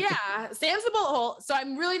 Yeah, Sam's the bullet hole. So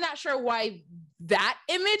I'm really not sure why that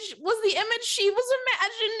image was the image she was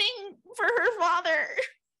imagining for her father.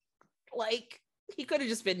 Like, he could have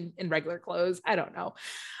just been in regular clothes. I don't know.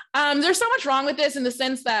 There's so much wrong with this in the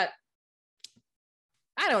sense that,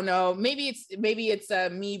 I don't know, maybe it's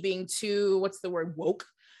me being too, what's the word, woke.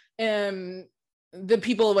 The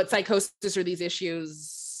people with psychosis or these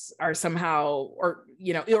issues are somehow, or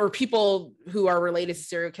people who are related to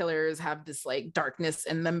serial killers have this like darkness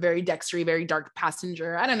in them, very Dextery, very dark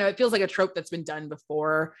passenger. I don't know. It feels like a trope that's been done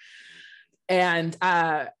before. And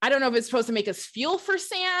I don't know if it's supposed to make us feel for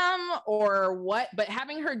Sam or what, but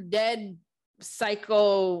having her dead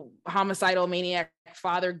psycho homicidal maniac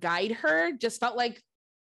father guide her just felt like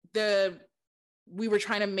we were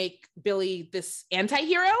trying to make Billy this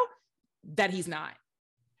anti-hero that he's not.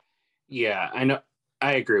 Yeah, I know.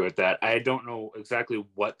 I agree with that. I don't know exactly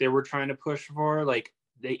what they were trying to push for. Like,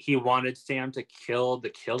 he wanted Sam to kill the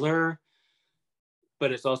killer,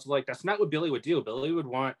 but it's also like, that's not what Billy would do. Billy would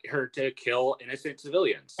want her to kill innocent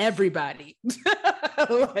civilians. Everybody.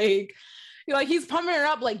 like he's pumping her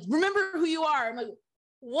up, like, remember who you are. I'm like,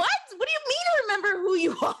 what do you mean remember who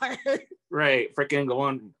you are? Right. Freaking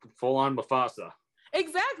going full on Mufasa.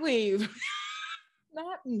 Exactly.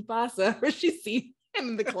 Not Mufasa, where she sees him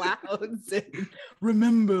in the clouds. And,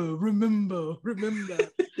 remember.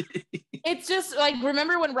 It's just like,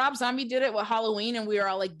 remember when Rob Zombie did it with Halloween and we were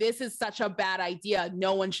all like, this is such a bad idea.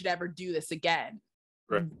 No one should ever do this again.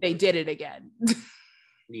 Right. They did it again.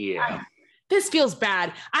 Yeah. This feels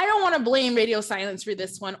bad. I don't want to blame Radio Silence for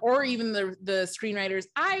this one or even the screenwriters.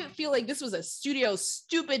 I feel like this was a studio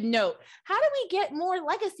stupid note. How do we get more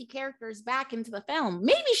legacy characters back into the film?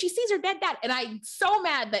 Maybe she sees her dead dad. And I'm so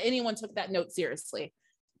mad that anyone took that note seriously.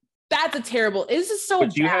 That's a terrible, this is so bad.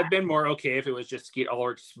 But you had been more okay if it was just Skeet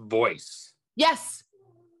Ulrich's voice. Yes.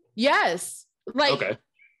 Like, okay.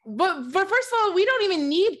 But first of all, we don't even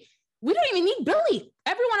need Billy.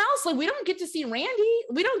 Everyone else, like, we don't get to see Randy.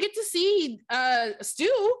 We don't get to see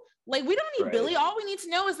Stu. Like, we don't need Billy. All we need to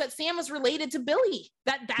know is that Sam is related to Billy.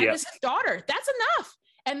 That is his daughter. That's enough.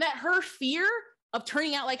 And that her fear of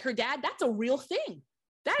turning out like her dad, that's a real thing.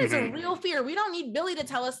 That is a real fear. We don't need Billy to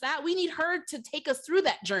tell us that. We need her to take us through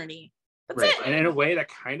that journey. That's it. And in a way that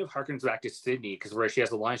kind of harkens back to Sydney, because where she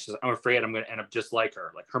has a line, she says, I'm afraid I'm going to end up just like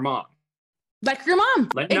her, like her mom. Like your mom.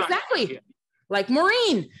 Exactly. Like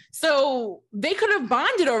Maureen. So they could have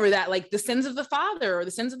bonded over that, like the sins of the father or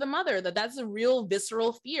the sins of the mother, that's a real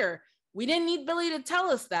visceral fear. We didn't need Billy to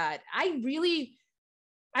tell us that. I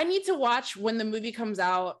need to watch when the movie comes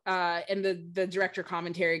out and the director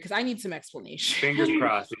commentary, because I need some explanation. Fingers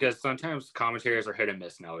crossed, because sometimes commentaries are hit and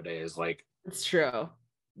miss nowadays. Like, it's true.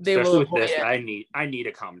 Especially with this, I need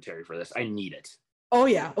a commentary for this. I need it. Oh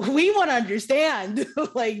yeah, we want to understand.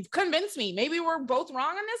 Like, convince me. Maybe we're both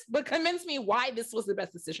wrong on this, but convince me why this was the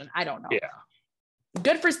best decision. I don't know. Yeah.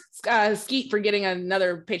 Good for Skeet for getting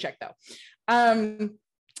another paycheck though.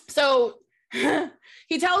 So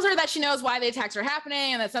he tells her that she knows why the attacks are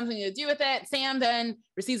happening and that's something to do with it. Sam then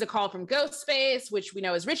receives a call from Ghostface, which we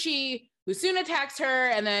know is Richie, who soon attacks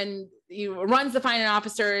her, and then he runs to find an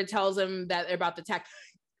officer, tells him that they're about to attack.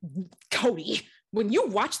 Cody, when you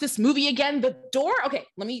watch this movie again, the door, okay,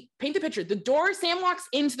 let me paint the picture. The door, Sam walks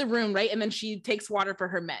into the room, right? And then she takes water for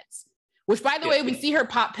her meds, which, by the way, we see her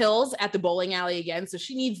pop pills at the bowling alley again. So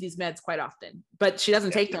she needs these meds quite often, but she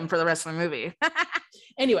doesn't take them for the rest of the movie.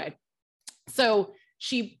 Anyway, so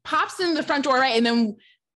she pops in the front door, right? And then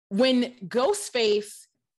when Ghostface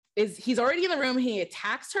he's already in the room, he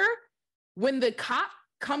attacks her. When the cop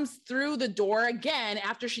comes through the door again,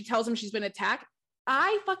 after she tells him she's been attacked,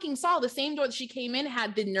 I fucking saw the same door that she came in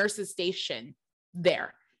had the nurse's station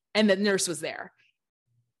there, and the nurse was there.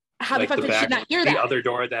 How like the fuck did she not hear that? The other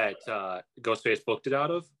door that Ghostface booked it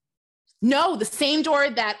out of? No, the same door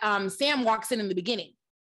that Sam walks in the beginning,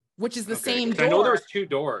 which is the same door. I know there's two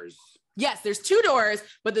doors. Yes, there's two doors,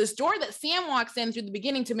 but this door that Sam walks in through the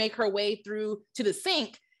beginning to make her way through to the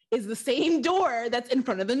sink is the same door that's in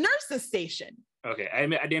front of the nurse's station. Okay, I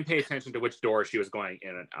didn't pay attention to which door she was going in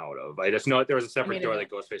and out of. I just know that there was a separate door that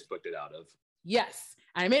Ghostface booked it out of. Yes,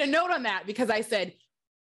 I made a note on that because I said,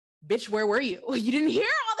 bitch, where were you? You didn't hear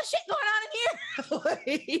all the shit going on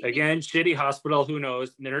in here. Again, shitty hospital, who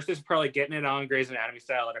knows? The nurses are probably getting it on Grey's Anatomy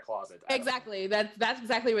style in a closet. Exactly, that's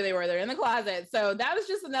exactly where they were. They're in the closet. So that was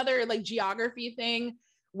just another like geography thing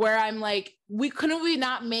where I'm like, couldn't we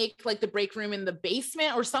not make like the break room in the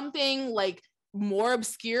basement or something like more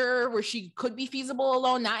obscure where she could be feasible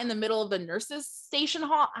alone, not in the middle of the nurses station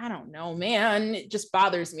hall? I don't know, man. It just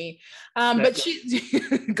bothers me. But she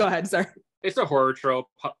go ahead, sorry. It's a horror trope.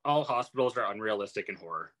 All hospitals are unrealistic in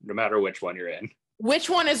horror, no matter which one you're in. Which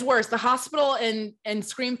one is worse, the hospital in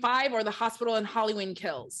Scream 5 or the hospital in Halloween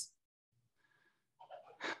Kills?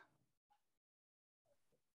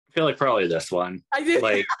 I feel like probably this one. I do.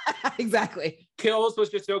 Like, exactly. Kills was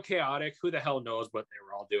just so chaotic. Who the hell knows what they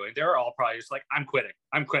were all doing? They were all probably just like, I'm quitting.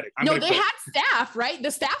 No, they had staff, right?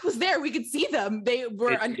 The staff was there. We could see them. They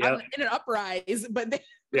were in an uprise, but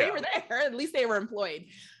they were there. At least they were employed.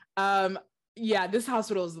 Yeah, this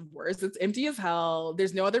hospital is the worst. It's empty as hell.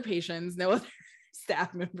 There's no other patients, no other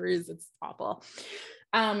staff members. It's awful.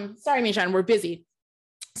 Sorry, Michan, we're busy.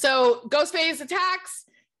 So Ghostface attacks.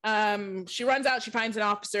 She runs out, she finds an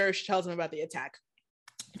officer, she tells him about the attack.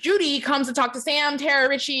 Judy comes to talk to Sam, Tara,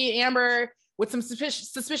 Richie, Amber, with some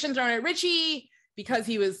suspicion thrown at Richie because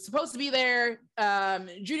he was supposed to be there.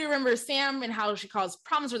 Judy remembers Sam and how she caused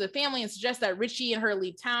problems with the family and suggests that Richie and her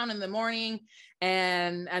leave town in the morning.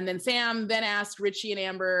 And then Sam then asked Richie and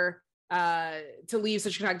Amber to leave so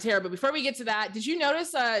she can talk to Tara. But before we get to that, did you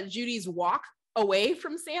notice Judy's walk away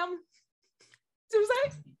from Sam? Was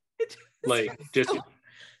like just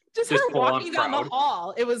her walking down the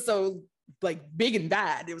hall? It was so like big and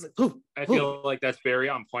bad. It was like, ooh, I feel like that's very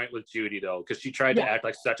on point with Judy though, because she tried to act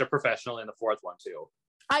like such a professional in the fourth one too.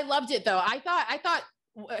 I loved it though. I thought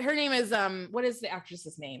her name is what is the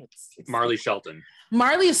actress's name? It's Marley Shelton.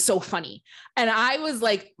 Marley is so funny, and I was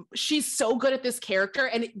like, she's so good at this character,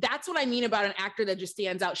 and that's what I mean about an actor that just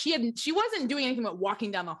stands out. She wasn't doing anything but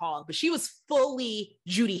walking down the hall, but she was fully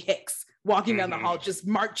Judy Hicks walking down the hall, just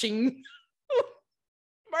marching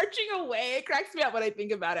away. It cracks me up when I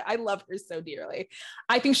think about it. I love her so dearly.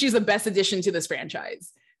 I think she's the best addition to this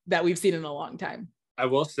franchise that we've seen in a long time. I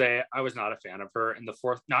will say I was not a fan of her in the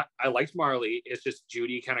fourth. I liked Marley. It's just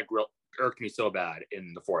Judy kind of irked me so bad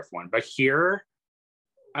in the fourth one. But here,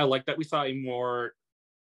 I like that we saw a more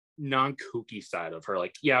non-kooky side of her.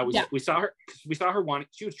 Like, we saw her wanting.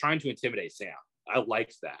 She was trying to intimidate Sam. I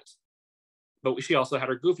liked that. But she also had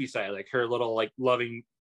her goofy side, like her little like loving,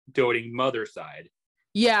 doting mother side.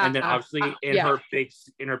 Yeah. And then obviously in her big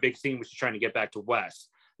scene when she's trying to get back to Wes,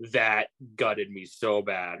 that gutted me so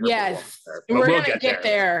bad. Yes. We're gonna get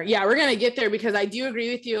there. Yeah, we're gonna get there because I do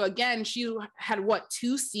agree with you. Again, she had what,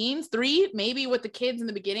 2 scenes, 3 maybe with the kids in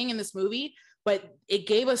the beginning in this movie, but it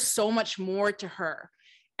gave us so much more to her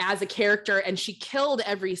as a character, and she killed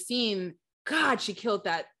every scene. God, she killed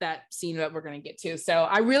that scene that we're gonna get to. So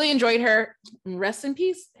I really enjoyed her. Rest in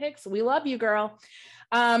peace, Hicks. We love you, girl.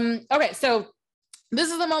 Okay, so this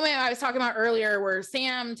is the moment I was talking about earlier where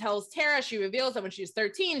Sam tells Tara, she reveals that when she was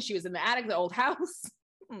 13, she was in the attic of the old house.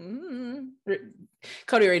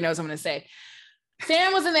 Cody already knows what I'm going to say.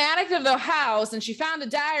 Sam was in the attic of the house and she found a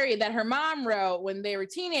diary that her mom wrote when they were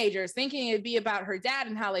teenagers, thinking it'd be about her dad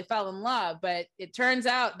and how they fell in love. But it turns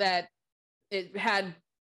out that it had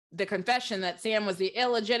the confession that Sam was the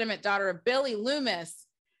illegitimate daughter of Billy Loomis,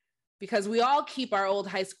 because we all keep our old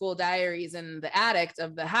high school diaries in the attic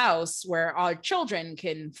of the house where our children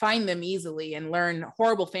can find them easily and learn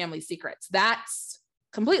horrible family secrets. That's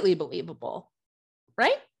completely believable,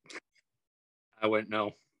 right? I wouldn't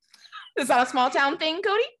know. Is that a small town thing,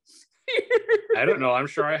 Cody? I don't know. I'm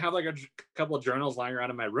sure I have like a couple of journals lying around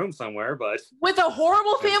in my room somewhere, but with a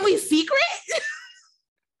horrible family secret?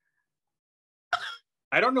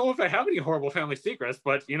 I don't know if I have any horrible family secrets,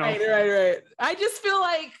 but you know. Right. I just feel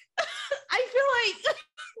like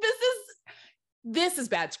this is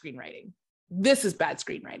bad screenwriting. This is bad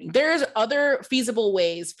screenwriting. There's other feasible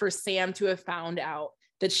ways for Sam to have found out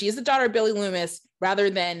that she is the daughter of Billy Loomis rather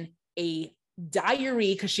than a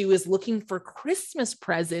diary because she was looking for Christmas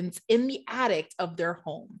presents in the attic of their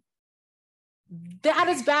home. That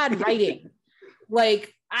is bad writing.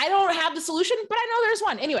 Like, I don't have the solution, but I know there's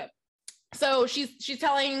one. Anyway, so she's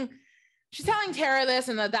telling Tara this,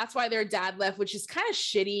 and that's why their dad left, which is kind of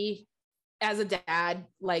shitty as a dad.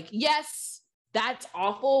 Like, yes, that's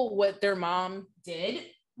awful what their mom did,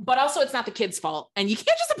 but also it's not the kid's fault. And you can't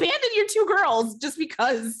just abandon your 2 girls just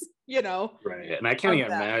because, you know. Right. And I can't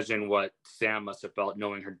even imagine what Sam must have felt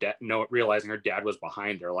knowing realizing her dad was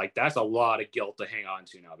behind her. Like, that's a lot of guilt to hang on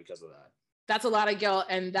to now because of that. That's a lot of guilt,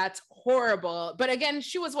 and that's horrible. But again,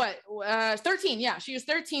 she was 13. Yeah, she was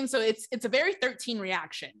 13. So it's a very 13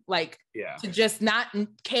 reaction. Like, to just not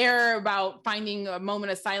care about finding a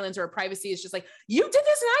moment of silence or privacy. It's just like, you did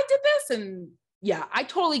this and I did this. And yeah, I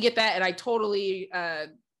totally get that. And I totally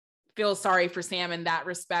feel sorry for Sam in that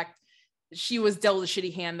respect. She was dealt a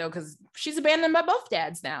shitty hand though, because she's abandoned by both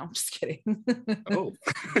dads now. Just kidding. Oh,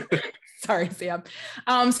 sorry, Sam.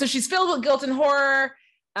 So she's filled with guilt and horror.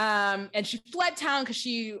 And she fled town because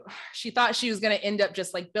she thought she was going to end up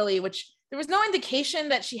just like Billy, which there was no indication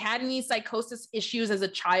that she had any psychosis issues as a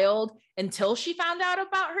child until she found out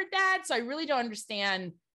about her dad. So I really don't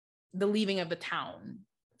understand the leaving of the town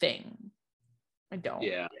thing. I don't.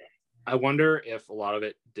 Yeah. I wonder if a lot of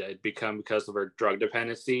it did become because of her drug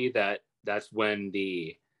dependency, that's when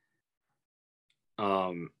the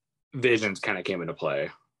visions kind of came into play.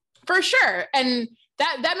 For sure. And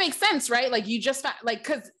that makes sense, right? Like, you just like,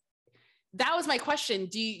 because that was my question.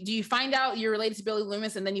 Do you find out you're related to Billy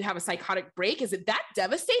Loomis and then you have a psychotic break? Is it that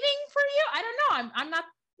devastating for you? I don't know.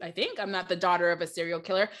 I'm not the daughter of a serial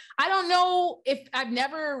killer. I don't know if I've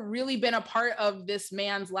never really been a part of this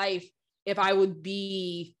man's life, if I would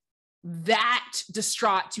be that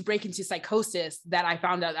distraught to break into psychosis that I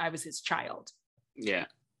found out I was his child. Yeah.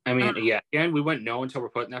 I mean, again, we wouldn't know until we're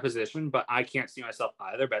put in that position, but I can't see myself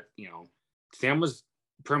either. But, you know, Sam was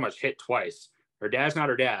pretty much hit twice. Her dad's not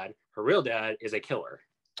her dad. Her real dad is a killer.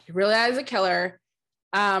 He really is a killer.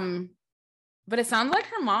 But But it sounds like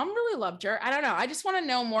her mom really loved her. I don't know. I just want to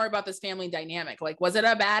know more about this family dynamic. Like, was it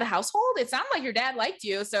a bad household? It sounded like your dad liked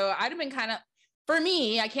you. So I'd have been kind of, for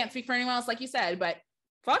me, I can't speak for anyone else, like you said, but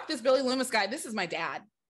fuck this Billy Loomis guy. This is my dad.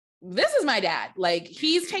 This is my dad. Like,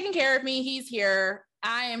 he's taking care of me. He's here.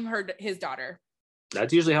 I am his daughter.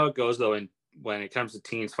 That's usually how it goes, though. And when it comes to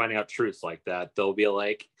teens finding out truths like that, they'll be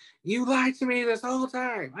like, you lied to me this whole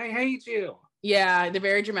time. I hate you. Yeah, they're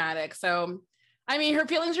very dramatic. So, I mean, her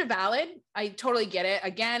feelings are valid. I totally get it.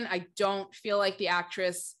 Again, I don't feel like the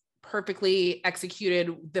actress perfectly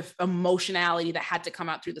executed the emotionality that had to come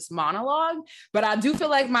out through this monologue. But I do feel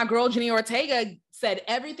like my girl, Jenny Ortega, said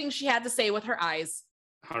everything she had to say with her eyes.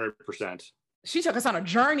 100%. She took us on a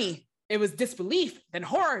journey. It was disbelief, then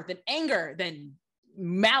horror, then anger, then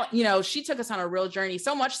she took us on a real journey.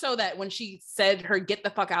 So much so that when she said her "get the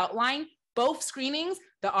fuck out" line, both screenings,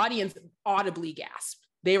 the audience audibly gasped.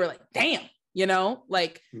 They were like, damn,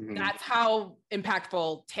 that's how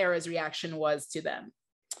impactful Tara's reaction was to them.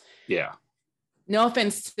 Yeah. No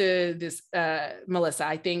offense to this, Melissa.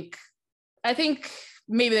 I think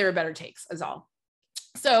maybe there were better takes, is all.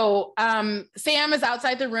 So Sam is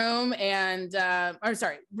outside the room and,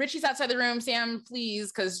 Richie's outside the room. Sam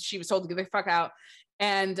flees because she was told to get the fuck out,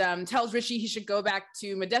 and tells Richie he should go back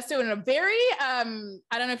to Modesto in a very, I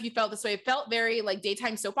don't know if you felt this way, it felt very like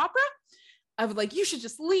daytime soap opera of like, you should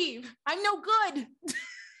just leave. I'm no good.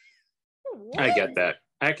 I get that.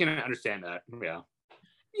 I can understand that. Yeah.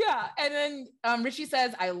 Yeah. And then Richie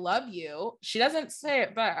says, I love you. She doesn't say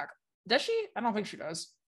it back. Does she? I don't think she does.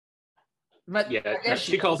 But yeah,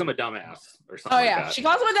 she calls him a dumbass or something. Oh, yeah. She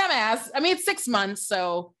calls him a dumbass. I mean, it's 6 months.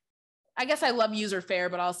 So I guess I love yous are fair,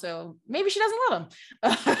 but also maybe she doesn't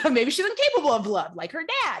love him. Maybe she's incapable of love like her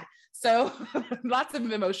dad. So lots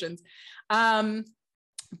of emotions.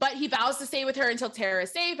 But he vows to stay with her until Tara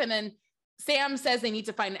is safe. And then Sam says they need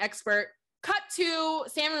to find an expert. Cut to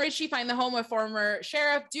Sam and Richie find the home of former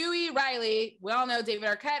Sheriff Dewey Riley. We all know David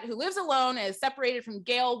Arquette, who lives alone and is separated from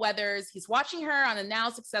Gail Weathers. He's watching her on a now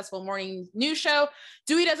successful morning news show.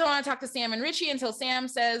 Dewey doesn't want to talk to Sam and Richie until Sam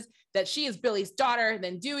says that she is Billy's daughter.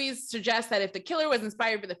 Then Dewey suggests that if the killer was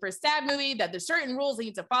inspired by the first Stab movie, that there's certain rules they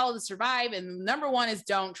need to follow to survive. And number one is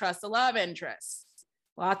don't trust the love interest.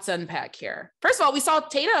 Lots to unpack here. First of all, we saw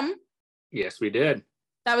Tatum. Yes, we did.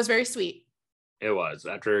 That was very sweet. It was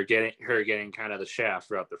after getting kind of the shaft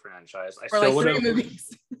throughout the franchise.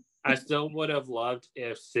 I still would have loved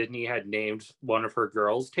if Sydney had named one of her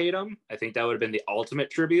girls Tatum. I think that would have been the ultimate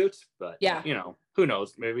tribute. But yeah, who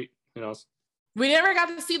knows? Maybe who knows? We never got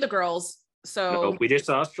to see the girls, so no, we just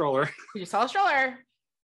saw a stroller.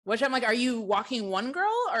 Which I'm like, are you walking one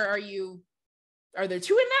girl, or are there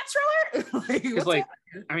two in that stroller?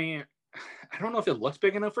 I mean, I don't know if it looks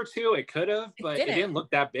big enough for two. It could have, but it didn't look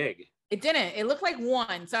that big. It didn't. It looked like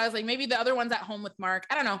one. So I was like, maybe the other one's at home with Mark.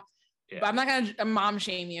 I don't know. Yeah. But I'm not going to mom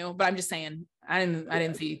shame you, but I'm just saying, I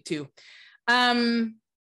didn't see two.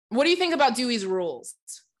 What do you think about Dewey's rules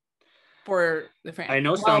for the franchise? I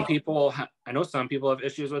know some people have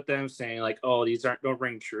issues with them saying like, oh, these don't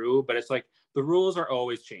ring true, but it's like the rules are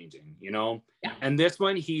always changing, Yeah. And this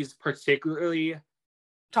one, he's particularly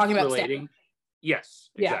talking about relating. Yes,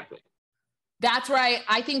 exactly. Yeah. That's right.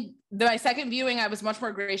 I think my second viewing, I was much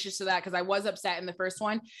more gracious to that because I was upset in the first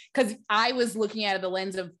one because I was looking at it the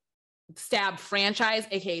lens of Stab franchise,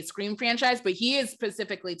 aka Scream franchise, but he is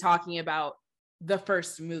specifically talking about the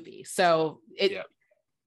first movie. So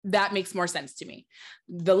that makes more sense to me.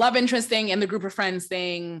 The love interest thing and the group of friends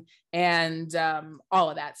thing and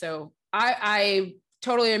all of that. So I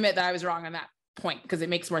totally admit that I was wrong on that point because it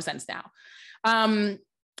makes more sense now.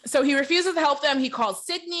 So he refuses to help them. He calls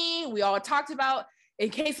Sydney. We all talked about, in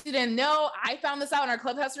case you didn't know, I found this out in our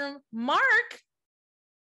clubhouse room. Mark,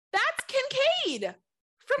 that's Kincaid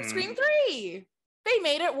from Scream 3. They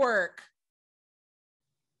made it work.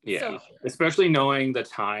 Yeah, so, especially knowing the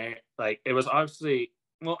time. Like, it was obviously,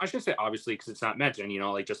 well, I should say obviously because it's not mentioned,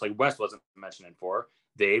 just like Wes wasn't mentioned in 4.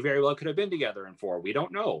 They very well could have been together in 4. We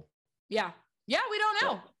don't know. Yeah, we don't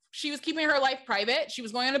know. She was keeping her life private. She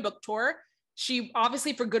was going on a book tour. She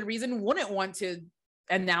obviously, for good reason, wouldn't want to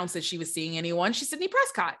announce that she was seeing anyone. She's Sidney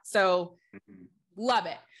Prescott. So love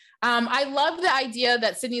it. I love the idea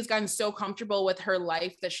that Sydney's gotten so comfortable with her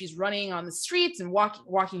life that she's running on the streets and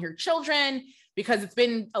walking her children because it's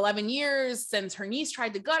been 11 years since her niece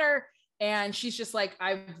tried to gut her. And she's just like,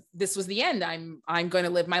 this was the end. I'm going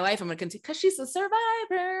to live my life. I'm going to continue because she's a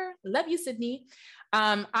survivor. Love you, Sydney.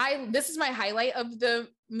 This is my highlight of the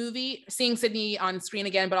movie, seeing Sydney on screen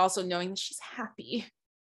again, but also knowing that she's happy.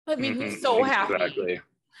 I mean, she's so happy. Exactly.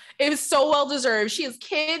 It was so well deserved. She has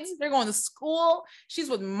kids. They're going to school. She's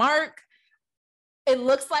with Mark. It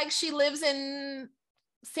looks like she lives in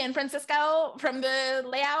San Francisco from the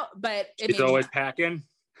layout, but she's always packing.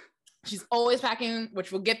 She's always packing,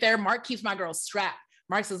 which we'll get there. Mark keeps my girl strapped.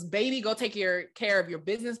 Mark says, baby, go take care of your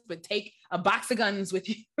business, but take a box of guns with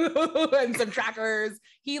you and some trackers.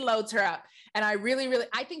 He loads her up. And I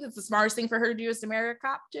I think it's the smartest thing for her to do is to marry a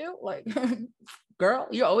cop too. Like, girl,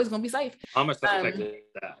 you're always going to be safe. I'm a suspect of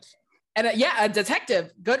that. And a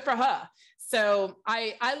detective, good for her. So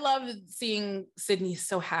I love seeing Sydney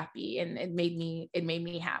so happy, and it made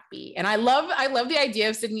me happy. And I love the idea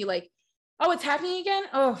of Sydney like, oh, it's happening again.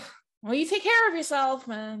 Oh, well, you take care of yourself,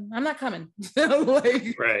 man. I'm not coming.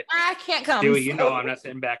 Like, right. I can't come. Dewey, you know I'm not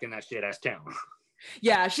sitting back in that shit ass town.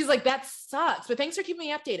 Yeah, she's like, that sucks, but thanks for keeping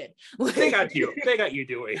me updated. They got you. They got you,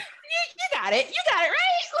 Dewey. You got it. You got it,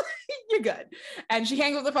 right? You're good. And she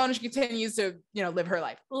hangs up the phone and she continues to, live her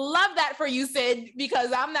life. Love that for you, Sid,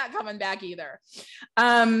 because I'm not coming back either.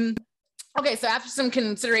 Okay, so after some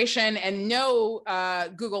consideration and no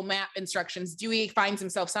Google Map instructions, Dewey finds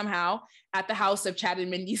himself somehow at the house of Chad and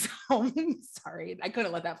Mindy's home. Sorry, I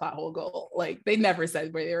couldn't let that plot hole go. Like, they never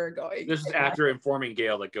said where they were going. This is after informing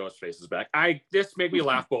Gail that Ghostface is back. This made me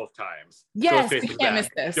laugh both times. Yes, Ghostface you can't miss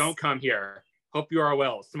this. Don't come here. Hope you are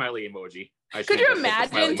well. Smiley emoji. Could you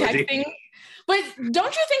imagine texting? But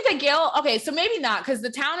don't you think that Gail, okay, so maybe not, because the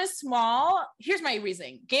town is small. Here's my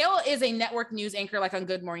reasoning. Gail is a network news anchor, like on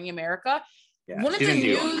Good Morning America. Yeah, Wouldn't the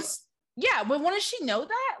news, but wouldn't she know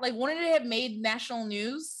that? Like, wouldn't it have made national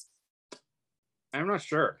news? I'm not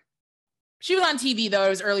sure. She was on TV, though. It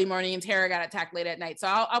was early morning, and Tara got attacked late at night. So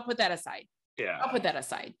I'll put that aside. Yeah. I'll put that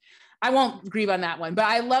aside. I won't grieve on that one, but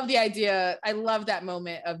I love the idea. I love that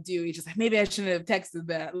moment of Dewey just like, maybe I shouldn't have texted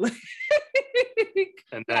that.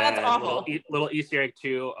 And then that's awful. Little Easter egg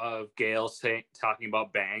too of Gail talking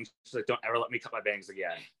about bangs. She's like, don't ever let me cut my bangs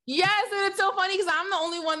again. Yes, and it's so funny because I'm the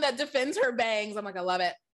only one that defends her bangs. I'm like, I love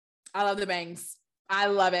it. I love the bangs. I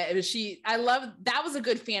love it. That was a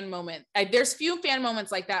good fan moment. There's few fan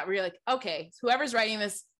moments like that where you're like, okay, whoever's writing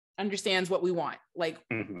this understands what we want. Like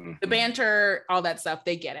the banter, all that stuff,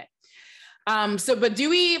 they get it. But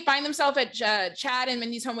Dewey find themselves at Chad and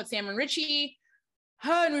Mindy's home with Sam and Richie.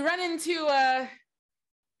 And we run into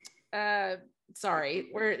Martha.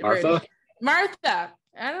 Martha.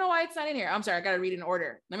 I don't know why it's not in here. I'm sorry, I gotta read in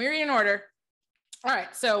order. Let me read in order. All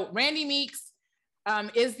right, so Randy Meeks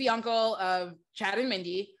is the uncle of Chad and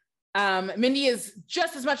Mindy. Mindy is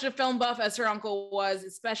just as much a film buff as her uncle was,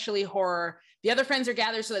 especially horror. The other friends are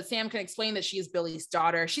gathered so that Sam can explain that she is Billy's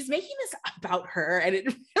daughter. She's making this about her, and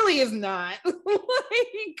it really is not.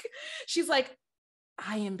 She's like,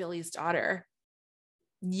 I am Billy's daughter.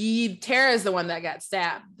 Tara is the one that got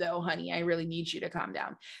stabbed, though, honey. I really need you to calm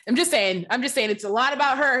down. I'm just saying it's a lot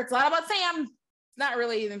about her. It's a lot about Sam. It's not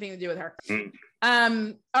really anything to do with her.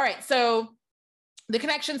 All right, so the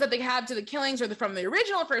connections that they have to the killings are from the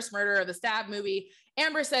original first murder of the Stab movie.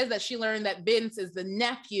 Amber says that she learned that Vince is the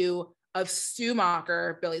nephew of Stu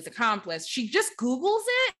Macher, Billy's accomplice. She just Googles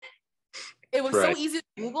it. It was so easy to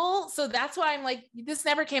Google. So that's why I'm like, this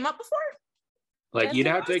never came up before. Like, you'd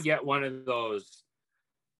have to get one of those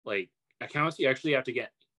like accounts. You actually have to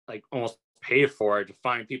get like almost paid for to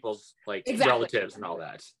find people's like relatives and all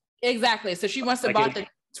that. Exactly. So she must have bought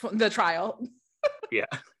the trial. Yeah.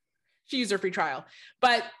 She used her free trial,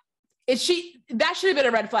 but that should have been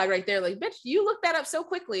a red flag right there. Like, bitch, you looked that up so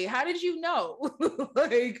quickly. How did you know?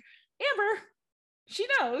 Like, Amber, she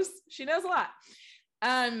knows a lot.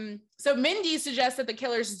 So Mindy suggests that the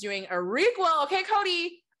Killers is doing a requel. Okay,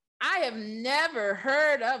 Cody, I have never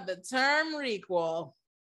heard of the term requel.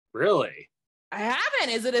 Really? I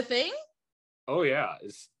haven't. Is it a thing? Oh yeah,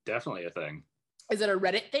 it's definitely a thing. Is it a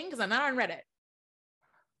Reddit thing? Because I'm not on Reddit.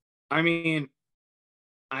 I mean,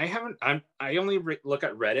 I only look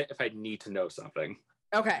at Reddit if I need to know something.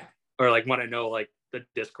 Okay. Or like want to know like the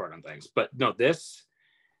Discord on things. But no, this,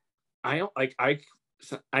 I don't like,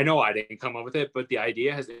 I know I didn't come up with it, but the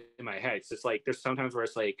idea has in my head. It's just like, there's sometimes where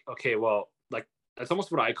it's like, okay, well, like that's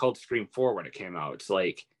almost what I called Scream 4 when it came out. It's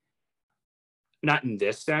like, not in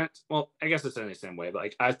this sense. Well, I guess it's in the same way, but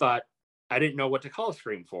like I thought, I didn't know what to call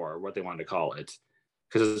Scream 4 or what they wanted to call it.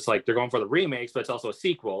 Because it's like they're going for the remakes, but it's also a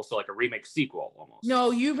sequel. So like a remake sequel almost.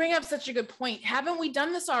 No, you bring up such a good point. Haven't we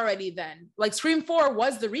done this already then? Like Scream 4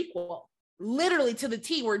 was the requel. Literally to the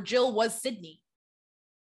T where Jill was Sydney.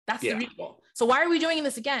 That's the requel. So why are we doing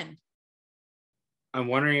this again? I'm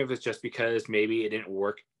wondering if it's just because maybe it didn't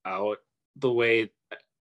work out the way.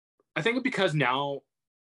 I think because now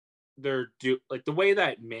like the way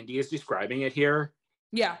that Mindy is describing it here.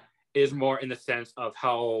 Yeah. Is more in the sense of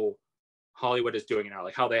how Hollywood is doing it now,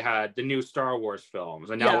 like how they had the new Star Wars films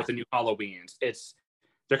and now with the new Halloweens, it's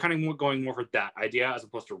they're kind of going more for that idea as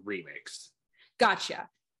opposed to remakes. Gotcha.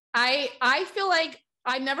 I feel like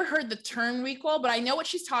I've never heard the term requel, but I know what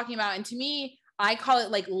she's talking about. And to me, I call it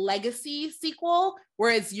like legacy sequel,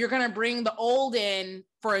 whereas you're going to bring the old in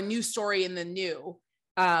for a new story in the new.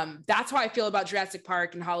 That's how I feel about Jurassic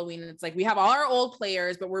Park and Halloween. It's like we have all our old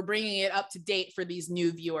players, but we're bringing it up to date for these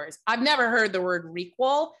new viewers. I've never heard the word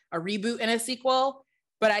requel, a reboot and a sequel,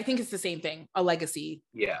 but I think it's the same thing, a legacy.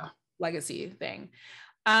 Yeah. Legacy thing.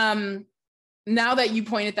 Now that you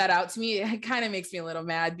pointed that out to me, it kind of makes me a little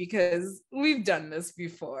mad because we've done this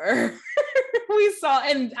before. We saw,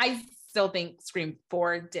 and I still think Scream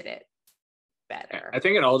 4 did it better. I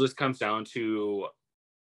think it all just comes down to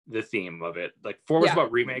the theme of it. Like 4 was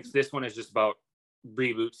about remakes. This one is just about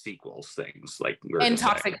reboot sequels things. Like and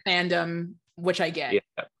toxic fandom, which I get.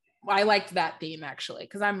 Yeah. I liked that theme actually,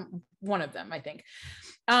 because I'm one of them, I think.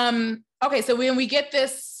 Okay, so when we get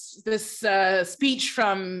this speech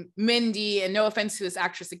from Mindy, and no offense to this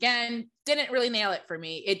actress again, didn't really nail it for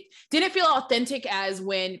me. It didn't feel authentic as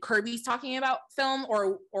when Kirby's talking about film,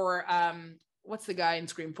 or what's the guy in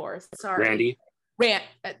Scream 4? Sorry, Randy.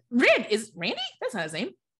 Is Randy? That's not his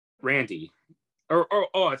name. Randy. Oh,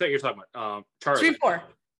 I thought you were talking about Charlie. Scream 4.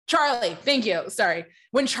 Charlie, thank you. Sorry.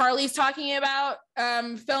 When Charlie's talking about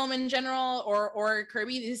film in general, or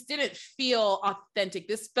Kirby, this didn't feel authentic.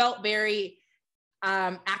 This felt very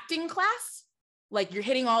acting class. Like you're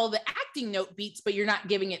hitting all the acting note beats, but you're not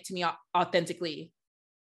giving it to me authentically.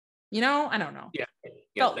 You know, I don't know. Yeah,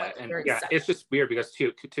 Felt that. like And very yeah, sad. it's just weird because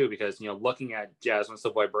because looking at Jasmine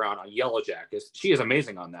Savoy Brown on Yellow Jackets, she is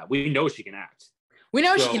amazing on that. We know she can act. We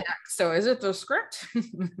know she can act. So is it the script?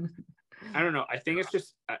 I don't know. I think it's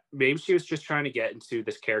just maybe she was just trying to get into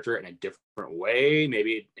this character in a different way.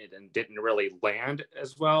 Maybe it didn't really land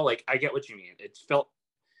as well. Like I get what you mean. The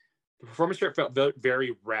performance here felt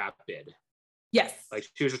very rapid. Yes. Like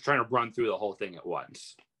she was just trying to run through the whole thing at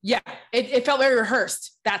once. Yeah, it felt very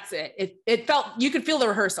rehearsed. That's it. It felt, you could feel the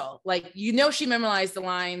rehearsal. Like, she memorized the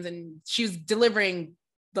lines and she was delivering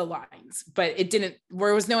the lines, but there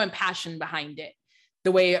was no impassion behind it,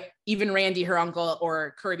 the way even Randy, her uncle,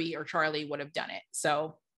 or Kirby or Charlie would have done it.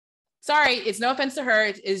 So sorry, it's no offense to her.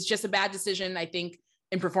 It's just a bad decision, I think,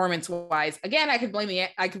 in performance wise. Again, I could blame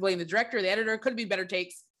the director, the editor. Could be better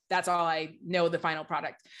takes. That's all I know, the final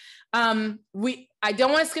product. I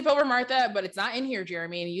don't want to skip over Martha, but it's not in here,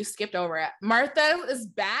 Jeremy, and you skipped over it. Martha is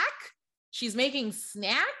back. She's making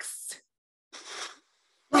snacks.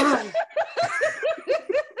 I'm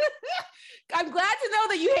glad to know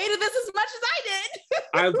that you hated this as much as I did.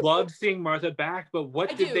 I loved seeing Martha back, but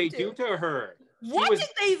what did they do to her? What did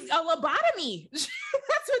they, a lobotomy? That's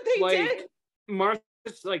what they did.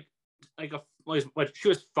 Martha's like she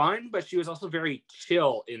was fun, but she was also very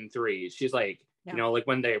chill in 3. She's like, like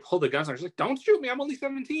when they pulled the guns on her, she's like, don't shoot me, I'm only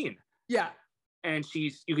 17. Yeah. And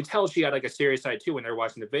you could tell she had like a serious side too when they're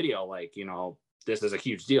watching the video, like, this is a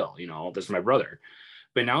huge deal, this is my brother.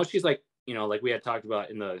 But now she's like, like we had talked about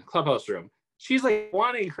in the clubhouse room, she's like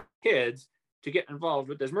wanting her kids to get involved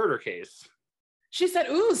with this murder case. She said,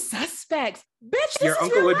 ooh, suspects. Bitch, your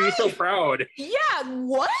uncle would be so proud. Yeah,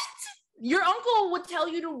 what? Your uncle would tell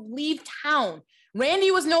you to leave town.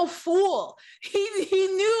 Randy was no fool. He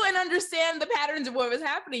knew and understand the patterns of what was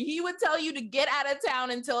happening. He would tell you to get out of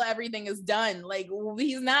town until everything is done. Like,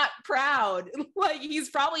 he's not proud. Like, he's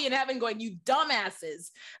probably in heaven going, you dumbasses.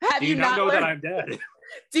 Do you not know that I'm dead?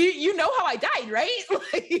 Do you know how I died, right?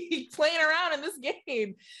 Like, playing around in this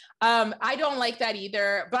game. I don't like that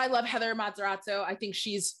either, but I love Heather Mazzarazzo. I think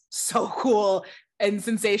she's so cool and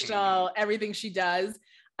sensational, everything she does.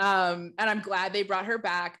 And I'm glad they brought her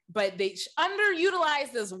back, but they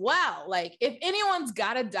underutilized as well. Like, if anyone's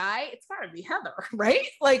gotta die, it's gotta be Heather, right?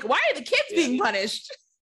 Like, why are the kids being punished?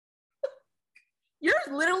 You're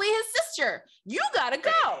literally his sister. You gotta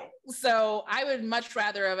go. So I would much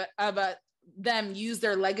rather of them use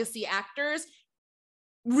their legacy actors,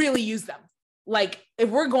 really use them. Like, if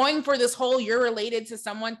we're going for this whole you're related to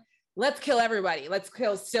someone, let's kill everybody. Let's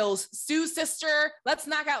kill Sue's sister. Let's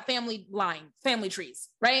knock out family trees,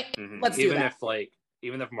 right? Mm-hmm. Let's do that.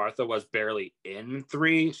 Even if Martha was barely in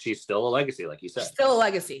 3, she's still a legacy, like you said. She's still a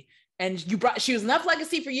legacy. And she was enough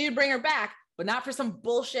legacy for you to bring her back, but not for some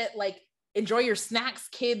bullshit like enjoy your snacks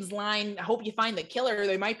kids line. I hope you find the killer.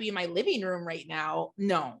 They might be in my living room right now.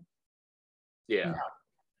 No. Yeah. No.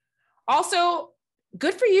 Also,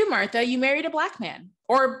 good for you, Martha. You married a black man.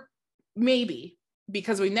 Or maybe,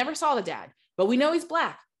 because we never saw the dad, but we know he's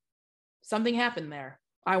black. Something happened there.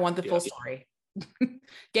 I want the full story.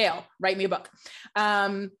 Gail, write me a book.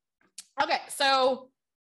 Okay, so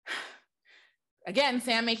again,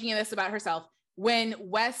 Sam making this about herself. When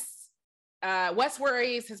Wes Wes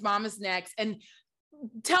worries his mom is next. And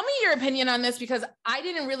tell me your opinion on this, because I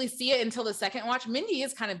didn't really see it until the second watch. Mindy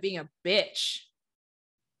is kind of being a bitch.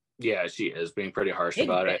 Yeah, she is being pretty harsh Big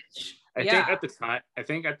about bitch. it. I think at the time,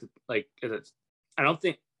 I don't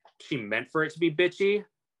think she meant for it to be bitchy,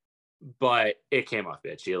 but it came off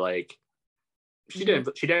bitchy. Like she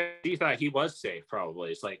thought he was safe.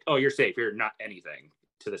 Probably it's like, oh, you're safe. You're not anything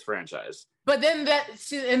to this franchise. But then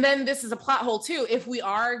this is a plot hole too. If we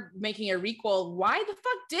are making a requel, why the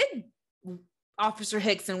fuck did Officer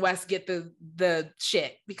Hicks and Wes get the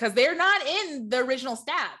shit? Because they're not in the original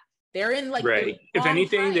Stab. They're in like right. If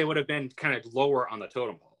anything, time. they would have been kind of lower on the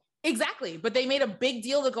totem pole. Exactly, but they made a big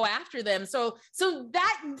deal to go after them. So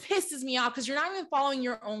that pisses me off, because you're not even following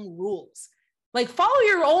your own rules. Like, follow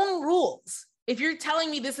your own rules. If you're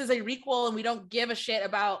telling me this is a requel and we don't give a shit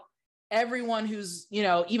about everyone who's,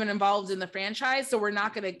 even involved in the franchise, so we're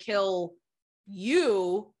not going to kill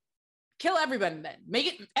you, kill everybody then.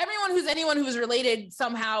 Make it anyone who's related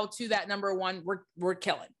somehow to that number one, we're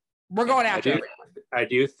killing. We're going after everyone. I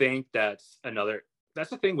do think that's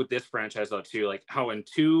the thing with this franchise though too, like how in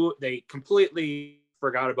 2 they completely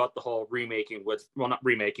forgot about the whole remaking not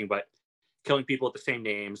remaking, but killing people with the same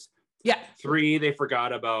names. Yeah. 3, they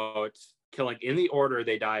forgot about killing in the order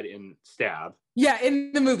they died in Stab. Yeah,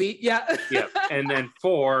 in the movie. Yeah. Yeah. And then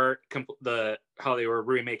 4, how they were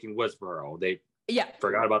remaking Woodsboro. They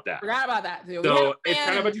forgot about that. Forgot about that too. So it's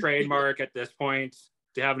kind of a trademark at this point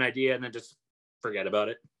to have an idea and then just forget about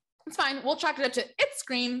it. It's fine. We'll chalk it up to it's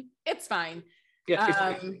Scream. It's fine.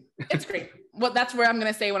 Yeah, it's great. Well, that's where I'm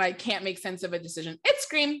going to say when I can't make sense of a decision. It's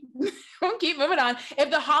Scream. We'll keep moving on.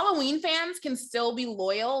 If the Halloween fans can still be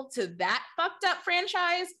loyal to that fucked up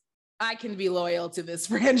franchise, I can be loyal to this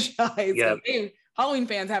franchise. Yeah. Halloween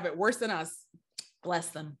fans have it worse than us. Bless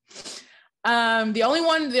them. The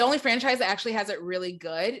only franchise that actually has it really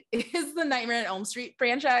good is the Nightmare on Elm Street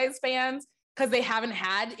franchise fans, because they haven't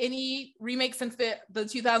had any remakes since the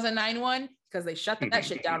 2009 one, because they shut that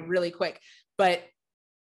shit down really quick. But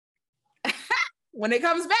when it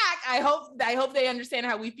comes back, I hope they understand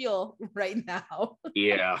how we feel right now.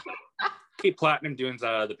 Yeah. Keep Platinum Dunes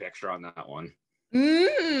out of the picture on that one.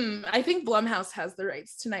 I think Blumhouse has the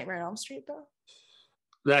rights to Nightmare on Elm Street, though.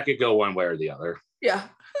 That could go one way or the other. Yeah,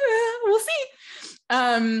 we'll see.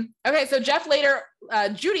 Okay, so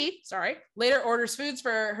Judy later orders foods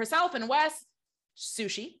for herself and Wes,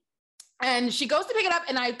 sushi, and she goes to pick it up,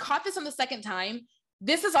 and I caught this on the second time.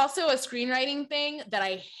 This is also a screenwriting thing that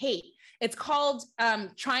I hate. It's called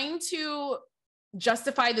trying to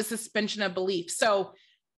justify the suspension of belief. So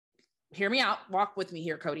hear me out. Walk with me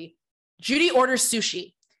here, Cody. Judy orders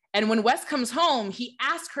sushi. And when Wes comes home, he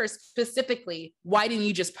asks her specifically, why didn't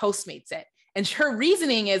you just Postmates it? And her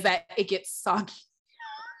reasoning is that it gets soggy.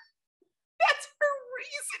 That's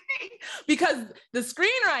her reasoning. Because the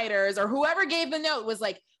screenwriters or whoever gave the note was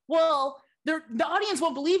like, well, the audience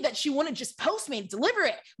won't believe that she wouldn't just Postmate deliver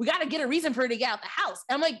it. We got to get a reason for her to get out the house.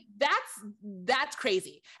 And I'm like, that's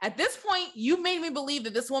crazy. At this point, you've made me believe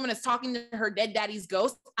that this woman is talking to her dead daddy's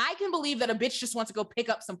ghost. I can believe that a bitch just wants to go pick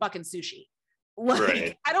up some fucking sushi. Like,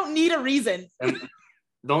 right. I don't need a reason. And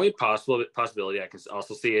the only possibility I can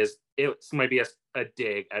also see is it might be a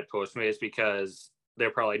dig at Postmates, because they're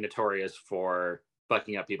probably notorious for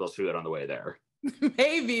fucking up people's food on the way there.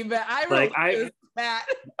 Maybe, but Matt.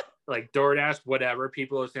 Like DoorDash, whatever,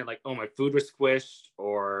 people are saying like, oh, my food was squished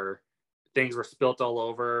or things were spilt all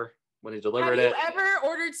over when they delivered it. Have you ever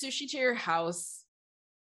ordered sushi to your house?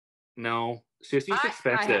 No, sushi's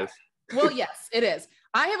expensive. Well, yes, it is.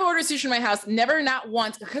 I have ordered sushi in my house, not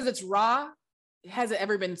once, because it's raw. Has it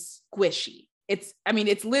ever been squishy? It's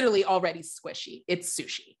literally already squishy. It's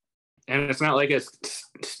sushi. And it's not like it's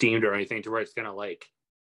steamed or anything to where it's gonna like,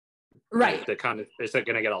 right. It's not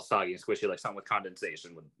gonna get all soggy and squishy like something with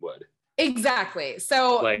condensation would. Exactly.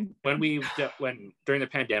 So like when during the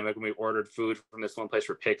pandemic, when we ordered food from this one place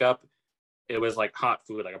for pickup, it was like hot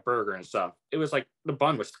food, like a burger and stuff. It was like the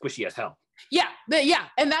bun was squishy as hell. Yeah.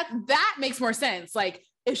 And that makes more sense. Like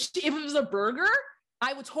if it was a burger,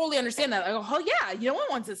 I would totally understand that. I go, oh yeah, no one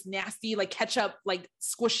wants this nasty, like ketchup, like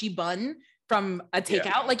squishy bun from a takeout.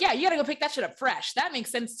 Yeah. Like, yeah, you got to go pick that shit up fresh. That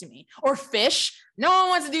makes sense to me. Or fish. No one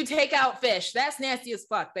wants to do takeout fish. That's nasty as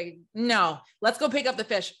fuck. Like, no, let's go pick up the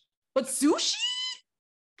fish. But sushi?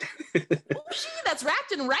 Sushi that's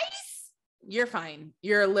wrapped in rice? You're fine.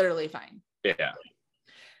 You're literally fine. Yeah.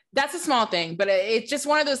 That's a small thing, but it's just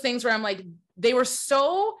one of those things where I'm like,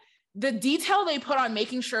 the detail they put on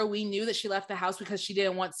making sure we knew that she left the house because she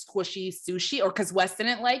didn't want squishy sushi or because Wes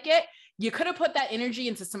didn't like it. You could have put that energy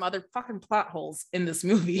into some other fucking plot holes in this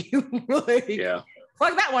movie. Like,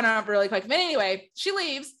 plug that one up really quick. But anyway, she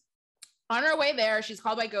leaves. On her way there, she's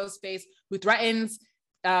called by Ghostface, who threatens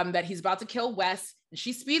that he's about to kill Wes. And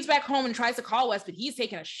she speeds back home and tries to call Wes, but he's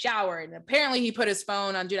taking a shower. And apparently he put his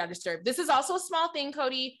phone on Do Not Disturb. This is also a small thing,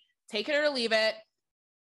 Cody. Take it or leave it.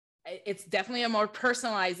 It's definitely a more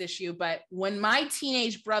personalized issue. But when my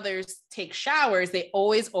teenage brothers take showers, they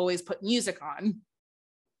always put music on.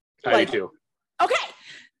 I do too. Okay.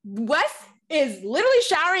 Wes is literally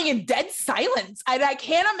showering in dead silence. I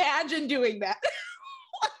can't imagine doing that.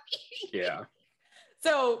 Yeah.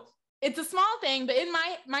 So it's a small thing, but in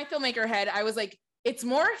my filmmaker head, I was like, it's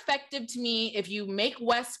more effective to me if you make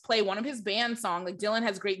Wes play one of his band songs. Like Dylan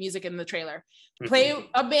has great music in the trailer. Play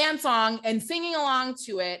a band song and singing along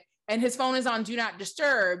to it, and his phone is on Do Not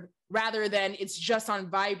Disturb rather than it's just on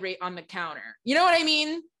vibrate on the counter. You know what I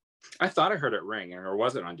mean? I thought I heard it ring, or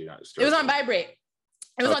was it on Do Not Disturb? It was on vibrate.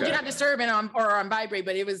 It was Okay. on Do Not Disturb and on vibrate,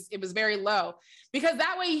 but it was very low, because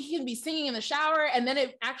that way he can be singing in the shower, and then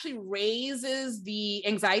it actually raises the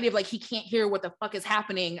anxiety of like he can't hear what the fuck is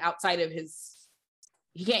happening outside of his.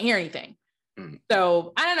 He can't hear anything.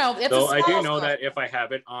 So I don't know. So I do know that if I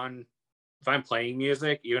have it on, if I'm playing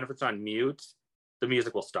music, even if it's on mute, the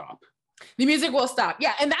music will stop. The music will stop.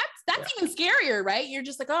 Yeah, and that's even scarier, right? You're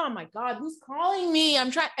just like, oh my god, who's calling me?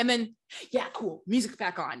 I'm trying, and then cool, music's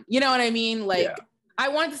back on. You know what I mean? Like. Yeah. I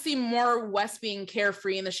wanted to see more Wes being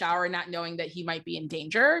carefree in the shower, not knowing that he might be in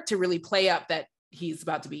danger, to really play up that he's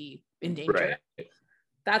about to be in danger. Right.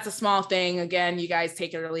 That's a small thing. Again, you guys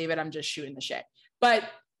take it or leave it. I'm just shooting the shit. But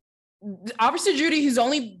Officer Judy, who's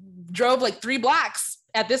only drove like 3 blocks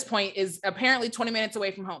at this point, is apparently 20 minutes away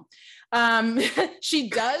from home. She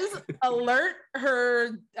does alert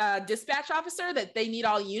her dispatch officer that they need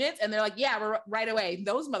all units. And they're like, yeah, we're right away.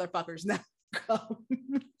 Those motherfuckers now come.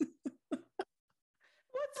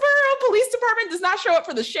 Woodsboro Police Department does not show up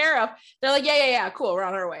for the sheriff. They're like, yeah, cool, we're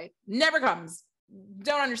on our way. Never comes.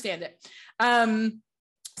 Don't understand it.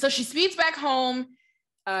 So she speeds back home.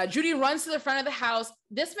 Judy runs to the front of the house.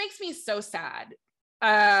 This makes me so sad.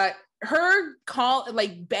 Her call,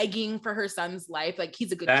 like begging for her son's life, like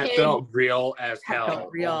he's a good kid. That felt real as hell.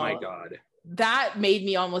 Real. Oh my god. That made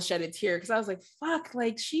me almost shed a tear, because I was like, fuck,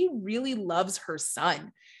 like she really loves her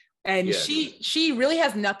son. And she really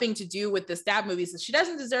has nothing to do with the stab movie, so she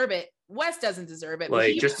doesn't deserve it. Wes doesn't deserve it.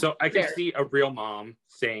 Like, just so I can see a real mom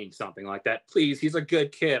saying something like that. Please, he's a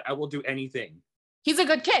good kid. I will do anything. He's a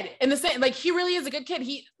good kid. In the same, like, he really is a good kid.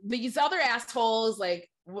 These other assholes, like,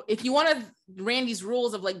 if you want Randy's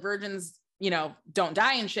rules of like virgins, you know, don't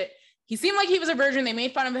die and shit. He seemed like he was a virgin. They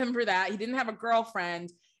made fun of him for that. He didn't have a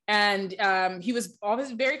girlfriend. And he was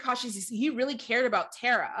always very cautious. He really cared about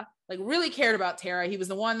Tara, like really cared about Tara. He was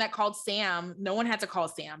the one that called Sam. No one had to call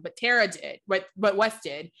Sam, but Tara did, but Wes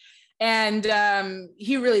did. And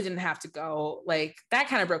he really didn't have to go. Like, that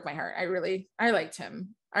kind of broke my heart. I liked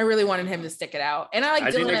him. I really wanted him to stick it out. And I like Dylan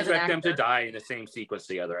as an actor. I didn't expect them to die in the same sequence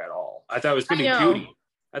together at all. I thought it was going to be Judy.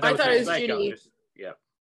 I thought it was Judy. Yeah.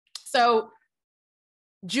 So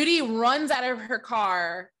Judy runs out of her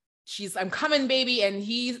car. She's, I'm coming, baby. And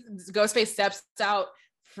Ghostface steps out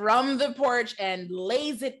from the porch and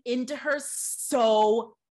lays it into her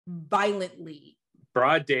so violently.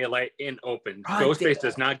 Broad daylight in open. Ghostface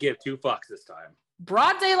does not give 2 fucks this time.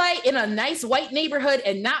 Broad daylight in a nice white neighborhood,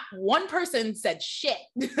 and not one person said shit.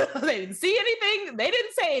 They didn't see anything. They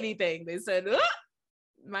didn't say anything. They said,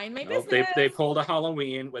 mind my business. They pulled a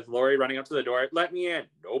Halloween with Lori running up to the door. Let me in.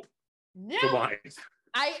 Nope. No. The blinds.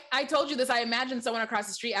 I told you this. I imagine someone across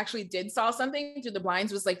the street actually did saw something through the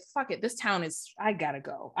blinds, was like, fuck it. This town is, I gotta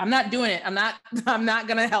go. I'm not doing it. I'm not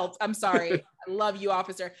gonna help. I'm sorry. I love you,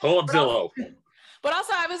 officer. Pull up Zillow. But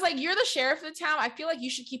also I was like, you're the sheriff of the town. I feel like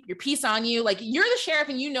you should keep your peace on you. Like, you're the sheriff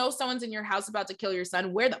and you know someone's in your house about to kill your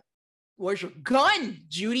son. Where's your gun,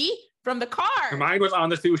 Judy? From the car. Her mind was on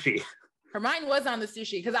the sushi. Her mind was on the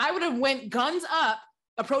sushi, because I would have went guns up,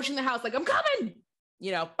 approaching the house like, I'm coming,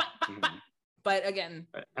 you know. But again,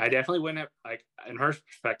 I definitely wouldn't have, like, in her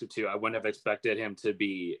perspective too, I wouldn't have expected him to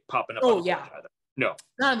be popping up. Oh, yeah. No.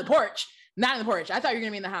 Not on the porch. Not on the porch. I thought you were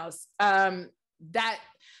going to be in the house.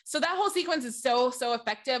 So that whole sequence is so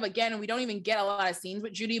effective. Again, we don't even get a lot of scenes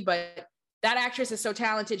with Judy, but that actress is so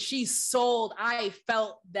talented. She sold. I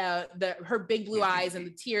felt her big blue eyes and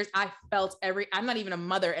the tears. I felt I'm not even a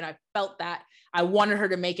mother, and I felt that. I wanted her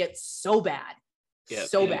to make it so bad. Yeah,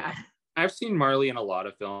 so bad. I've seen Marley in a lot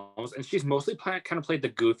of films, and she's mostly kind of played the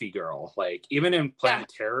goofy girl. Like, even in Planet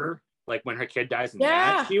Terror, like when her kid dies in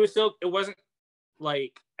that, she was still, it wasn't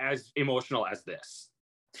like as emotional as this.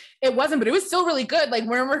 It wasn't, but it was still really good. Like,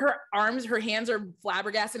 remember her hands are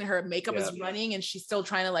flabbergasted and her makeup is running and she's still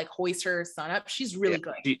trying to like hoist her son up. She's really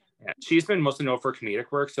good. She's been mostly known for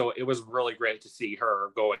comedic work. So it was really great to see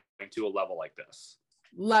her going to a level like this.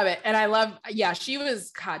 Love it. And I love, she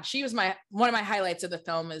was one of my highlights of the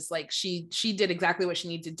film is like, she did exactly what she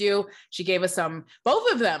needed to do. She gave us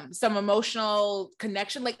both of them, some emotional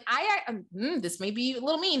connection. Like this may be a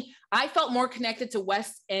little mean. I felt more connected to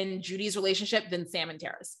Wes and Judy's relationship than Sam and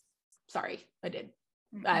Tara's. Sorry, I did.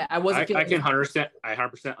 I wasn't. I can understand. I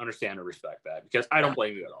 100% understand and respect that because I don't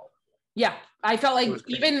blame you at all. Yeah. I felt like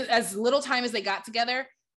even as little time as they got together,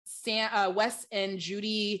 Wes and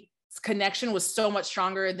Judy connection was so much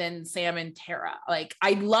stronger than Sam and Tara. Like,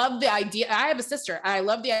 I love the idea. I have a sister. I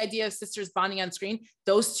love the idea of sisters bonding on screen.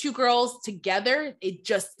 Those two girls together, it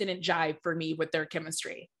just didn't jive for me with their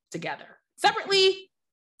chemistry together. Separately,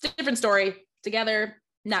 different story. Together,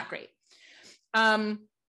 not great.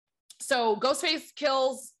 So Ghostface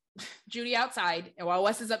kills Judy outside, and while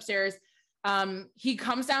Wes is upstairs, he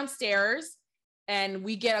comes downstairs. And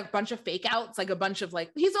we get a bunch of fake outs, like a bunch of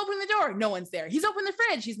like, he's opening the door, no one's there. He's opening the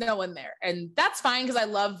fridge, he's no one there. And that's fine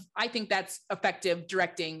because I think that's effective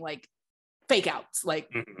directing, like fake outs. Like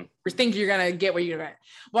you think you're gonna get what you're gonna.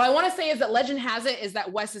 What I want to say is that legend has it is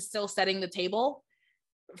that Wes is still setting the table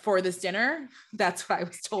for this dinner. That's what I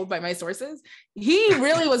was told by my sources. He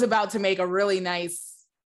really was about to make a really nice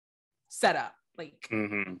setup. Like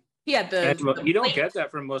he had you don't get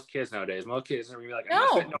that from most kids nowadays. Most kids are gonna be like, I'm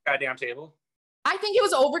not setting no goddamn table. I think it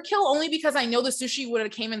was overkill only because I know the sushi would have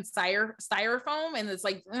came in styrofoam and it's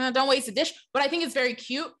like, don't waste a dish. But I think it's very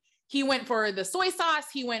cute. He went for the soy sauce.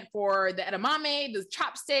 He went for the edamame, the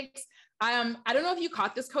chopsticks. I don't know if you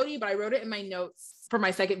caught this, Cody, but I wrote it in my notes for my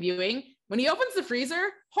second viewing. When he opens the freezer,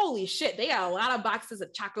 holy shit, they got a lot of boxes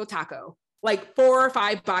of Choco Taco, like 4 or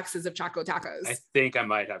 5 boxes of Choco Tacos. I think I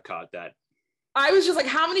might have caught that. I was just like,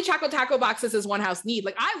 how many Choco Taco boxes does one house need?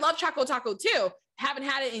 Like, I love Choco Taco too. Haven't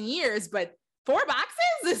had it in years, but 4 boxes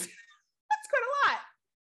that's quite a lot.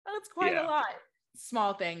 That's quite a lot.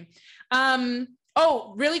 Small thing.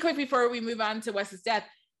 Really quick before we move on to Wes's death,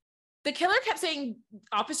 the killer kept saying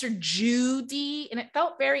Officer Judy, and it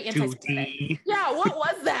felt very anti-Semitic. Yeah, what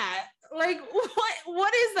was that? Like,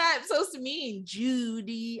 what is that supposed to mean,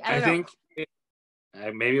 Judy? I think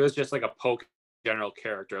maybe it was just like a poke general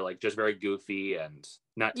character, like just very goofy and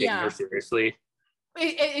not taking her seriously.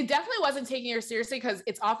 It definitely wasn't taking her seriously because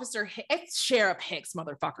it's Sheriff Hicks,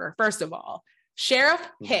 motherfucker. First of all, Sheriff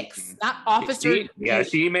Hicks, not Officer.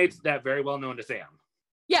 She made that very well known to Sam.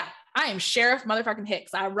 Yeah, I am Sheriff motherfucking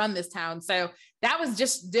Hicks. I run this town. So that was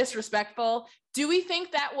just disrespectful. Do we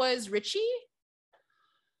think that was Richie?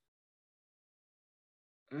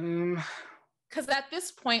 Because at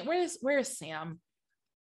this point, where is Sam?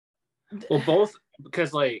 Well, both,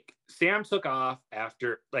 because like Sam took off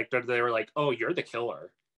after, like they were like, "Oh, you're the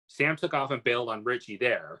killer." Sam took off and bailed on Richie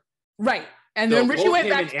there, right? And then Richie went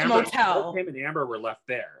back to the motel. Him and Amber were left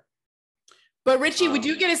there. But Richie, we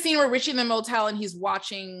do get a scene where Richie in the motel and he's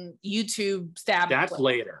watching YouTube stab. That's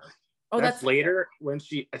later. Oh, that's later when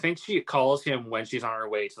I think she calls him when she's on her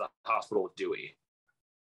way to the hospital with Dewey.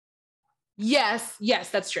 Yes,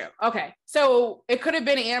 that's true. Okay, so it could have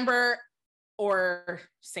been Amber or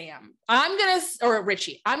Sam. Or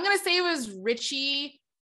Richie. I'm gonna say it was Richie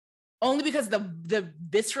only because the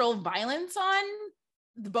visceral violence on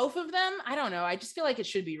both of them. I don't know. I just feel like it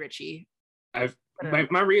should be Richie.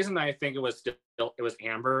 My reason I think it was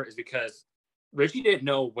Amber is because Richie didn't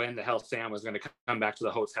know when the hell Sam was going to come back to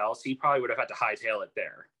the hotel. So he probably would have had to hightail it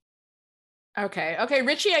there. Okay,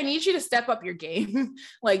 Richie, I need you to step up your game.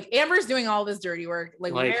 Like, Amber's doing all this dirty work.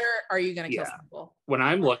 Like where are you going to kill people? When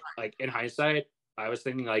I'm like in hindsight, I was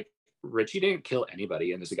thinking like Richie didn't kill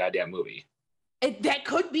anybody in this goddamn movie. That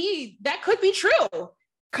could be true.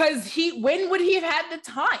 Because when would he have had the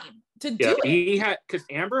time to do it? He had, because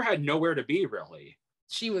Amber had nowhere to be really.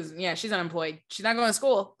 She's unemployed. She's not going to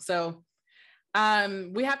school. So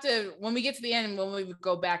we have to, when we get to the end, when we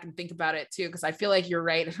go back and think about it too, because I feel like you're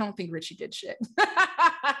right. I don't think Richie did shit.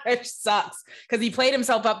 It sucks because he played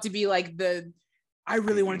himself up to be like I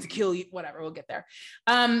really wanted to kill you. Whatever, we'll get there.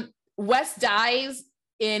 Wes dies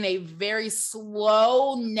in a very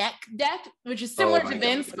slow neck death, which is similar to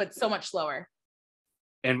Vince, but so much slower.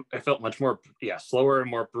 And I felt much more, slower and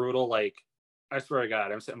more brutal. Like, I swear to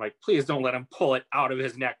God, I'm sitting like, please don't let him pull it out of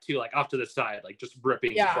his neck too, like off to the side, like just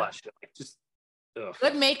ripping flesh. Like, just ugh.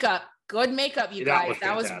 Good makeup, you guys.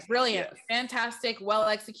 That was brilliant, Fantastic, well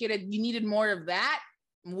executed. You needed more of that.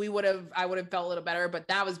 I would have felt a little better, but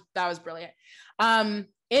that was brilliant. In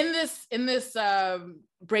this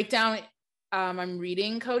breakdown, I'm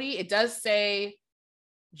reading, Cody. It does say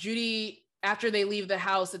Judy, after they leave the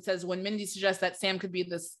house, it says when Mindy suggests that Sam could be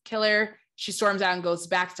this killer, she storms out and goes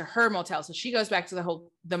back to her motel. So she goes back to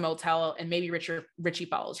the motel, and maybe Richie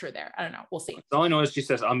follows her there. I don't know. We'll see. All I know is she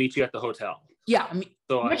says, "I'll meet you at the hotel." Yeah.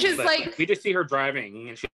 So which is like we just see her driving,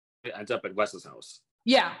 and she ends up at Wes's house.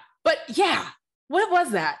 Yeah, but yeah, what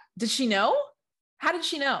was that? Did she know? How did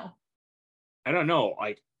she know? I don't know.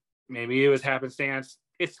 Like maybe it was happenstance.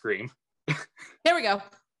 It's Scream. There we go.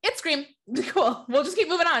 It's Scream. Cool. We'll just keep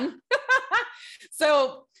moving on.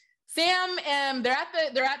 So Sam, they're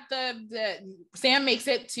at the Sam makes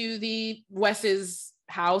it to the Wes's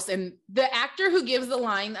house, and the actor who gives the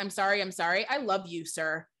line, I'm sorry, I love you,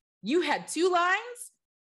 sir. You had 2 lines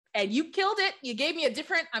and you killed it. You gave me a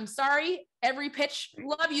different, I'm sorry, every pitch.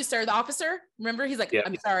 Love you, sir. The officer, remember, he's like,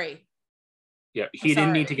 I'm sorry. Yeah, he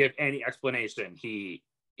didn't need to give any explanation. He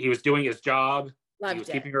was doing his job. Loved he was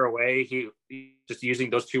it. keeping her away. He just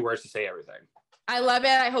using those 2 words to say everything. I love it.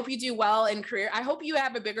 I hope you do well in career. I hope you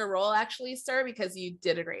have a bigger role, actually, sir, because you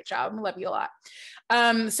did a great job. I love you a lot.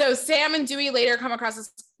 So Sam and Dewey later come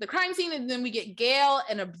across the crime scene, and then we get Gail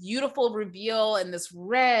and a beautiful reveal in this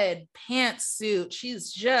red pantsuit.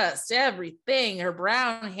 She's just everything. Her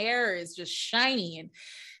brown hair is just shiny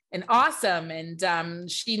and awesome.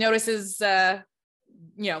 And she notices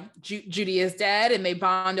Judy is dead, and they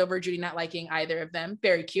bond over Judy not liking either of them.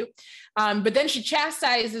 Very cute. But then she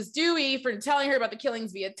chastises Dewey for telling her about the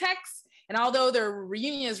killings via text. And although their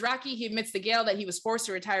reunion is rocky, he admits to Gail that he was forced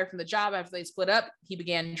to retire from the job after they split up. He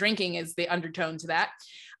began drinking as the undertone to that.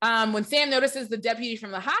 When Sam notices the deputy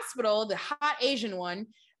from the hospital, the hot Asian one,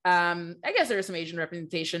 I guess there is some Asian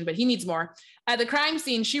representation, but he needs more. At the crime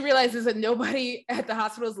scene, she realizes that nobody at the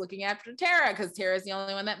hospital is looking after Tara, because Tara is the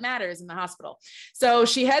only one that matters in the hospital. So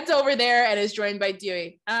she heads over there and is joined by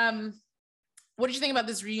Dewey. What did you think about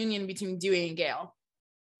this reunion between Dewey and Gail?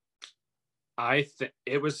 I think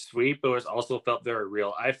it was sweet, but it was also felt very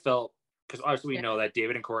real. I felt, because obviously we know that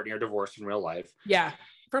David and Courtney are divorced in real life. Yeah,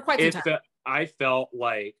 for quite some time. I felt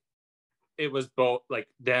like it was both like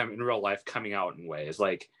them in real life coming out in ways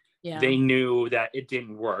like they knew that it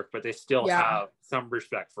didn't work, but they still have some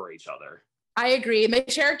respect for each other. I agree. And they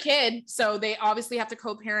share a kid, so they obviously have to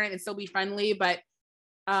co-parent and still be friendly, but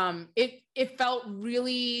it felt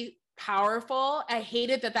really powerful. I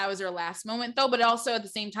hated that was their last moment though, but also at the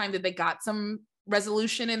same time that they got some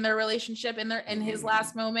resolution in their relationship in his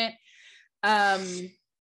last moment. David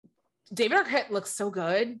Arquette looks so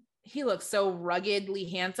good. He looks so ruggedly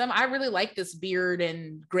handsome. I really like this beard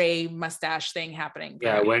and gray mustache thing happening.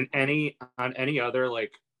 Yeah, when any other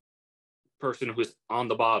like person who's on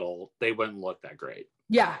the bottle, they wouldn't look that great.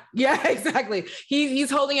 Yeah, exactly.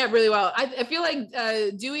 He's holding up really well. I feel like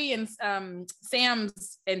Dewey and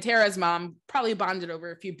Sam's and Tara's mom probably bonded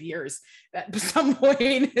over a few beers at some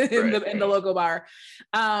point in the local bar.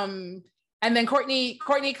 And then Courtney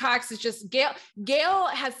Cox is just Gail. Gail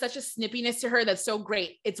has such a snippiness to her that's so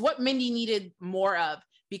great. It's what Mindy needed more of,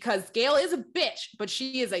 because Gail is a bitch, but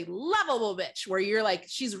she is a lovable bitch where you're like,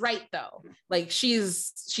 she's right though. Like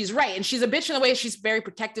she's right. And she's a bitch in the way she's very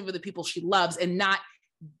protective of the people she loves and not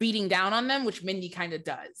beating down on them, which Mindy kind of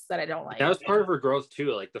does, that I don't like. That was part of her growth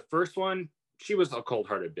too. Like the first one, she was a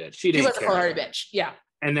cold-hearted bitch. She was a cold-hearted bitch. Yeah.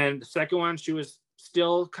 And then the second one, she was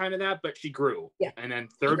still kind of that, but she grew. Yeah. And then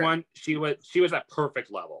third one, she was at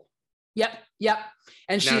perfect level. Yep.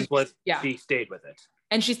 And she stayed with it.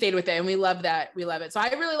 And she stayed with it. And we love that. We love it. So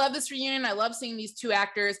I really love this reunion. I love seeing these 2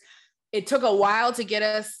 actors. It took a while to get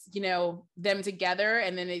us, them together.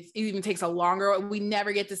 And then it even takes a longer. We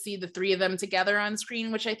never get to see the 3 of them together on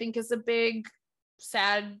screen, which I think is a big,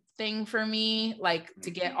 sad thing for me, like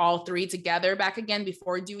to get all 3 together back again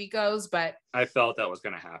before Dewey goes. But I felt that was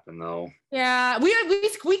going to happen though. Yeah, we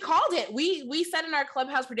called it. We said in our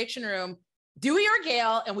Clubhouse prediction room, Dewey or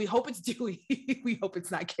Gail, and we hope it's Dewey. We hope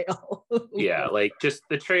it's not Gail. Yeah, like just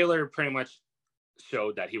the trailer pretty much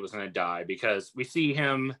showed that he was going to die, because we see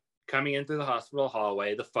him coming into the hospital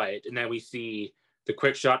hallway, the fight, and then we see the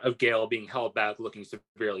quick shot of Gail being held back, looking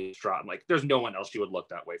severely distraught. Like, there's no one else she would look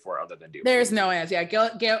that way for other than Dewey. There's no one else. Yeah,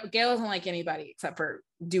 Gail doesn't like anybody except for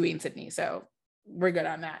Dewey and Sydney, so we're good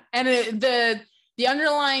on that. And the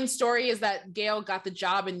underlying story is that Gail got the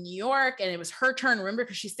job in New York, and it was her turn. Remember,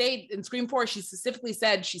 because she stayed in Scream 4, she specifically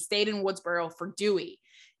said she stayed in Woodsboro for Dewey.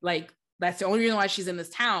 Like, that's the only reason why she's in this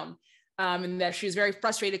town. And that she was very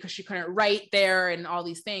frustrated because she couldn't write there and all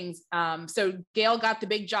these things. So Gail got the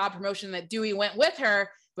big job promotion that Dewey went with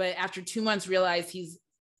her, but after 2 months realized he's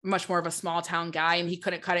much more of a small town guy and he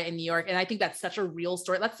couldn't cut it in New York. And I think that's such a real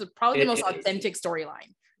story. That's probably the most authentic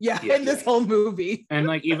storyline. Yeah, in this whole movie. And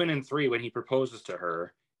like even in 3, when he proposes to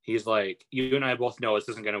her, he's like, you and I both know this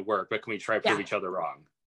isn't going to work, but can we try to prove each other wrong?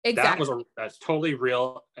 Exactly. That's totally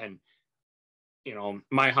real. And,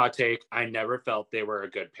 my hot take, I never felt they were a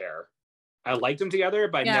good pair. I liked them together,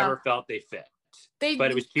 but I never felt they fit.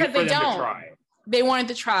 But it was cute for them to try. They wanted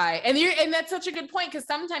to try. And that's such a good point, because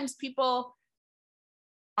sometimes people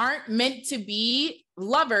aren't meant to be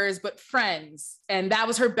lovers, but friends. And that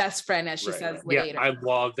was her best friend, as she says later. Yeah, I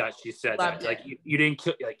love that she said that. Like, you didn't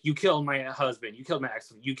kill, like, you killed my husband, you killed my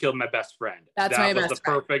ex, you killed my best friend. That was the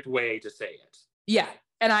perfect way to say it. Yeah.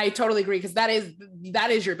 And I totally agree, because that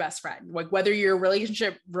is your best friend. Like, whether your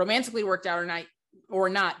relationship romantically worked out or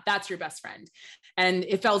not, that's your best friend. And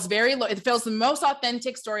it feels the most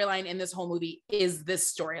authentic storyline in this whole movie is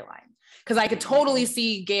this storyline. Because I could totally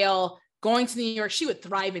see Gail going to New York. She would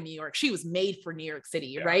thrive in New York. She was made for New York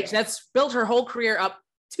City, right? Yeah. That's built her whole career up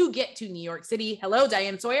to get to New York City. Hello,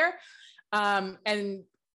 Diane Sawyer. And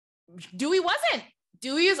Dewey wasn't.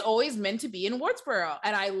 Dewey is always meant to be in Woodsboro.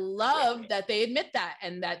 And I love that they admit that,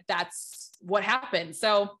 and that's what happened.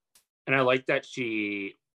 So. And I like that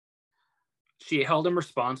she held him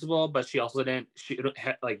responsible, but she also didn't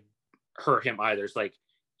like hurt him either. It's like,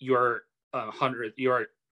 you're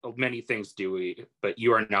many things, Dewey, but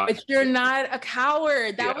you are not. But you're not a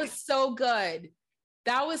coward. That was so good.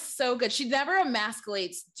 That was so good. She never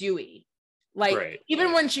emasculates Dewey. Like,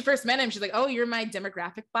 even when she first met him, she's like, oh, you're my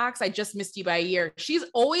demographic box. I just missed you by a year. She's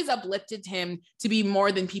always uplifted him to be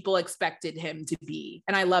more than people expected him to be.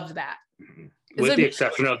 And I loved that. Mm-hmm. With the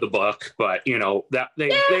exception of the book, but that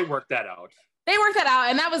they worked that out. They worked that out.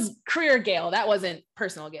 And that was career Gail. That wasn't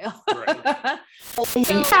personal Gail. Right.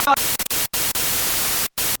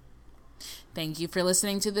 Thank you for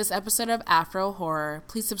listening to this episode of Afro Horror.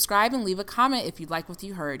 Please subscribe and leave a comment if you like what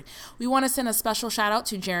you heard. We want to send a special shout out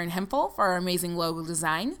to Jaren Hempel for our amazing logo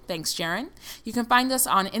design. Thanks, Jaren. You can find us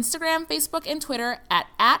on Instagram, Facebook, and Twitter at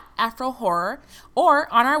Afro Horror,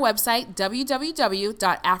 or on our website,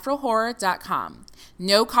 www.afrohorror.com.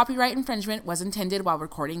 No copyright infringement was intended while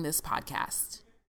recording this podcast.